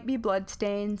they might be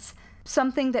bloodstains.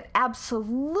 Something that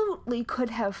absolutely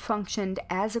could have functioned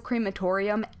as a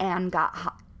crematorium and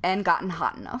gotten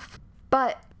hot enough.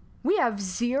 But we have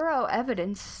zero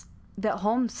evidence that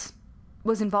Holmes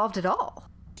was involved at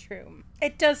all. True.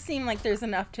 It does seem like there's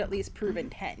enough to at least prove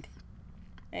intent.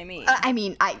 We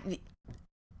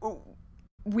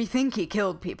think he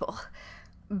killed people,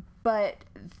 but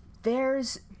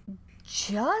there's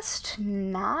just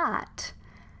not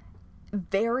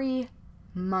very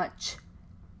much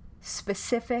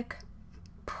specific,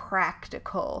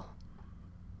 practical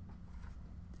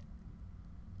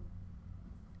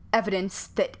evidence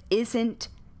that isn't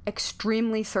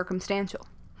extremely circumstantial.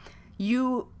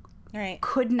 You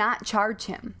could not charge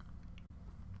him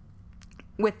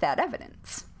with that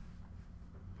evidence.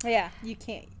 Yeah, you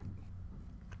can't.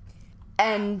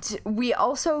 And we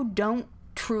also don't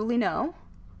truly know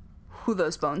who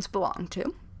those bones belong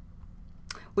to.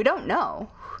 We don't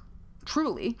know,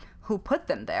 truly, who put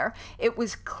them there. It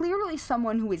was clearly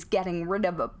someone who was getting rid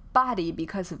of a body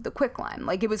because of the quicklime.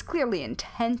 Like, it was clearly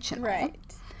intentional. Right.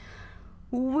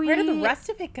 Where did the rest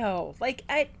of it go?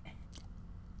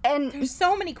 And there's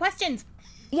so many questions.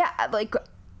 Yeah,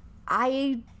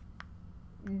 I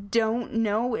don't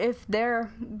know if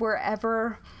there were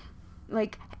ever,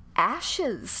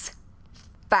 ashes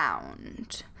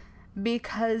found.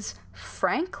 Because,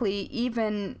 frankly,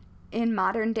 even in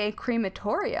modern-day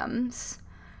crematoriums,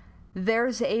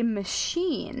 there's a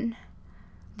machine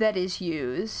that is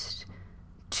used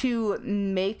to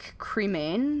make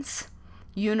cremains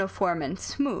uniform and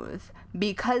smooth,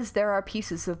 because there are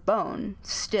pieces of bone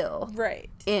still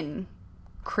in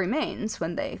cremains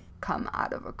when they come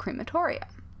out of a crematorium.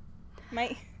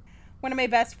 One of my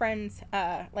best friends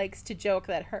likes to joke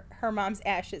that her mom's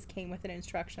ashes came with an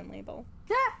instruction label.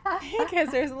 Because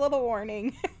there's a little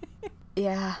warning.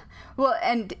 Yeah. Well,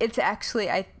 and it's actually,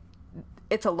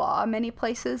 it's a law in many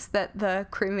places that the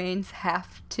cremains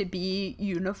have to be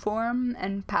uniform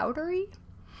and powdery,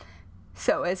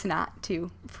 so as not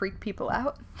to freak people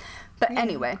out. But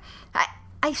anyway,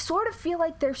 I sort of feel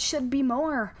like there should be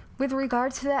more with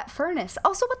regards to that furnace.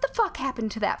 Also, what the fuck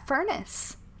happened to that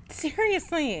furnace?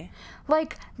 Seriously.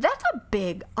 That's a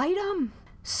big item.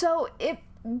 So it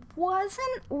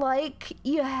wasn't like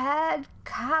you had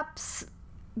cops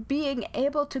being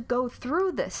able to go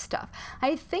through this stuff.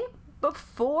 I think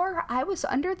before I was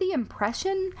under the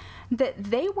impression that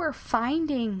they were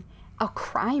finding a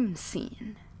crime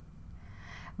scene.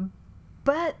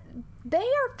 But they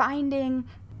are finding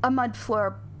a mud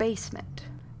floor basement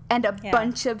and a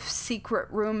bunch of secret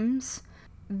rooms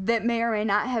that may or may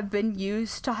not have been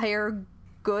used to hire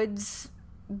goods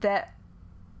that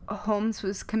Holmes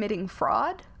was committing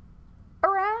fraud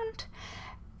around.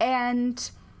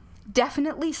 And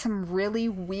definitely some really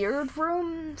weird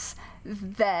rooms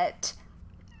that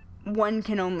one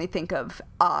can only think of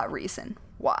a reason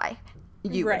why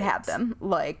you would have them,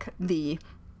 like the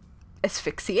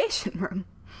asphyxiation room.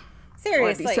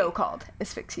 Seriously. Or the so-called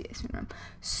asphyxiation room.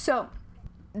 So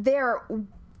there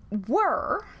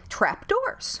were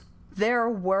trapdoors. There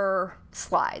were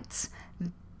slides,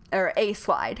 or a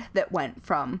slide that went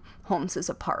from Holmes's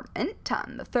apartment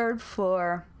on the 3rd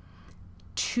floor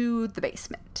to the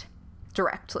basement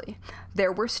directly.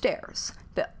 There were stairs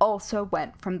that also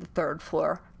went from the 3rd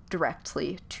floor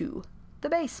directly to the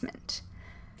basement.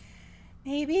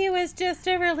 Maybe it was just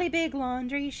a really big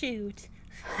laundry chute.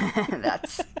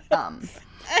 That's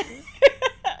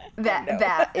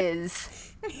that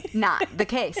is not the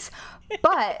case.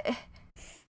 But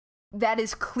that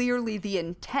is clearly the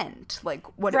intent,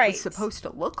 what it was supposed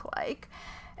to look like,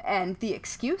 and the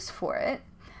excuse for it.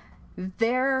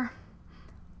 There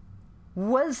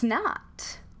was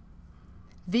not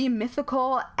the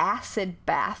mythical acid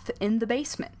bath in the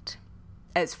basement,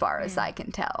 as far as I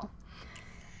can tell.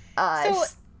 So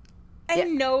I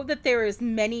know that there is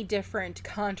many different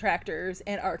contractors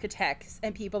and architects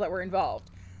and people that were involved.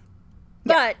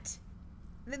 But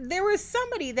there was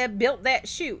somebody that built that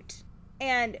chute.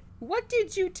 And what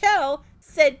did you tell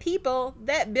said people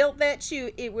that built that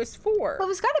chute it was for? Well, it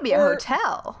was got to be a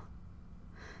hotel.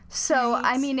 So,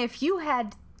 I mean, if you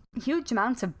had huge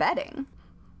amounts of bedding,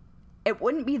 it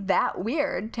wouldn't be that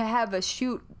weird to have a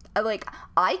chute.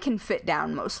 I can fit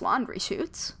down most laundry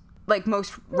chutes.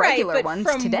 Most regular ones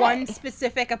from today. One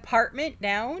specific apartment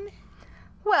down?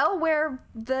 Well, where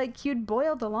you'd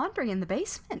boil the laundry in the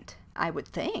basement, I would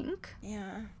think.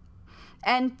 Yeah.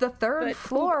 And the 3rd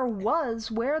floor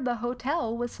was where the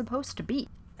hotel was supposed to be.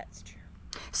 That's true.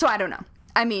 So I don't know.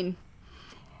 I mean,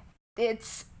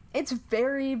 it's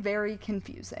very, very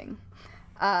confusing.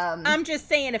 I'm just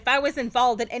saying, if I was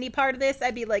involved in any part of this,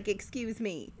 I'd be like, excuse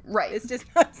me. Right. This does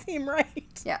not seem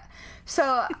right. Yeah.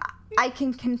 So I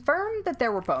can confirm that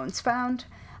there were bones found.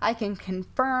 I can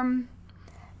confirm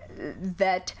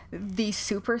that the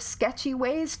super sketchy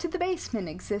ways to the basement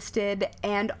existed,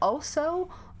 and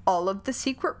also all of the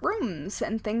secret rooms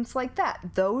and things like that.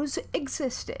 Those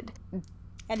existed.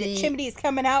 And the chimneys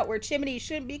coming out where chimneys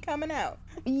shouldn't be coming out.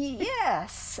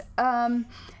 Yes.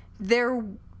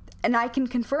 And I can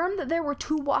confirm that there were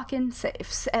 2 walk-in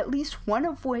safes, at least one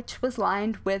of which was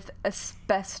lined with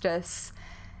asbestos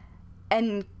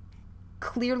and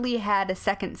clearly had a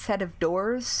second set of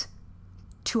doors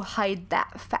to hide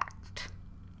that fact.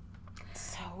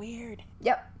 So weird.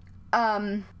 Yep.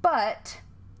 But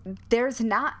there's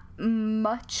not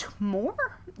much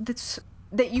more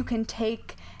that you can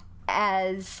take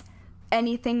as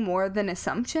anything more than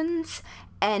assumptions.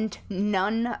 And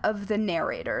none of the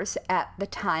narrators at the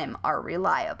time are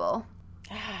reliable.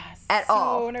 At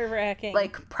all. So nerve-wracking.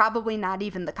 Like, probably not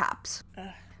even the cops.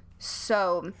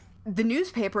 So, the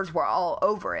newspapers were all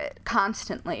over it,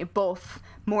 constantly, both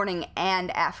morning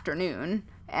and afternoon.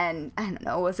 And, I don't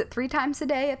know, was it 3 times a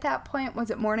day at that point? Was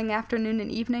it morning, afternoon,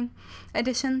 and evening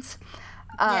editions?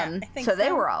 I think so.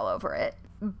 They were all over it.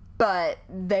 But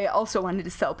they also wanted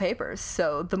to sell papers,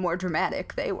 so the more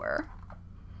dramatic they were,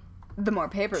 the more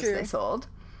papers they sold.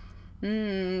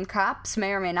 Cops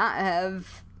may or may not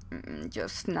have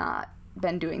just not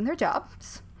been doing their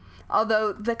jobs.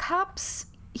 Although the cops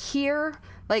here,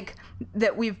 like,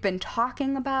 that we've been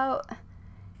talking about,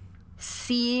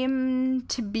 seem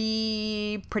to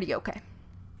be pretty okay.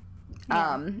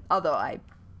 Although I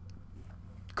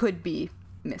could be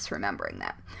misremembering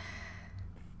that.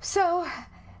 So,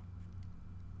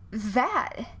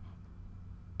 that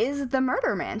is the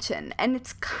murder mansion, and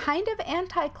it's kind of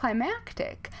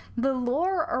anticlimactic. The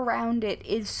lore around it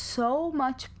is so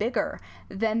much bigger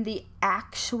than the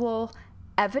actual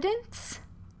evidence.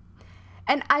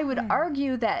 And I would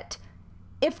argue that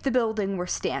if the building were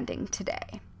standing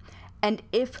today, and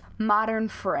if modern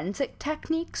forensic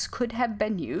techniques could have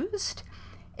been used,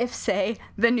 if, say,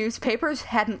 the newspapers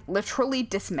hadn't literally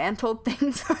dismantled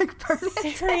things like furniture.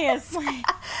 Seriously.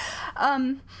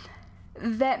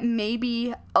 That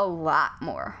maybe a lot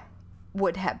more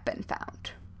would have been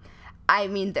found. I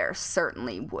mean, there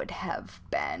certainly would have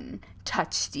been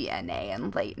touch DNA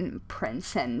and latent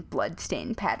prints and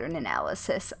bloodstain pattern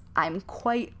analysis, I'm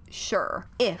quite sure,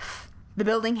 if the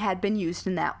building had been used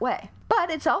in that way.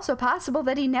 But it's also possible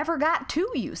that he never got to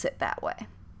use it that way.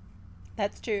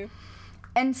 That's true.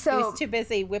 And so he was too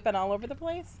busy whipping all over the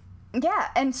place. Yeah,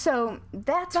 and so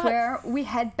that's where we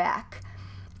head back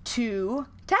to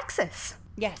Texas.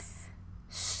 Yes.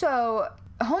 So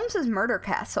Holmes's murder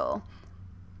castle,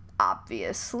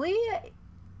 obviously,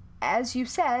 as you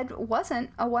said, wasn't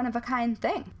a one-of-a-kind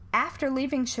thing. After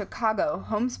leaving Chicago,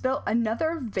 Holmes built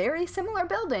another very similar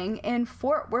building in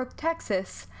Fort Worth,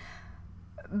 Texas,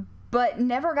 but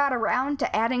never got around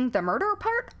to adding the murder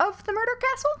part of the murder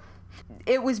castle.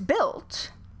 It was built,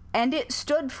 and it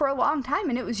stood for a long time,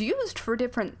 and it was used for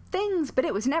different things, but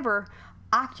it was never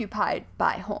occupied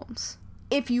by Holmes.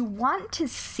 If you want to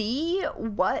see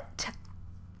what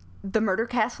the murder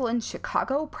castle in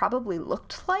Chicago probably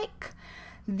looked like,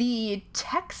 the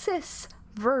Texas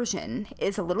version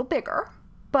is a little bigger,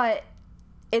 but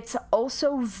it's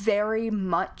also very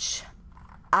much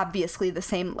obviously the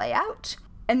same layout.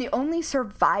 And the only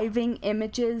surviving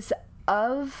images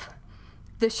of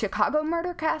the Chicago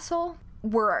murder castle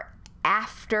were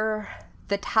after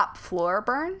the top floor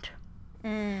burned.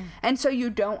 And so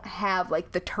you don't have,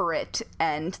 like, the turret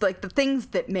and, like, the things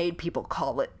that made people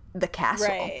call it the castle.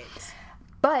 Right.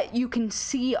 But you can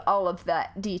see all of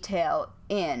that detail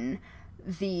in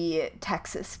the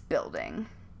Texas building.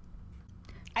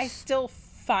 I still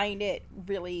find it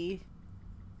really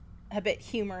a bit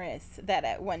humorous that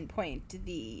at one point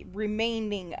the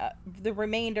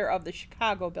remainder of the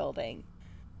Chicago building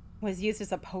was used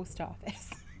as a post office.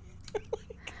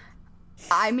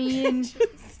 I mean,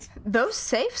 those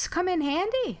safes come in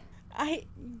handy.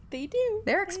 They do.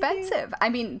 They're expensive. I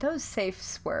mean, those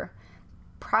safes were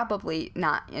probably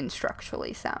not in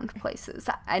structurally sound places.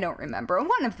 I don't remember.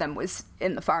 One of them was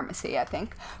in the pharmacy, I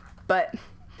think. But,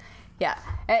 yeah.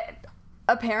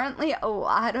 Apparently, a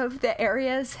lot of the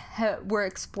areas were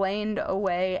explained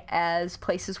away as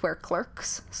places where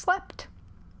clerks slept.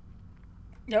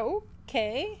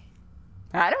 Okay.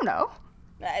 I don't know.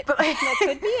 That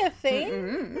could be a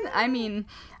thing. I mean,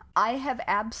 I have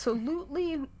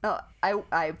absolutely...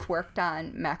 I've worked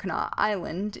on Mackinac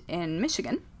Island in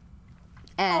Michigan.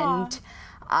 And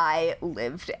I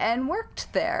lived and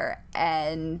worked there.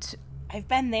 And... I've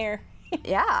been there.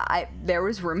 Yeah, there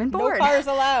was room and board. No cars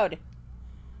allowed.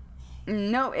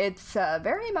 No, it's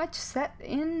very much set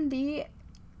in the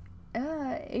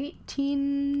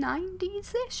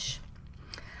 1890s-ish.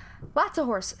 Lots of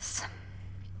horses.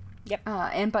 Yep.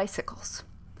 And bicycles.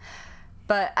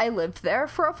 But I lived there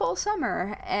for a full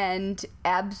summer and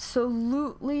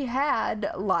absolutely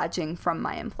had lodging from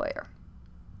my employer.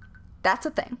 That's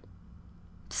a thing.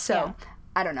 So, yeah.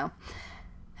 I don't know.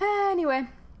 Anyway,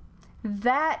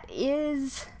 that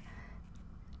is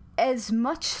as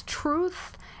much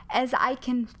truth as I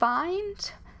can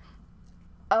find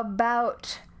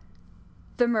about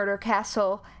the murder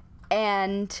castle,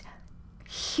 and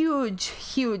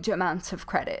huge amounts of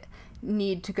credit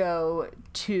need to go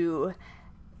to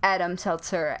Adam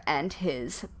Seltzer and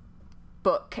his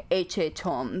book, H.H.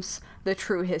 Holmes, The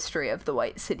True History of the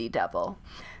White City Devil,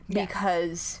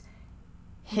 because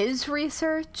his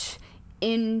research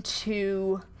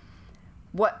into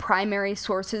what primary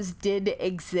sources did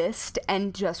exist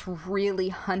and just really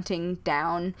hunting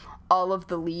down all of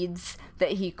the leads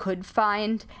that he could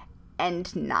find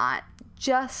and not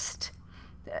just...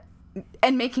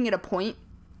 and making it a point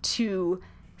to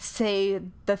say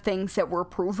the things that were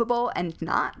provable and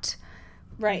not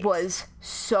was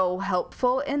so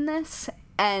helpful in this,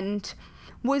 and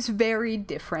was very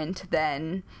different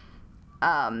than,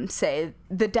 say,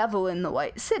 The Devil in the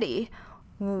White City,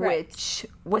 which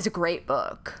was a great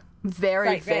book.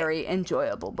 Very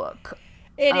enjoyable book.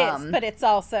 It is, but it's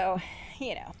also,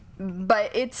 you know.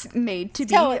 But it's made to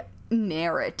be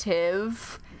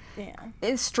narrative. Yeah.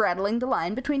 Is straddling the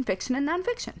line between fiction and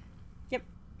nonfiction. Yep.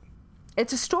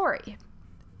 It's a story.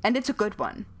 And it's a good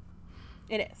one.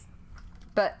 It is.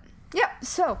 But, yeah,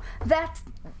 so that's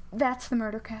the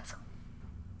Murder Castle.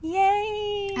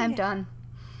 Yay! I'm done.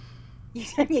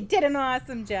 You did an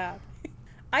awesome job.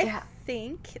 I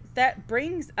think that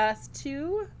brings us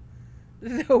to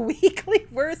the weekly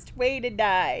worst way to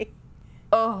die.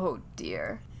 Oh,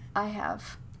 dear. I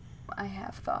have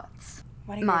thoughts.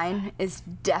 Mine is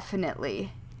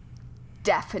definitely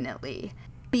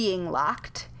being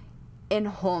locked in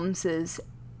Holmes's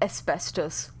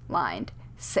asbestos-lined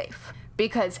safe.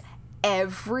 Because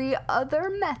every other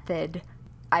method,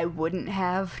 I wouldn't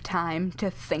have time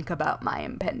to think about my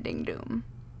impending doom.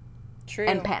 True.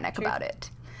 And panic about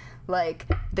it. Like,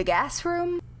 the gas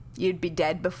room, you'd be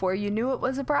dead before you knew it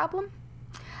was a problem.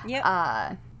 Yep.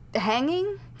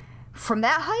 Hanging from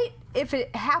that height, if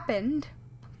it happened,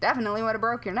 definitely would have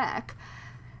broke your neck.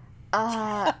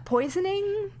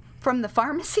 Poisoning from the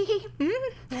pharmacy?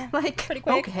 Yeah, like, pretty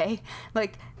quick. Okay.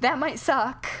 Like, that might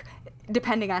suck,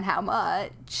 depending on how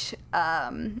much.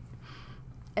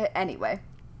 Anyway,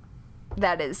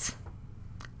 that's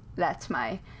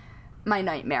my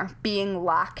nightmare. Being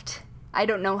locked. I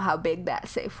don't know how big that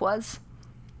safe was.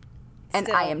 And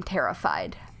I am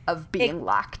terrified of being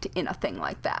locked in a thing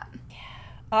like that.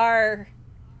 Our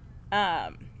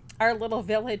little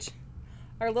village,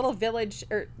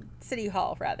 or city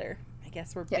hall, rather. I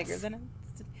guess we're bigger than it.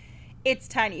 It's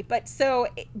tiny, but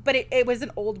it was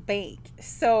an old bank.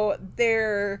 So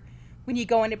when you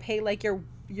go in to pay like your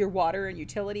water and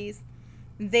utilities,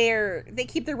 they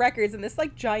keep the records in this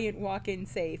like giant walk-in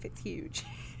safe. It's huge.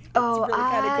 Oh, really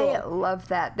I cool. love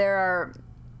that. There are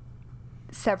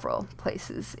several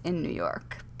places in New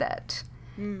York that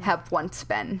have once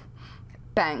been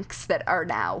banks that are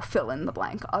now fill in the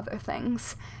blank other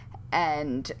things,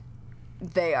 and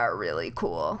they are really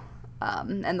cool.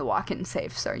 And the walk-in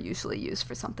safes are usually used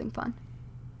for something fun.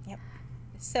 Yep.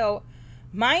 So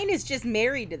mine is just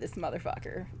married to this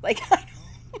motherfucker. Like, I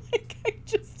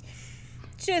just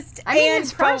I mean, and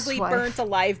his probably first wife burnt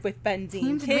alive with benzene.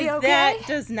 seemed to be okay. That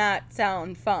does not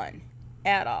sound fun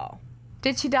at all.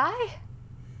 Did she die?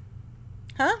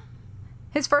 Huh?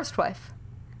 His first wife.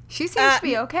 She seems to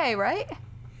be okay, right?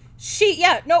 She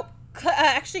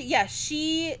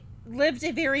lived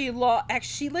a very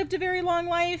long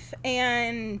life,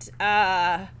 and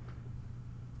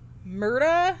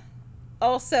Murda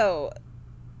also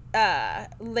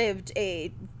lived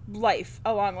a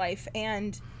long life,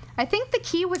 and I think the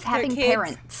key was having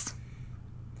parents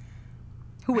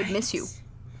who would miss you.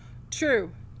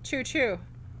 True.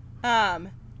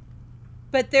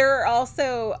 But there are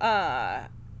also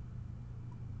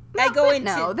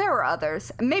No, there were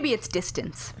others. Maybe it's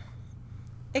distance.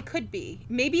 It could be.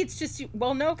 Maybe it's just,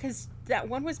 well, no, because that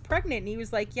one was pregnant, and he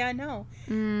was like, yeah, no.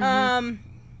 Mm-hmm.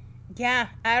 Yeah,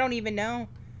 I don't even know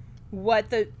what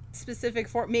the specific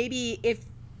maybe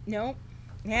no,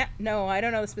 I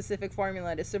don't know the specific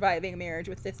formula to surviving a marriage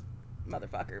with this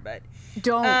motherfucker, but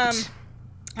don't.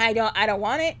 I don't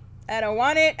want it.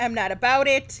 I'm not about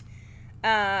it.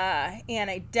 And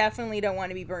I definitely don't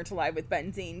want to be burnt alive with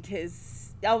benzene,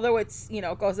 because although it's,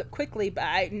 goes up quickly,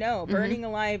 but burning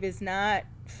alive is not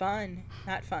fun.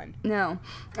 Not fun. No.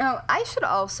 Oh, I should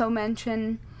also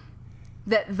mention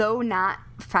that though not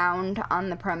found on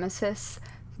the premises,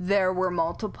 there were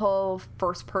multiple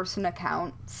first-person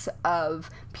accounts of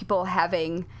people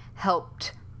having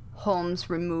helped Holmes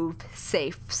remove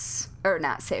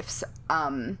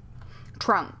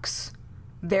trunks,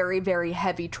 very, very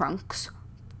heavy trunks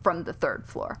from the third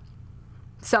floor,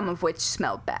 some of which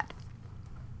smelled bad.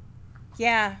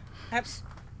 Yeah.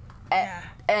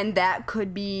 And that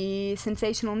could be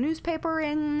sensational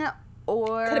newspapering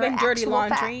or could have been dirty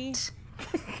laundry.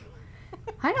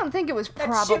 I don't think it was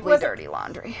probably dirty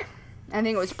laundry. I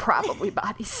think it was probably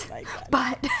bodies.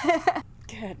 But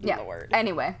good Lord.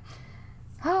 Anyway.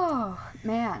 Oh,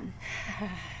 man.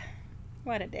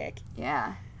 What a dick.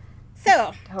 Yeah.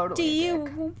 So, Totally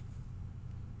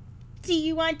do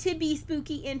you want to be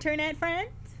spooky internet friends?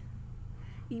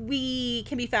 We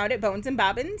can be found at Bones and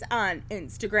Bobbins on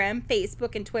Instagram,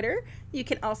 Facebook, and Twitter. You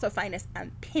can also find us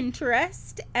on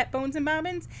Pinterest at Bones and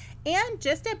Bobbins and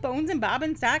just at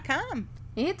bonesandbobbins.com.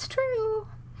 It's true.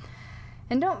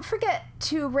 And don't forget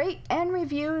to rate and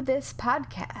review this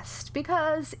podcast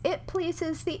because it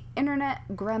pleases the internet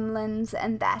gremlins,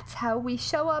 and that's how we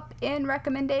show up in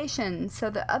recommendations so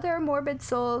that other morbid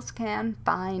souls can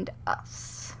find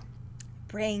us.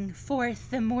 Bring forth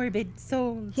the morbid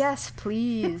souls. Yes,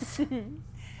 please.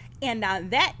 And on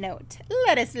that note,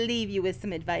 let us leave you with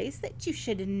some advice that you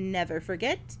should never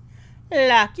forget.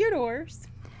 Lock your doors.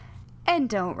 And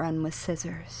don't run with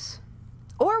scissors.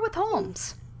 Or with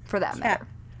Holmes, for that matter.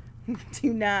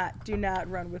 Do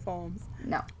not run with Holmes.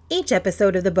 No. Each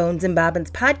episode of the Bones and Bobbins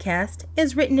podcast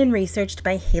is written and researched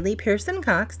by Haley Pearson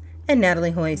Cox and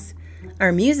Natalie Hoyce.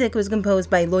 Our music was composed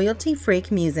by Loyalty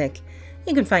Freak Music.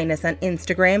 You can find us on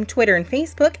Instagram, Twitter, and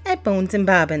Facebook at Bones and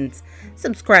Bobbins.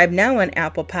 Subscribe now on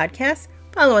Apple Podcasts,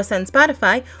 follow us on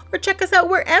Spotify, or check us out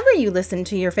wherever you listen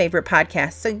to your favorite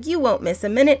podcasts so you won't miss a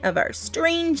minute of our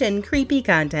strange and creepy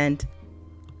content.